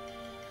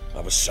 I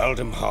was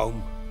seldom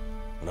home,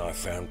 and I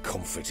found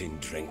comfort in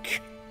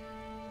drink.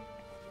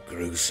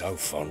 Grew so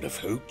fond of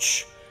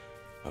hooch,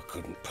 I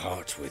couldn't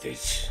part with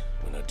it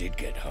when I did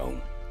get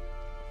home.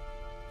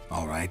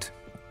 All right.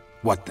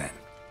 What then?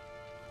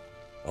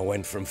 I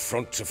went from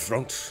front to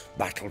front,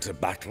 battle to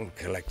battle,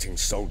 collecting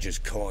soldiers'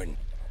 coin,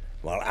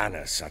 while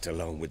Anna sat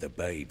alone with the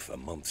babe for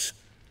months.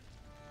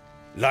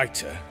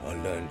 Later, I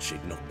learned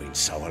she'd not been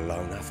so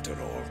alone after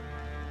all.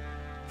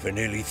 For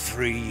nearly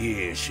 3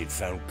 years, she'd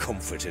found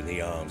comfort in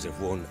the arms of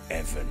one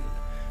Evan,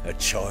 a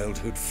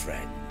childhood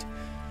friend,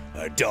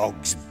 a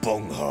dog's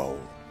bunghole.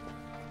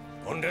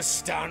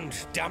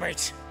 Understand, damn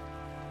it?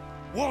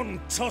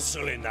 One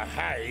tussle in the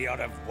hay I'd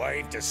have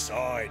waved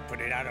aside, put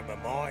it out of my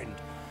mind.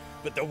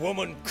 But the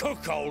woman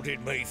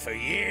cuckolded me for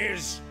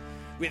years,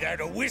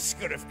 without a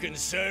whisker of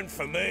concern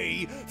for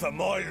me, for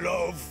my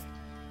love.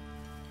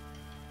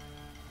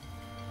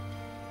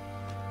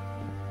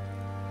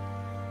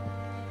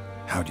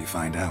 How'd you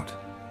find out?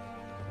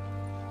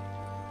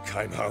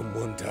 Came home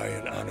one day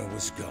and Anna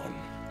was gone.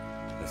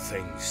 The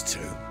things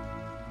too.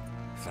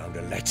 Found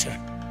a letter.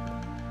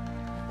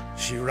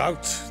 She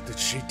wrote that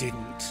she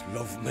didn't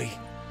love me.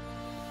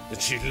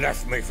 That she'd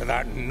left me for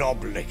that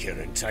knob licker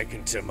and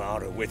taken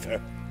Tamara with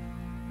her.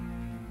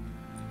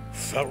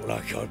 Felt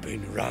like I'd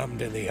been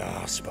rammed in the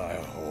arse by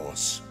a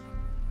horse.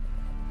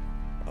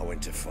 I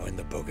went to find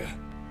the bugger,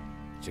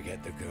 to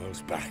get the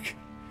girls back,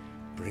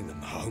 bring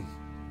them home.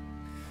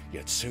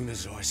 Yet soon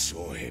as I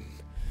saw him,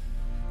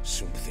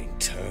 something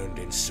turned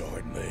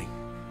inside me,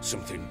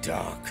 something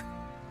dark.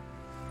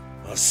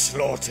 I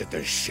slaughtered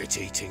the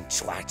shit-eating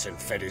twat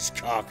and fed his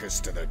carcass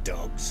to the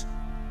dogs.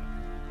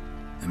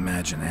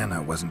 Imagine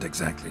Anna wasn't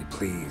exactly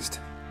pleased.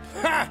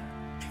 Ha!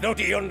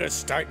 Bloody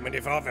understatement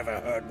if I've ever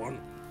heard one.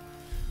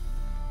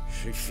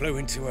 She flew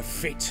into a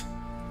fit,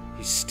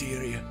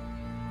 hysteria,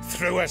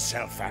 threw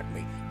herself at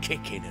me,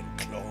 kicking and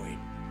clawing.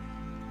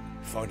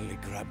 Finally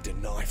grabbed a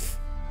knife.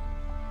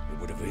 It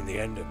would have been the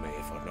end of me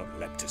if I'd not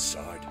leapt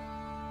aside.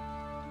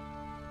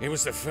 It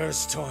was the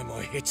first time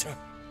I hit her.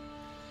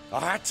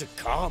 I had to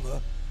calm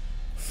her.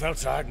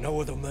 Felt I had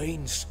no other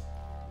means.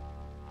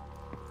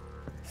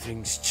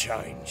 Things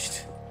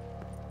changed.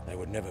 They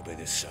would never be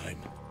the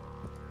same.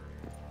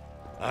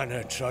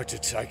 Anna tried to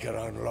take her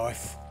own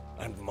life,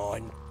 and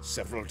mine,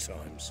 several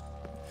times.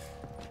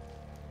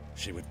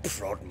 She would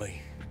prod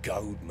me,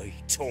 goad me,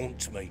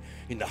 taunt me,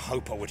 in the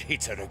hope I would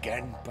hit her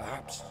again,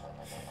 perhaps.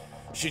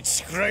 She'd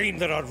scream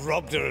that I'd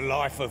robbed her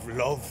life of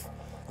love,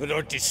 that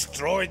I'd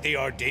destroyed the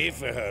idea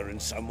for her and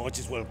so might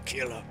as well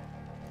kill her.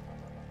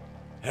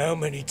 How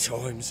many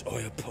times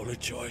I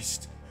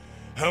apologized.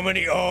 How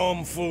many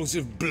armfuls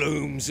of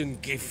blooms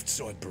and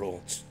gifts I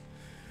brought.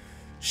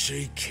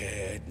 She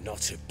cared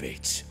not a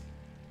bit.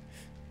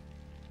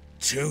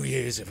 2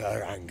 years of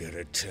her anger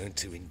had turned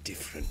to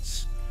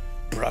indifference,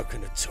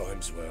 broken at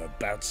times by her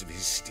bouts of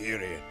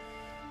hysteria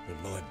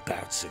and my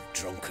bouts of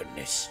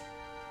drunkenness.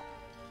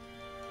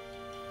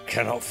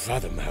 Cannot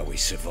fathom how we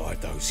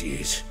survived those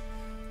years,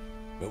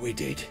 but we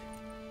did.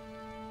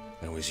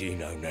 Though as you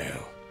know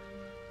now,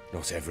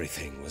 not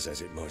everything was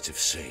as it might have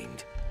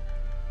seemed.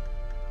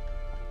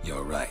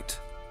 You're right.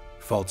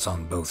 Faults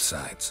on both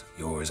sides,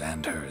 yours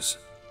and hers.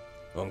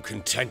 I'm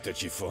content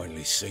that you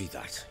finally see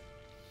that.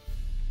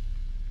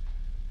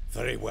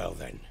 Very well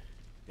then.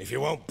 If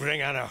you won't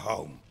bring Anna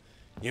home,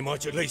 you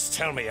might at least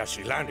tell me how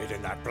she landed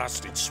in that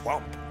blasted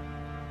swamp.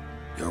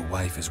 Your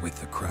wife is with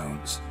the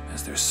Crones,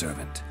 as their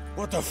servant.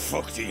 What the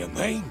fuck do you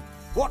mean?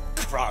 What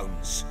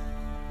crones?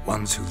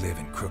 Ones who live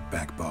in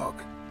Crookback Bog.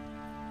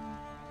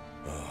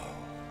 Oh,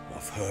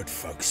 I've heard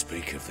folk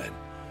speak of them,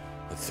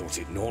 and thought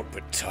it naught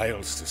but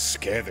tales to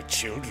scare the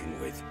children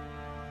with.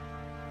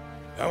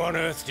 How on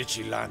earth did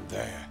she land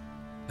there?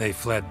 They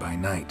fled by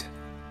night.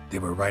 They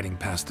were riding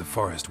past the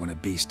forest when a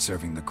beast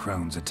serving the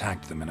crones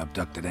attacked them and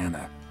abducted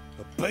Anna.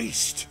 A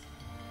beast?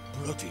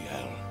 Bloody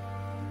hell.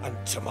 And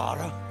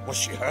Tamara, was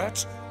she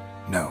hurt?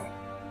 No.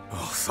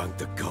 Oh, thank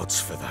the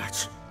gods for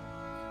that.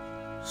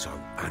 So,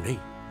 Annie,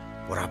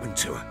 what happened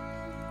to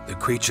her? The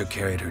creature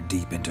carried her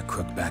deep into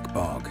Crookback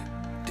Bog.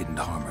 Didn't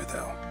harm her,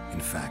 though. In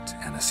fact,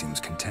 Anna seems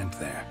content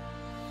there.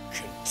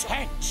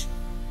 Content?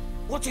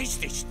 What is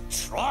this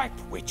tripe,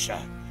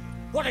 Witcher?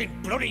 What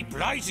in bloody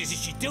blazes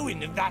is she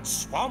doing in that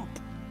swamp?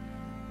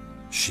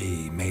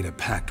 She made a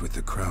pact with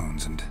the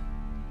crones and...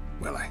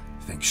 well, I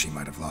think she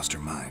might have lost her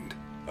mind.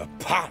 A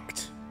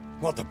pact?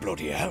 What the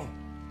bloody hell?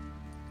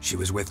 She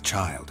was with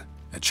child,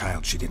 a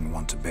child she didn't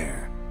want to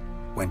bear.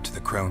 Went to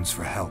the crones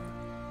for help.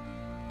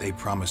 They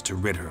promised to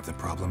rid her of the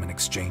problem in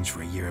exchange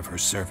for a year of her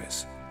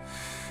service.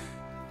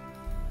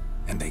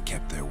 And they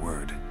kept their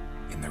word,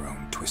 in their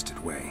own twisted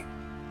way.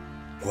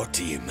 What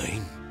do you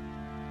mean?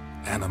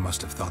 Anna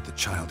must have thought the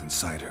child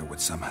inside her would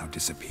somehow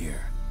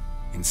disappear.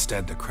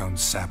 Instead, the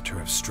crones sapped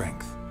her of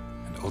strength,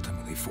 and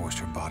ultimately forced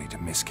her body to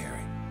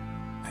miscarry.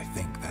 I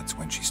think that's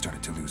when she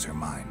started to lose her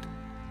mind.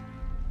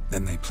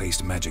 Then they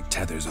placed magic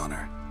tethers on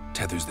her,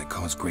 tethers that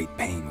cause great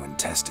pain when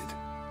tested.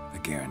 A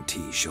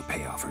guarantee she'll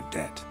pay off her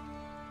debt.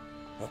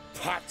 A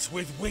pact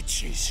with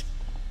witches?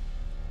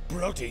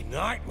 Bloody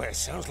nightmare,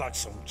 sounds like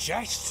some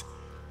jest.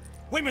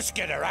 We must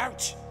get her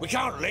out. We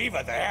can't leave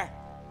her there.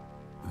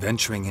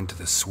 Venturing into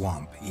the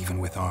swamp, even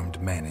with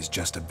armed men, is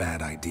just a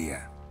bad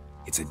idea.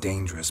 It's a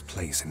dangerous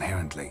place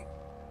inherently,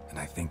 and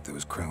I think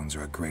those crones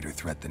are a greater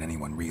threat than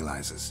anyone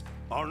realizes.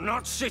 I'll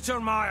not sit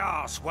on my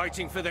arse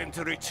waiting for them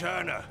to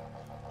return her.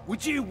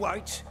 Would you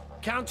wait?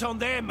 Count on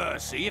their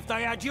mercy if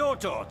they had your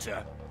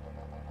daughter?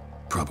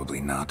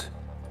 Probably not,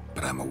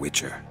 but I'm a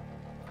witcher.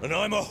 And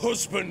I'm a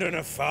husband and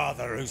a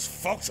father who's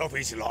fucked up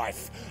his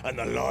life and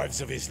the lives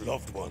of his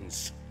loved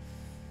ones.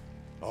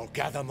 I'll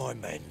gather my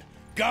men,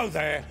 go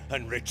there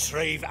and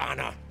retrieve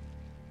Anna.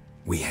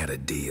 We had a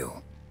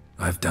deal.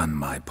 I've done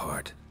my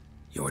part.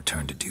 Your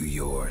turn to do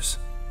yours.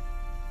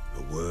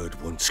 A word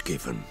once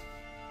given.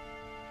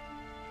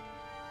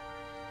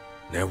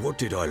 Now what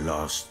did I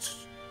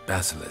last...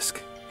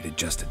 Basilisk. It had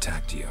just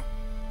attacked you.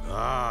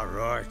 Ah,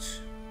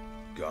 right.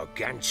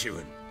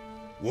 Gargantuan.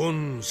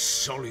 One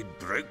solid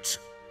brute.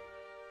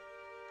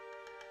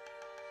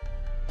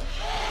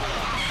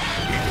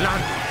 It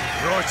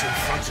landed right in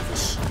front of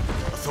us.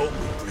 I thought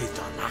we breathed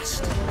our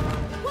last.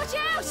 Watch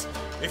out!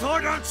 If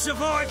I don't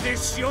survive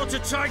this, you're to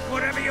take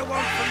whatever you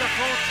want from the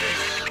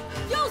fortress.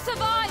 You'll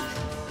survive!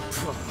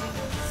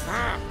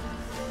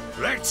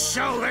 Let's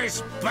show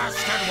this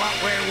bastard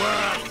what we're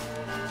worth.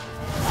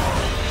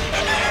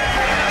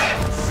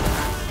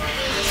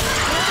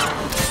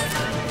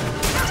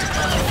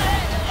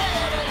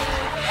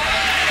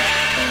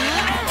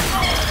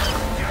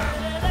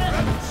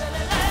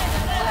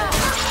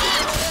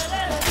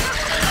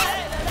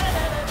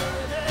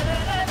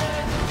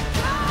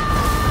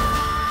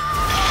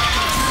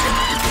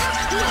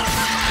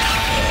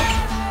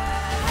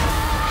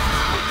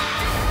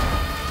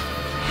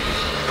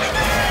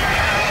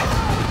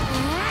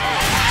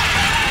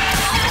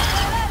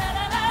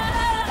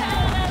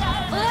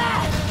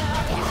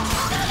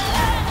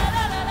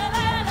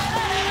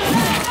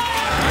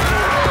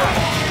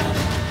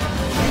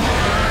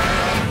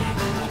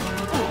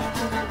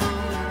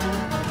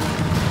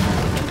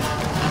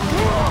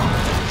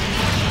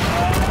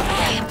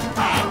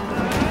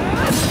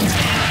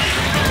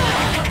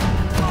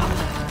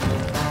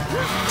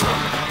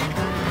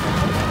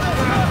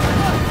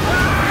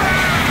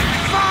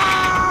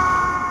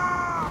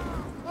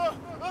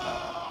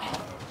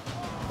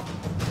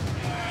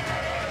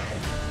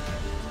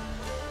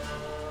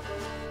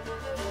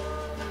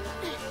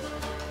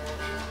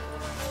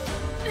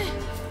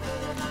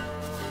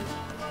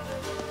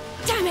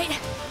 Damn it!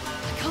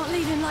 I can't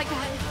leave him like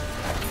that.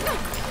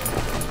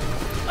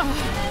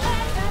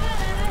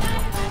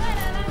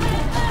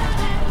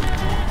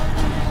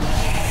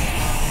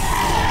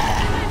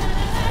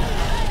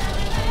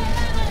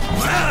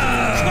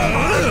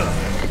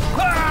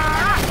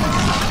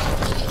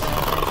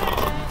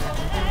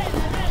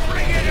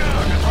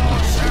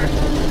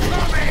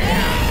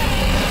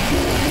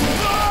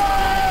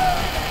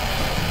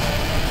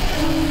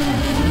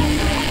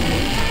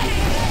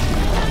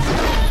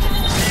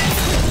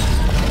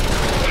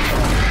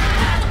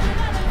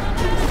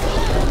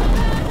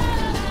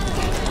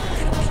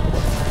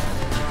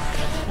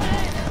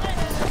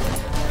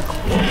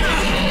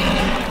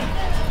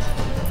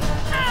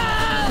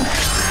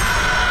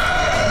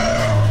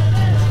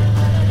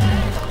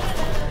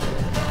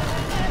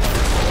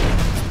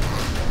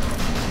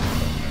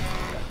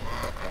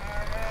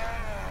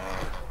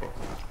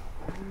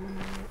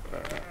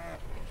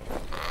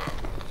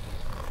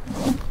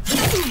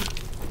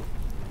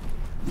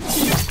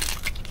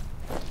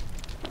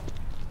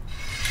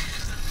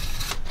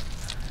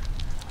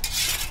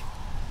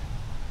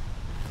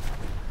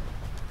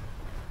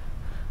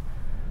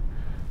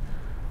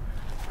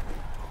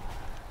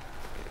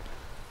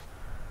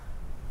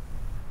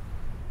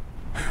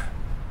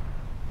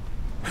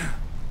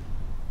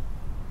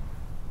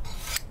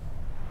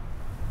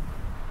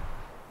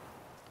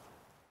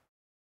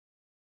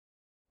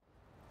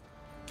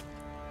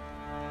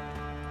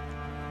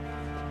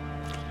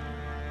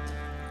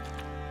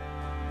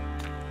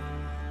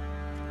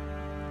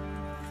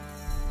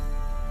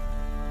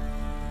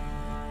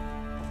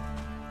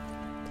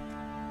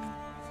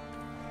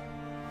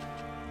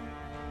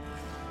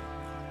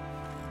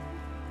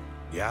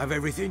 You have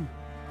everything?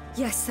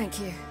 Yes, thank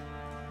you.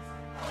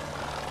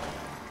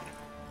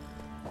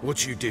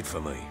 What you did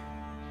for me,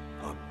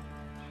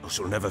 I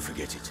shall never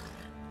forget it.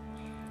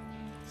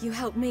 You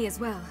helped me as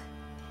well.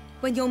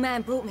 When your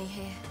man brought me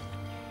here.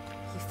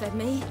 You fed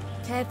me,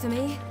 cared for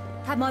me,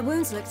 had my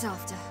wounds looked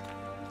after.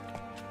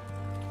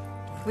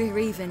 We're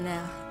even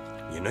now.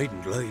 You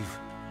needn't leave.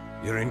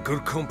 You're in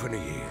good company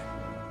here.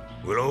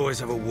 We'll always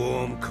have a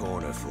warm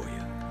corner for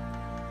you.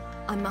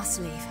 I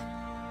must leave.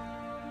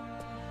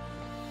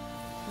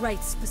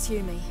 Wraiths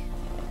pursue me.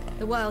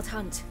 The Wild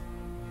Hunt.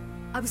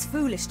 I was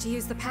foolish to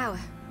use the power.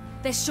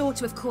 They're sure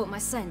to have caught my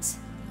scent.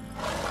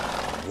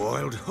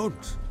 Wild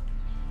Hunt?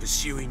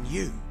 Pursuing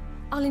you?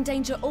 I'll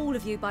endanger all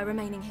of you by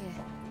remaining here.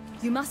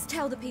 You must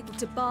tell the people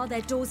to bar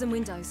their doors and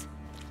windows.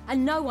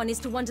 And no one is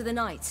to wander the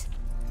night.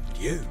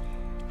 You?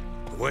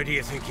 Where do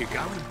you think you're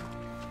going?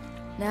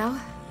 Now,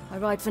 I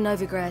ride for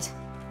Novigrad.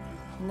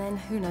 And then,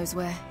 who knows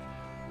where.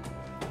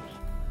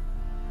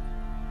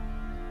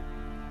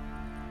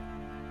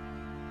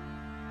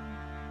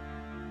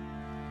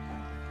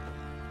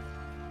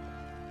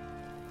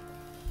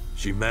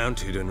 She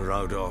mounted and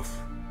rode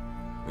off.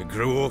 It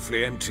grew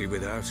awfully empty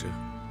without her.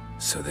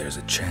 So there's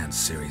a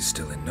chance Ciri's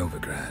still in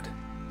Novigrad.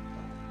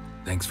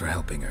 Thanks for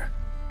helping her.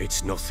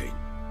 It's nothing.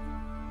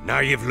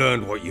 Now you've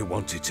learned what you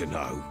wanted to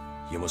know,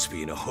 you must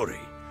be in a hurry.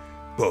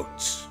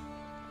 But,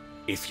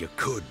 if you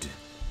could...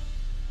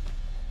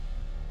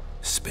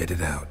 Spit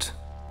it out.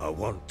 I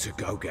want to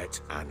go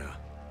get Anna.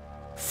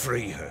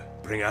 Free her,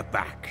 bring her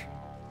back.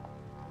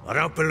 I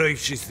don't believe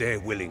she's there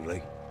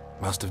willingly.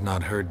 Must have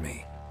not heard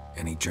me.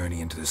 Any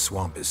journey into the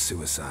swamp is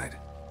suicide.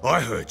 I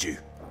heard you,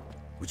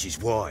 which is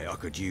why I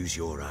could use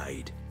your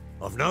aid.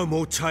 I've no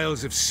more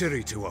tales of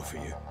Ciri to offer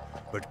you,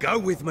 but go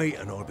with me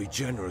and I'll be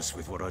generous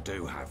with what I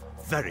do have.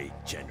 Very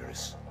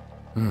generous.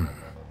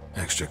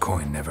 Extra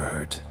coin never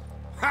hurt.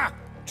 Ha!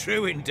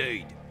 True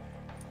indeed.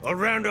 I'll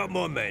round up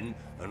my men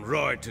and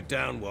ride to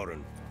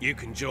Downwarren. You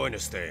can join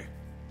us there.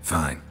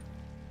 Fine.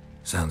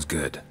 Sounds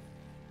good.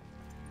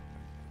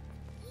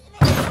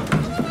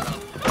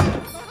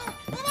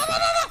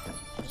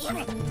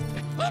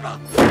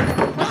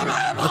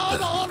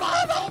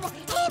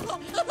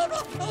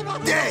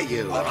 There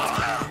you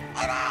are!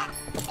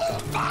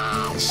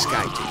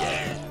 Escaped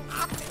again.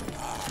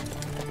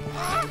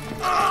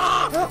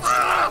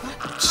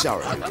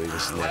 Sorry, we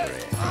was never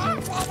here.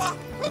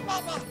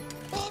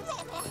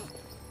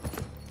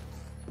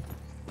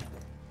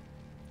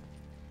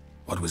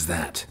 What was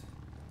that?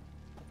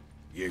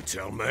 You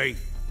tell me.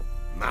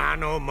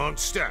 Man or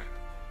monster?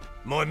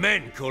 My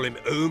men call him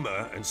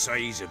Uma and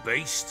say he's a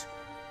beast,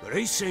 but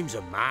he seems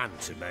a man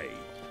to me.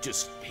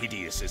 Just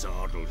hideous as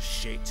Ardle's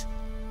shit.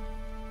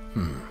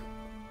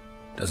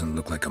 Doesn't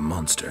look like a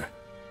monster,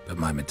 but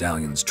my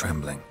medallion's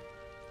trembling.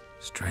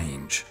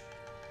 Strange.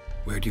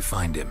 Where'd you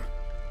find him?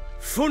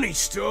 Funny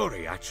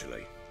story,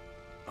 actually.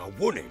 I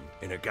won him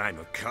in a game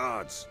of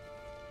cards.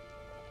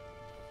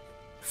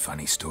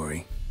 Funny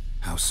story?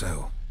 How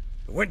so?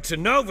 I went to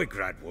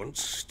Novigrad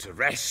once to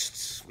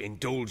rest,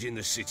 indulge in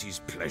the city's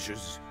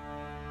pleasures.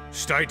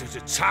 Stayed at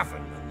a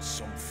tavern and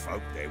some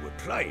folk there were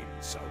playing,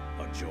 so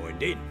I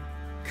joined in.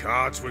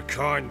 Cards were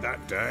kind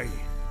that day.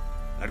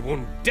 Had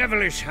one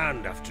devilish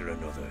hand after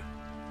another.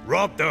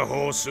 Robbed the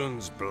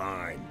whoresun's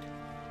blind.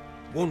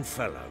 One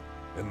fellow,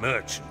 a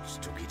merchant,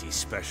 took it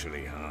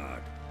especially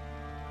hard.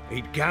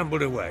 He'd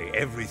gambled away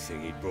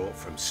everything he'd brought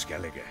from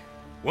Skellige.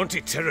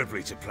 Wanted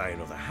terribly to play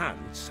another hand,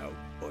 so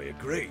I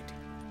agreed.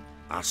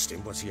 Asked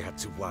him what he had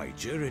to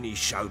wager, and he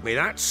showed me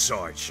that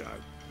sideshow.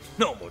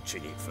 Not much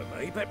in it for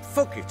me, but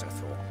fuck it, I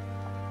thought.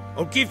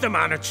 I'll give the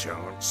man a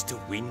chance to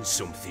win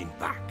something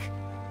back.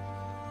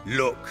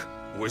 Luck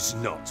was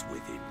not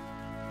with him,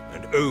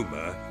 and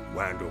Uma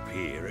wound up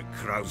here at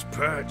Crow's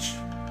Perch.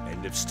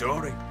 End of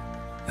story.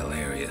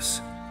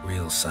 Hilarious.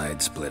 Real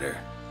side splitter.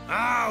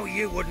 Oh,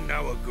 you wouldn't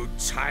know a good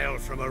tale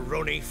from a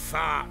runny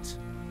fart.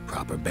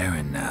 Proper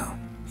baron now.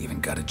 Even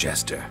got a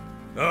jester.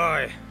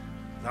 Aye,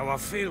 though I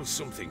feel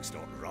something's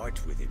not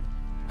right with him.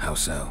 How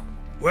so?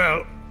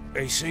 Well,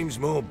 he seems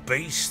more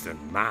beast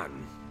than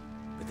man.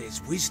 But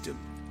there's wisdom,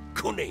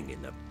 cunning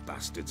in the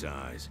bastard's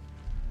eyes.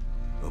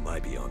 Or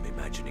maybe I'm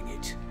imagining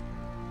it.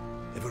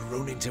 Ever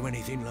run into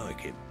anything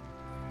like him?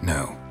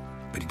 No,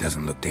 but he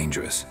doesn't look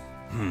dangerous.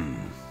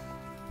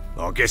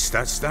 I guess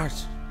that's that.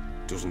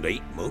 Doesn't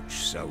eat much,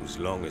 so as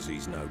long as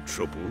he's no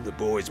trouble, the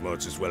boys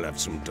might as well have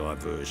some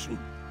diversion.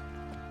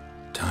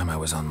 Time I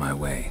was on my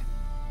way.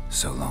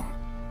 So long.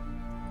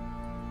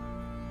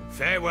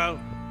 Farewell.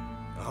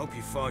 I hope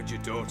you find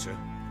your daughter.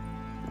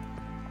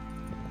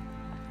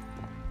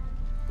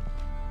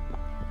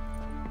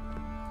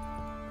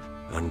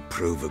 And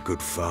prove a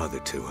good father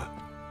to her.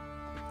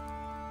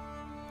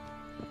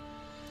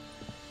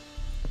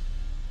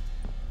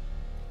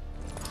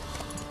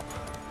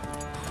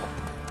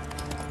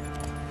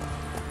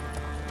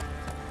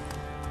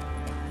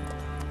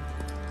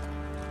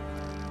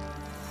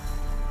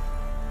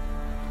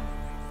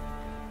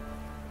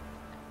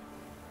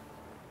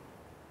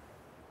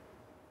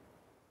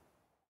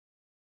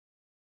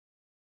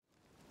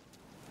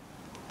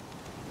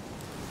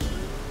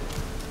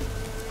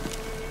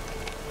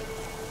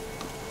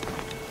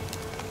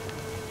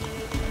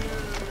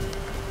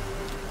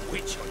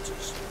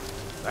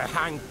 They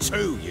hang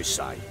too, you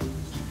say?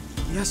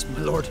 Yes,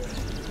 my lord.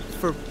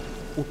 For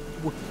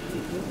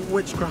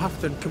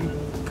witchcraft and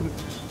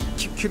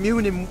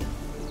communing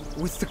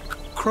with the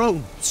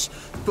crones.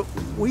 But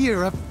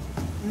we're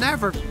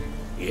never...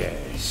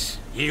 Yes,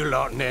 you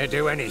lot ne'er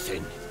do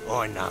anything.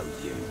 I know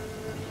you.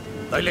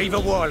 They leave a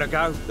while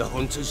ago, the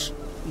hunters?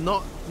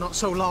 Not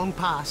so long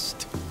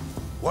past.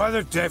 Why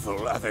the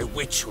devil are there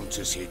witch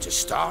hunters here to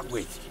start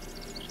with?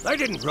 They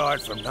didn't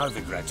ride from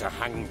Novigrad to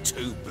hang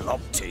two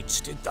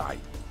blob-tits, did they?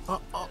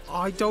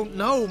 I don't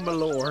know, my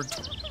lord.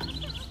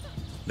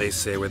 They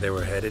say where they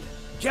were headed?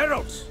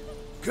 Geralt!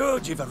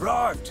 Good, you've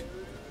arrived.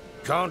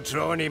 Can't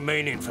draw any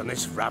meaning from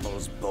this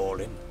rabble's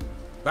bawling.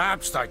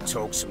 Perhaps they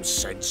talk some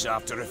sense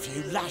after a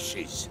few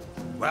lashes.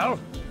 Well,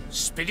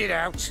 spit it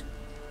out.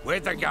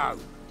 Where'd they go?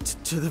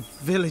 To the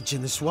village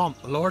in the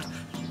swamp, my lord.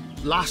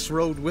 Lass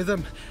rode with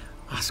them,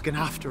 asking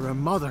after her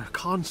mother,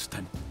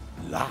 Constant.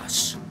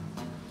 Lass?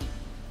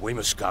 We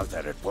must go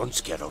there at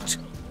once, Geralt.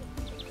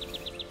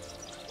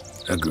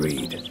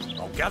 Agreed.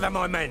 I'll gather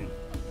my men.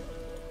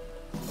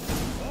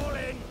 Fall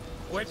in!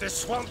 With the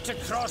swamp to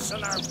cross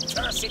and those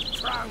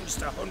cursed crones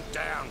to hunt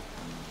down.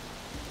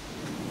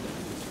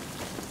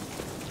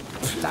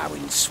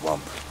 Ploughing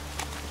swamp.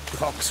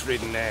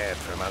 Pox-ridden air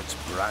promotes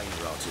brain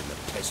rot in the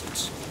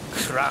peasants.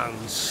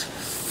 Crones,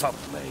 fuck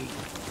me.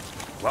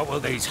 What will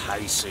these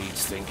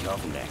hayseeds think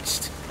of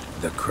next?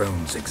 The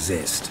crones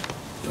exist.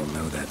 You'll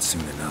know that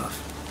soon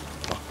enough.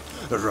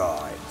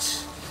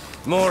 Right.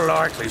 More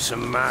likely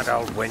some mad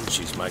old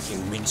wenches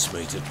making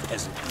mincemeat of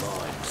peasant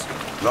minds.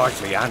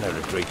 Likely Anna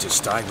agreed to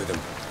stay with them,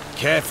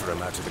 care for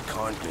them out of the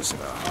kindness of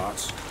her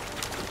heart.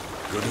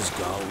 Good as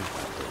gold.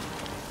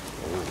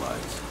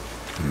 Always.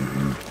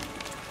 Mm-hmm.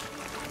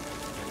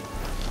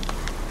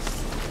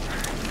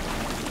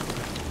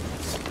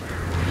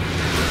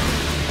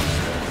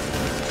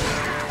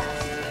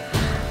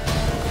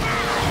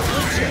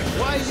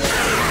 Why are you...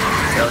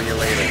 Tell you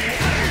later.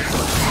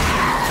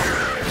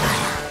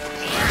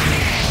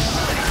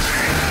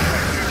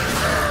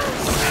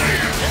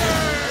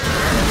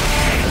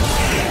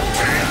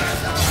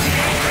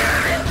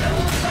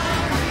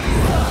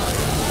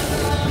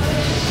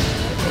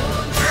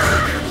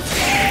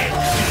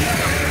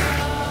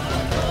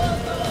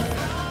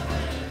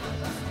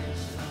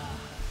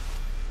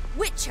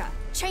 Witcher,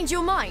 change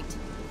your mind.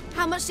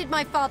 How much did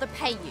my father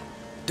pay you?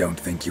 Don't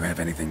think you have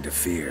anything to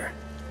fear.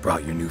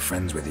 Brought your new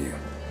friends with you.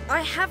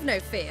 I have no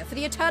fear, for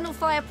the eternal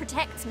fire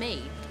protects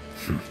me.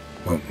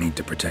 Won't need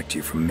to protect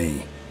you from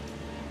me.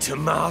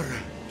 Tamara,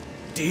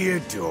 dear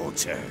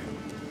daughter,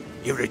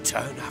 you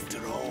return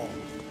after all.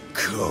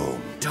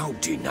 Come,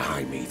 don't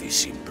deny me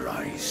this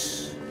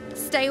embrace.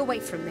 Stay away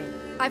from me.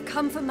 I've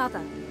come for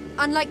Mother.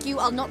 Unlike you,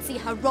 I'll not see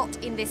her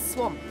rot in this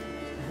swamp.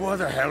 Why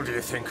the hell do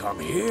you think I'm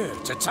here?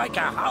 To take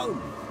her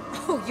home?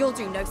 Oh, you'll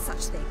do no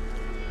such thing.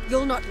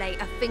 You'll not lay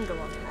a finger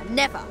on her.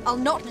 Never. I'll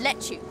not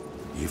let you.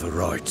 You've a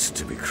right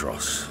to be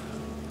cross.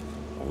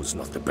 I was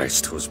not the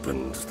best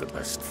husband, the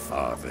best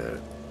father,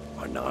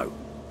 I know.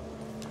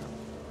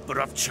 But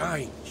I've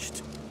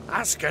changed.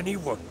 Ask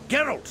anyone.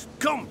 Geralt,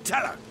 come,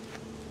 tell her.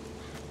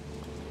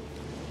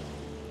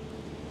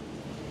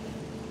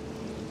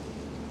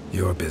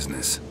 Your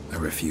business. I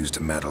refuse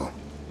to meddle.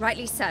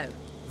 Rightly so.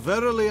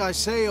 Verily I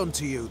say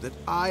unto you that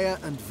ire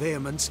and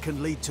vehemence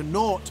can lead to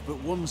naught but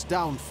one's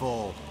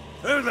downfall.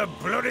 Who the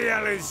bloody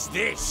hell is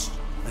this?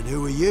 And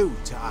who are you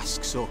to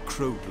ask so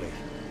crudely?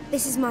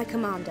 This is my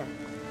commander.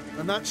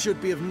 And that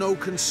should be of no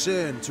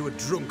concern to a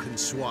drunken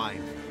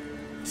swine.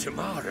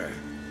 Tamara,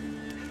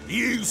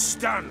 you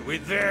stand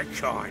with their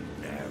kind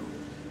now.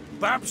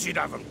 Perhaps you'd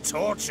have them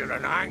torture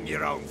and hang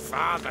your own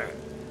father.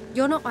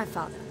 You're not my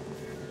father,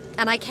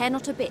 and I care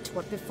not a bit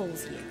what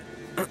befalls you.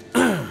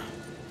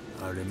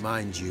 I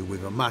remind you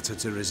we've a matter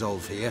to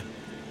resolve here.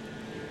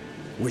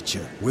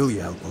 Witcher, will you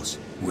help us?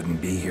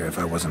 Wouldn't be here if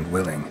I wasn't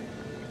willing.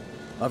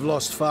 I've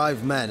lost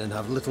 5 men and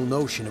have little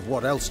notion of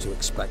what else to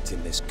expect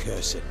in this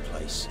cursed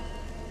place.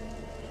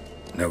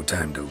 No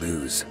time to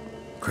lose.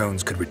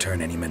 Crones could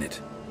return any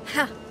minute.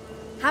 Ha!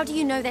 How do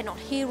you know they're not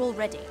here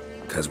already?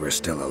 'Cause we're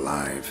still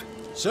alive.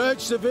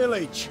 Search the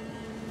village!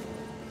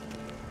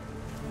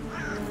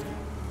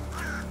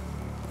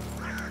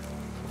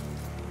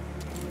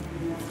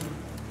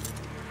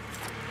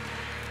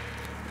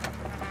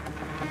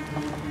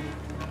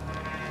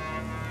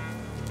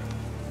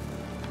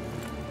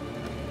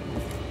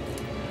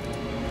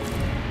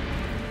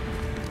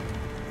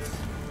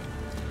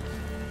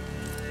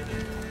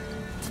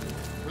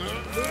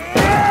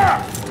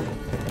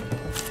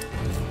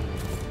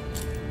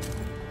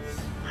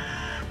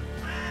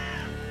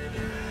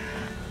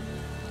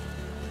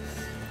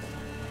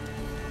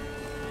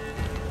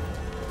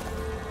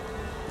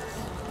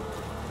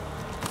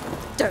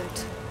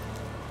 Don't.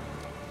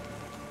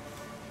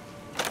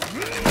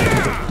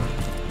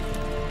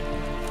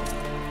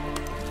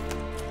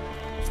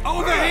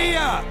 Over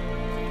here!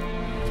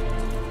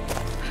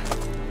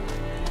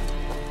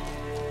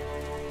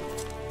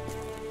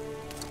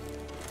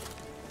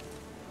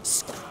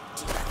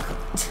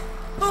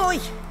 Oi!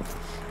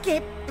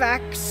 Get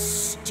back,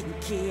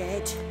 stinky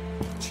head.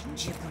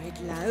 Gingerbread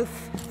loaf,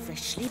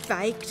 freshly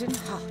baked and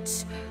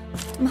hot.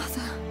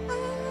 Mother.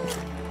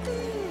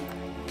 There.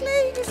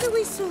 Clean as a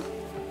whistle.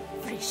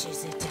 Fresh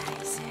as a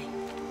daisy.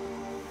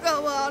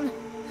 Go on.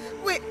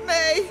 Whip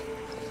me.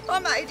 I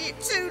made it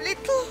too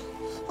little.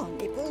 I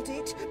nibbled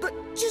it, but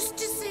just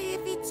to see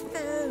if it's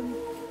firm.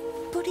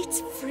 But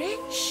it's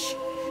fresh.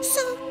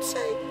 So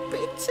take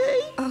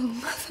pity.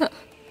 Oh, Mother.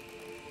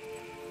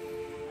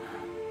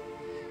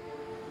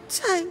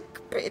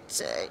 Take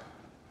pity.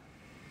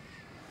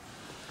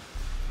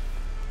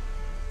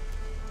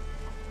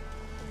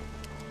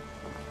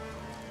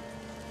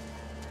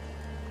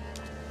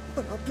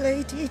 But I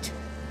pleaded.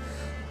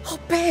 I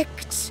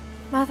begged.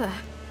 Mother,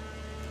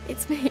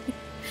 it's me.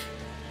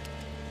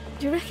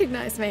 Do you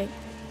recognise me?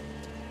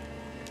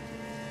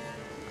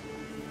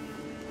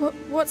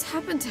 What's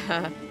happened to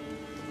her?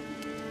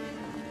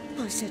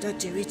 I said I'd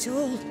do it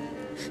all.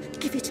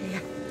 Give it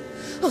here.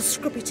 I'll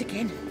scrub it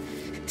again.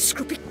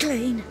 Scrub it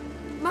clean.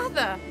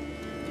 Mother!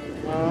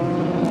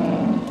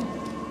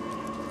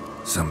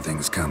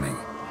 Something's coming.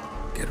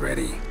 Get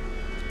ready.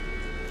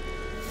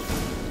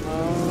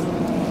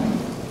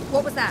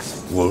 What was that?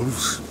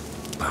 Wolves?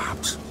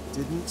 Perhaps.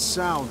 Didn't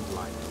sound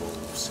like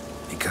wolves.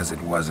 Because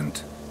it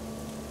wasn't.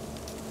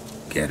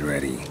 Get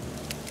ready.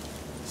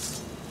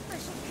 They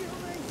shall kill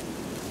me.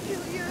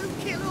 Kill you,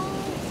 kill all.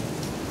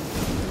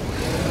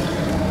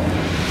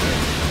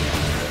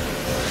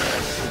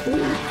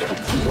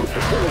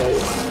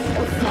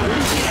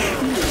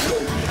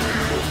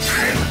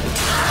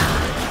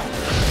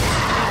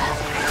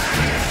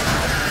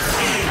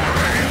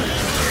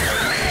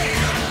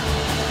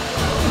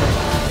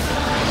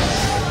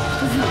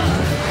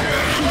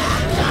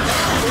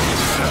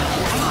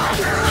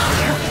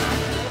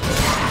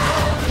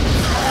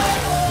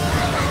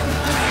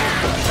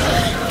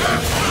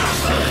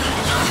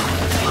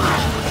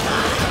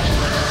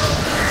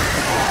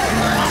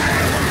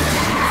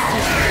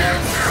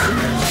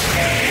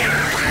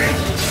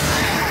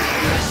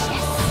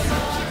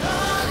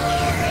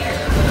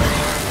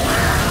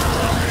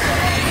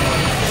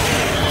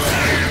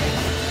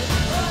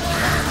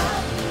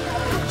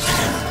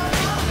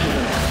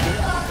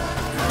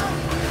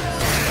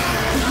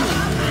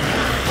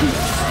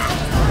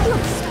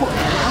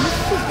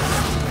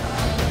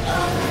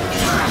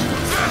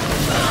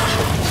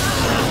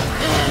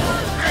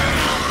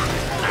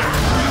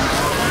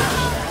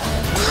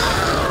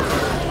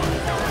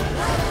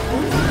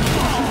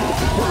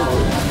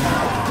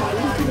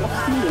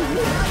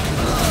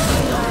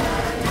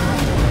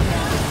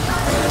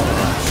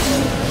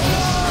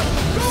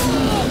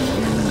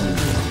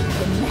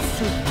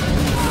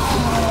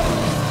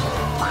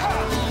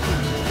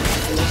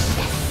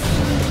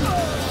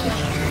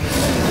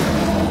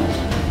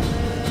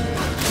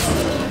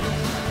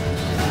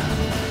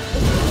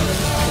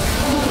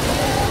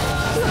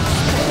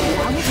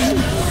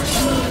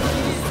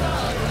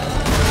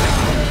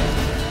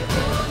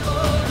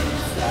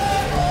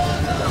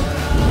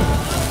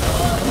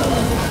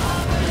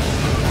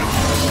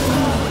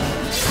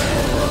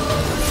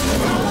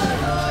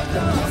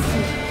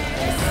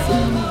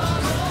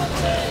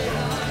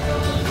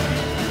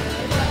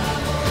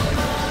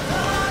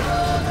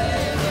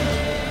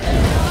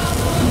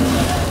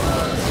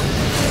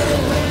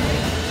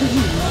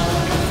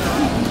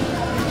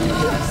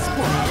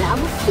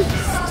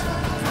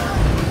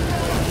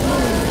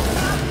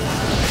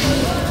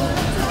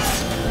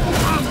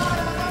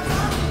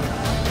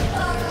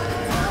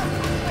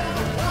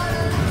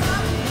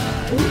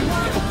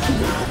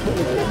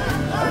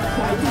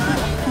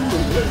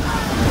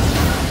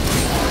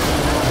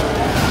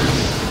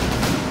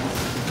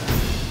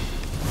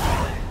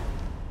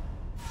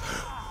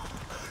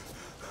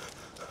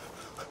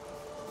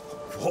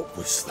 What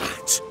was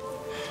that?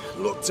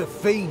 Looked a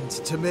fiend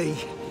to me.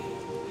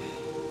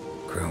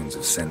 Crones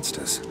have sensed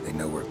us. They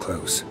know we're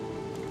close.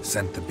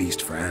 Sent the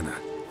beast for Anna.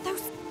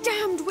 Those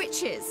damned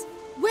witches!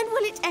 When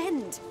will it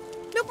end?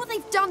 Look what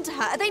they've done to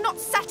her. Are they not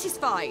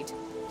satisfied?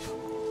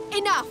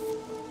 Enough!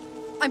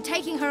 I'm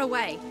taking her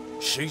away.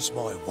 She's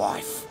my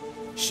wife.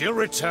 She'll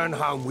return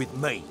home with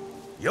me.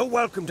 You're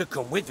welcome to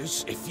come with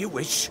us if you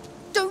wish.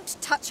 Don't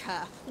touch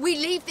her. We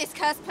leave this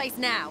cursed place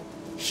now.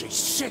 She's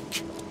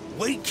sick,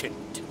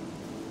 weakened.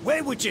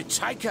 Where would you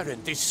take her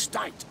in this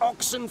state?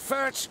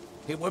 Oxenfurt?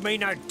 It would mean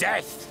her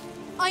death.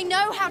 I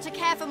know how to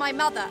care for my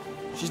mother.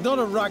 She's not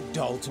a rag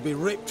doll to be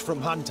ripped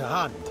from hand to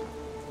hand.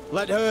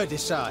 Let her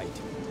decide.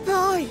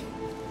 Pie.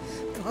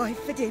 Pie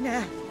for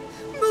dinner.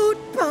 Mood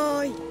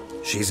pie.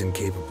 She's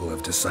incapable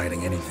of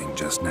deciding anything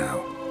just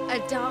now.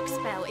 A dark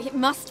spell, it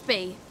must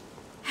be.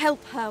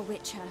 Help her,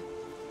 Witcher.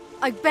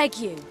 I beg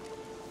you.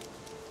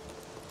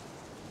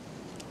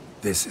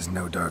 This is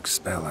no dark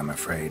spell, I'm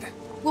afraid.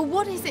 Well,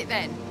 what is it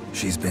then?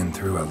 She's been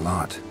through a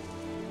lot.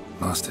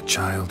 Lost a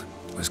child,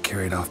 was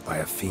carried off by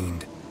a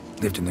fiend,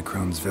 lived in the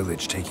Crone's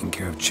village taking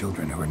care of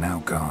children who are now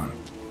gone.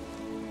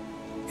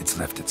 It's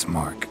left its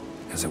mark,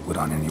 as it would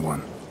on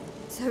anyone.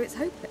 So it's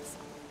hopeless.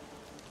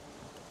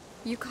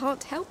 You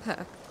can't help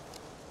her.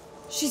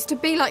 She's to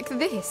be like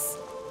this.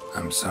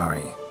 I'm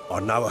sorry. I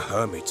know a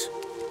hermit.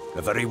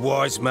 A very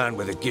wise man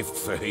with a gift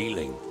for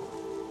healing.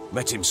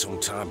 Met him some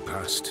time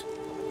past.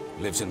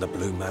 Lives in the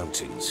Blue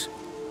Mountains.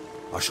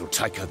 I shall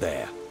take her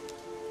there.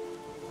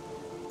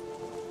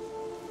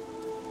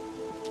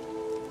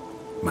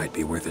 Might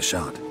be worth a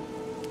shot.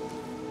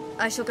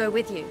 I shall go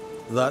with you.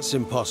 That's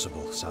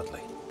impossible, sadly.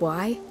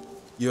 Why?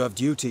 You have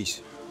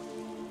duties.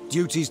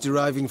 Duties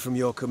deriving from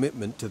your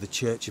commitment to the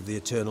Church of the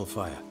Eternal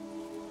Fire.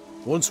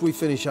 Once we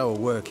finish our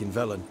work in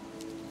Velen,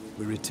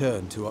 we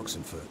return to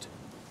Oxenfurt.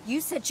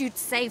 You said you'd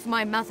save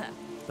my mother.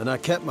 And I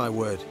kept my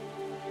word.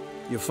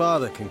 Your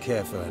father can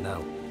care for her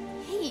now.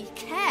 He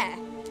care?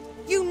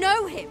 You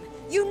know him.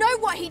 You know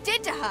what he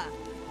did to her.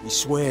 He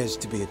swears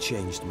to be a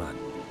changed man.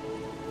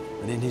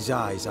 And in his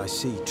eyes I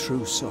see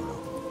true sorrow.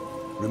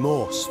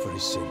 Remorse for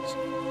his sins.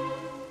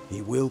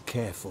 He will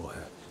care for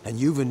her. And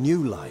you've a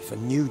new life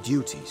and new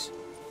duties.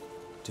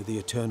 To the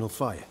Eternal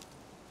Fire.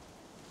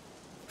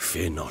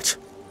 Fear not.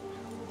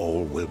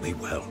 All will be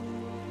well.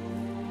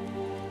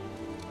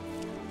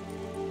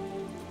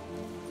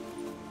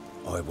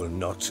 I will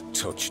not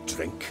touch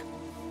drink.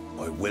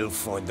 I will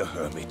find the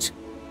hermit.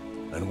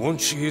 And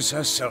once she is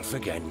herself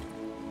again,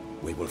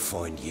 we will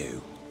find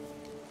you.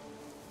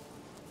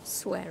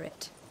 Swear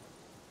it.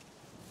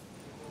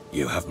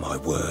 You have my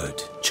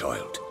word,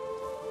 child.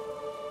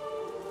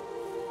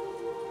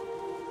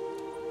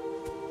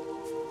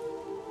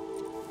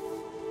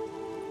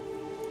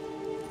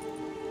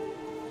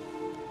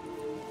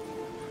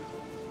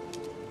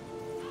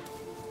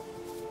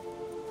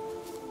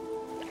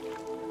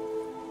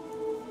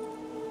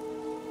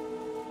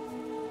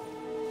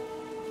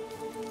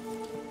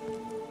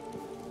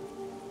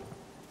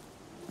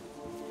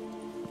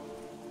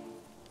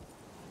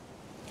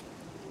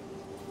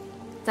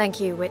 Thank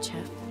you,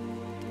 Witcher.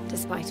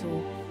 Despite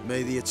all.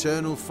 May the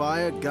Eternal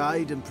Fire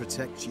guide and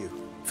protect you.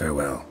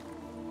 Farewell.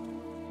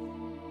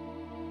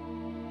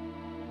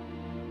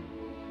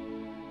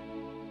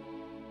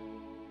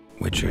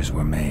 Witchers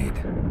were made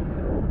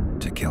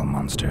to kill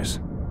monsters.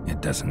 It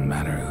doesn't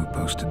matter who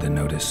posted the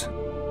notice.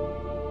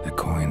 The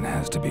coin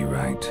has to be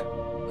right.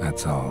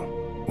 That's all.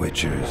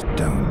 Witchers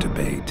don't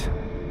debate.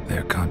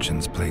 Their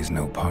conscience plays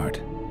no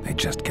part. They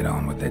just get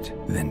on with it,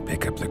 then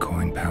pick up the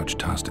coin pouch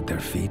tossed at their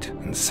feet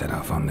and set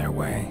off on their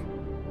way.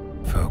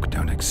 Folk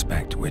don't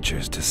expect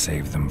Witchers to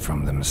save them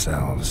from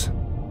themselves.